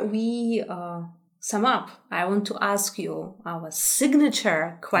before we sum up, I want to ask you our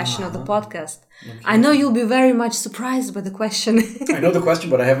signature question of the podcast. Okay. I know you'll be very much surprised by the question. I know the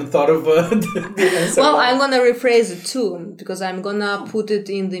question, but I haven't thought of the answer. Well, I'm going to rephrase it too, because I'm going to put it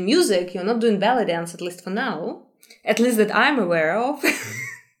in the music. You're not doing belly dance, at least for now. At least that I'm aware of.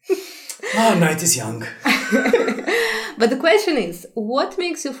 Night is young. But the question is, what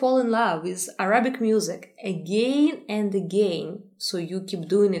makes you fall in love with Arabic music again and again, so you keep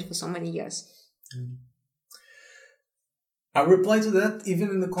doing it for so many years? I reply to that even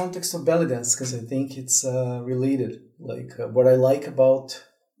in the context of belly dance, because I think it's related. Like what I like about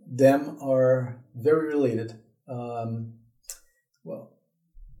them are very related. Well,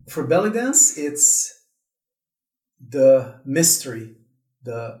 for belly dance, it's the mystery,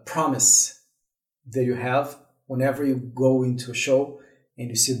 the promise that you have whenever you go into a show and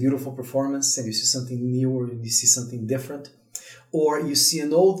you see a beautiful performance and you see something new or you see something different, or you see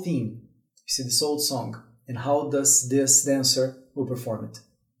an old theme. You see this old song, and how does this dancer will perform it?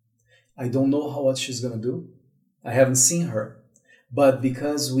 I don't know what she's going to do. I haven't seen her. But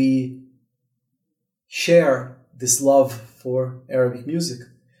because we share this love for Arabic music,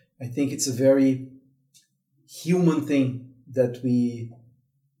 I think it's a very human thing that we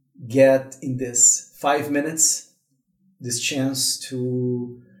get in this 5 minutes, this chance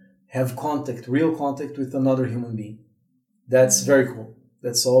to have contact, real contact with another human being. That's very cool.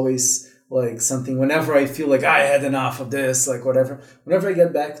 That's always like something, whenever I feel like I had enough of this, like whatever, whenever I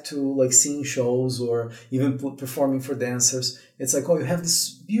get back to like seeing shows or even performing for dancers, it's like, oh, you have this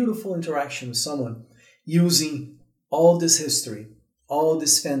beautiful interaction with someone using all this history, all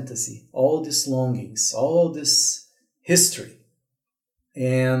this fantasy, all these longings, all this history.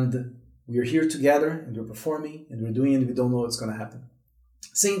 And we're here together and we're performing and we're doing it and we don't know what's going to happen.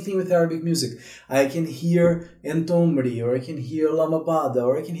 Same thing with Arabic music. I can hear Entomri, or I can hear Lamabada,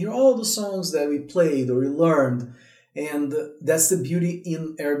 or I can hear all the songs that we played or we learned. And that's the beauty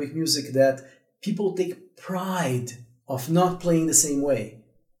in Arabic music, that people take pride of not playing the same way.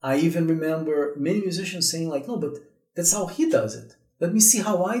 I even remember many musicians saying like, no, but that's how he does it. Let me see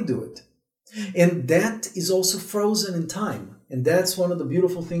how I do it. And that is also frozen in time. And that's one of the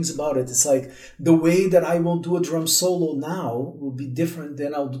beautiful things about it. It's like the way that I will do a drum solo now will be different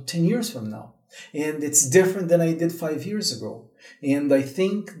than I'll do 10 years from now. And it's different than I did 5 years ago. And I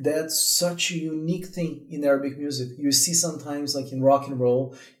think that's such a unique thing in Arabic music. You see sometimes like in rock and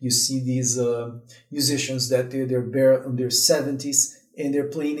roll, you see these musicians that they're bare in their 70s and they're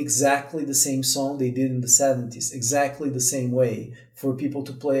playing exactly the same song they did in the 70s, exactly the same way for people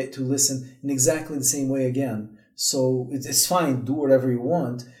to play it, to listen in exactly the same way again. So it's fine, do whatever you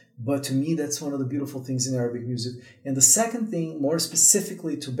want, but to me that's one of the beautiful things in Arabic music. And the second thing, more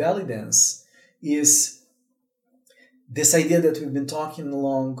specifically to belly dance, is this idea that we've been talking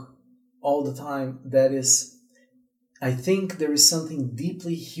along all the time, that is, I think there is something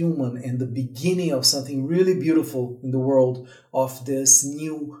deeply human and the beginning of something really beautiful in the world of this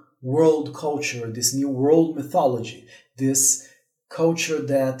new world culture, this new world mythology, this culture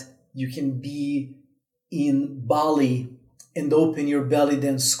that you can be in Bali and open your belly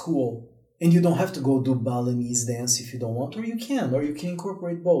dance school. And you don't have to go do Balinese dance if you don't want, or you can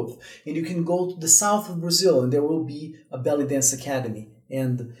incorporate both. And you can go to the south of Brazil and there will be a belly dance academy.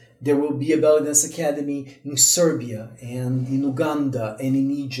 And there will be a belly dance academy in Serbia and in Uganda and in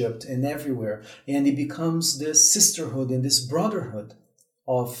Egypt and everywhere. And it becomes this sisterhood and this brotherhood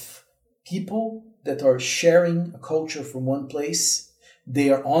of people that are sharing a culture from one place.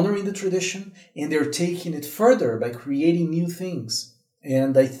 They are honoring the tradition and they're taking it further by creating new things.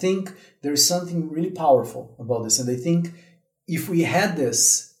 And I think there's something really powerful about this. And I think if we had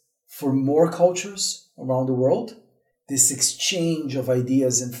this for more cultures around the world, this exchange of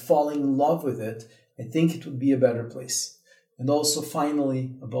ideas and falling in love with it, I think it would be a better place. And also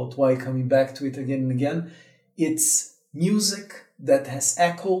finally, about why coming back to it again and again, it's music that has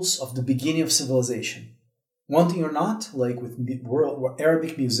echoes of the beginning of civilization. Wanting or not, like with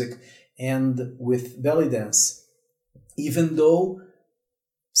Arabic music and with belly dance, even though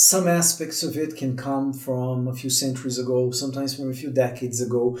some aspects of it can come from a few centuries ago, sometimes from a few decades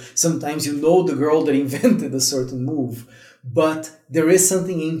ago, sometimes you know the girl that invented a certain move, but there is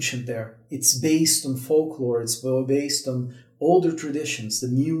something ancient there. It's based on folklore, it's based on older traditions. The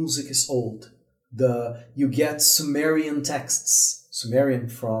music is old. You get Sumerian texts, Sumerian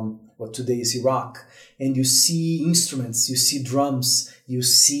from what today is Iraq, and you see instruments, you see drums, you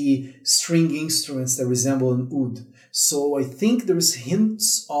see string instruments that resemble an oud. So I think there's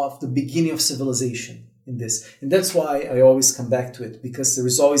hints of the beginning of civilization in this. And that's why I always come back to it, because there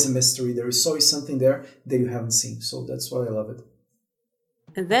is always a mystery. There is always something there that you haven't seen. So that's why I love it.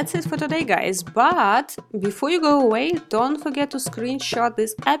 And that's it for today, guys. But before you go away, don't forget to screenshot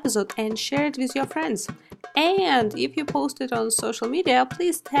this episode and share it with your friends. And if you post it on social media,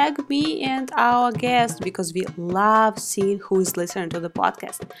 please tag me and our guest, because we love seeing who is listening to the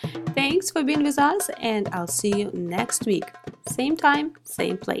podcast. Thanks for being with us, and I'll see you next week. Same time,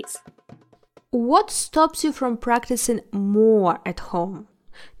 same place. What stops you from practicing more at home?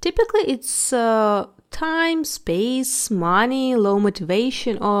 Typically, it's time, space, money, low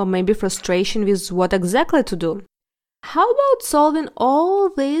motivation, or maybe frustration with what exactly to do. How about solving all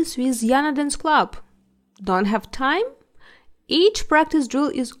this with Yana Dance Club? Don't have time? Each practice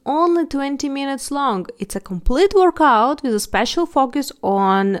drill is only 20 minutes long. It's a complete workout with a special focus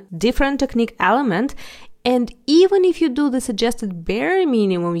on different technique element, and even if you do the suggested bare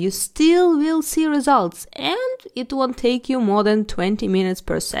minimum, you still will see results, and it won't take you more than 20 minutes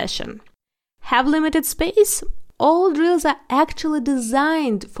per session. Have limited space? All drills are actually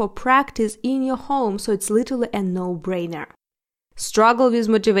designed for practice in your home, so it's literally a no-brainer. Struggle with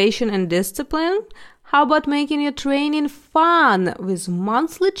motivation and discipline? How about making your training fun with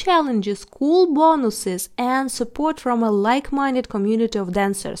monthly challenges, cool bonuses, and support from a like-minded community of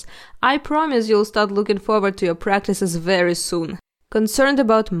dancers? I promise you'll start looking forward to your practices very soon. Concerned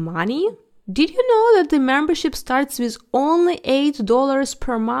about money? Did you know that the membership starts with only $8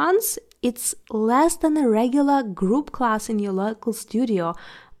 per month? It's less than a regular group class in your local studio,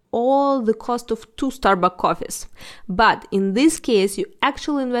 or the cost of 2 Starbucks coffees. But in this case, you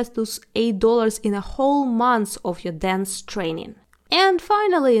actually invest those $8 in a whole month of your dance training. And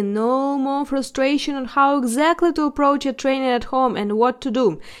finally, no more frustration on how exactly to approach your training at home and what to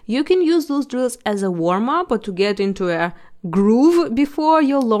do. You can use those drills as a warm-up or to get into a groove before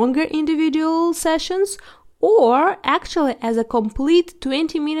your longer individual sessions, or actually as a complete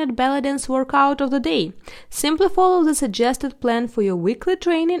 20-minute belly dance workout of the day. Simply follow the suggested plan for your weekly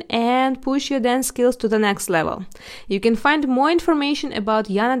training and push your dance skills to the next level. You can find more information about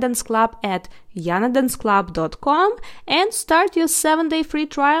Yana Dance Club at yanadanceclub.com and start your 7-day free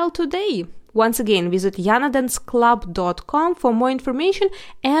trial today. Once again, visit yanadanceclub.com for more information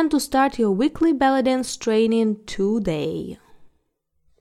and to start your weekly belly dance training today.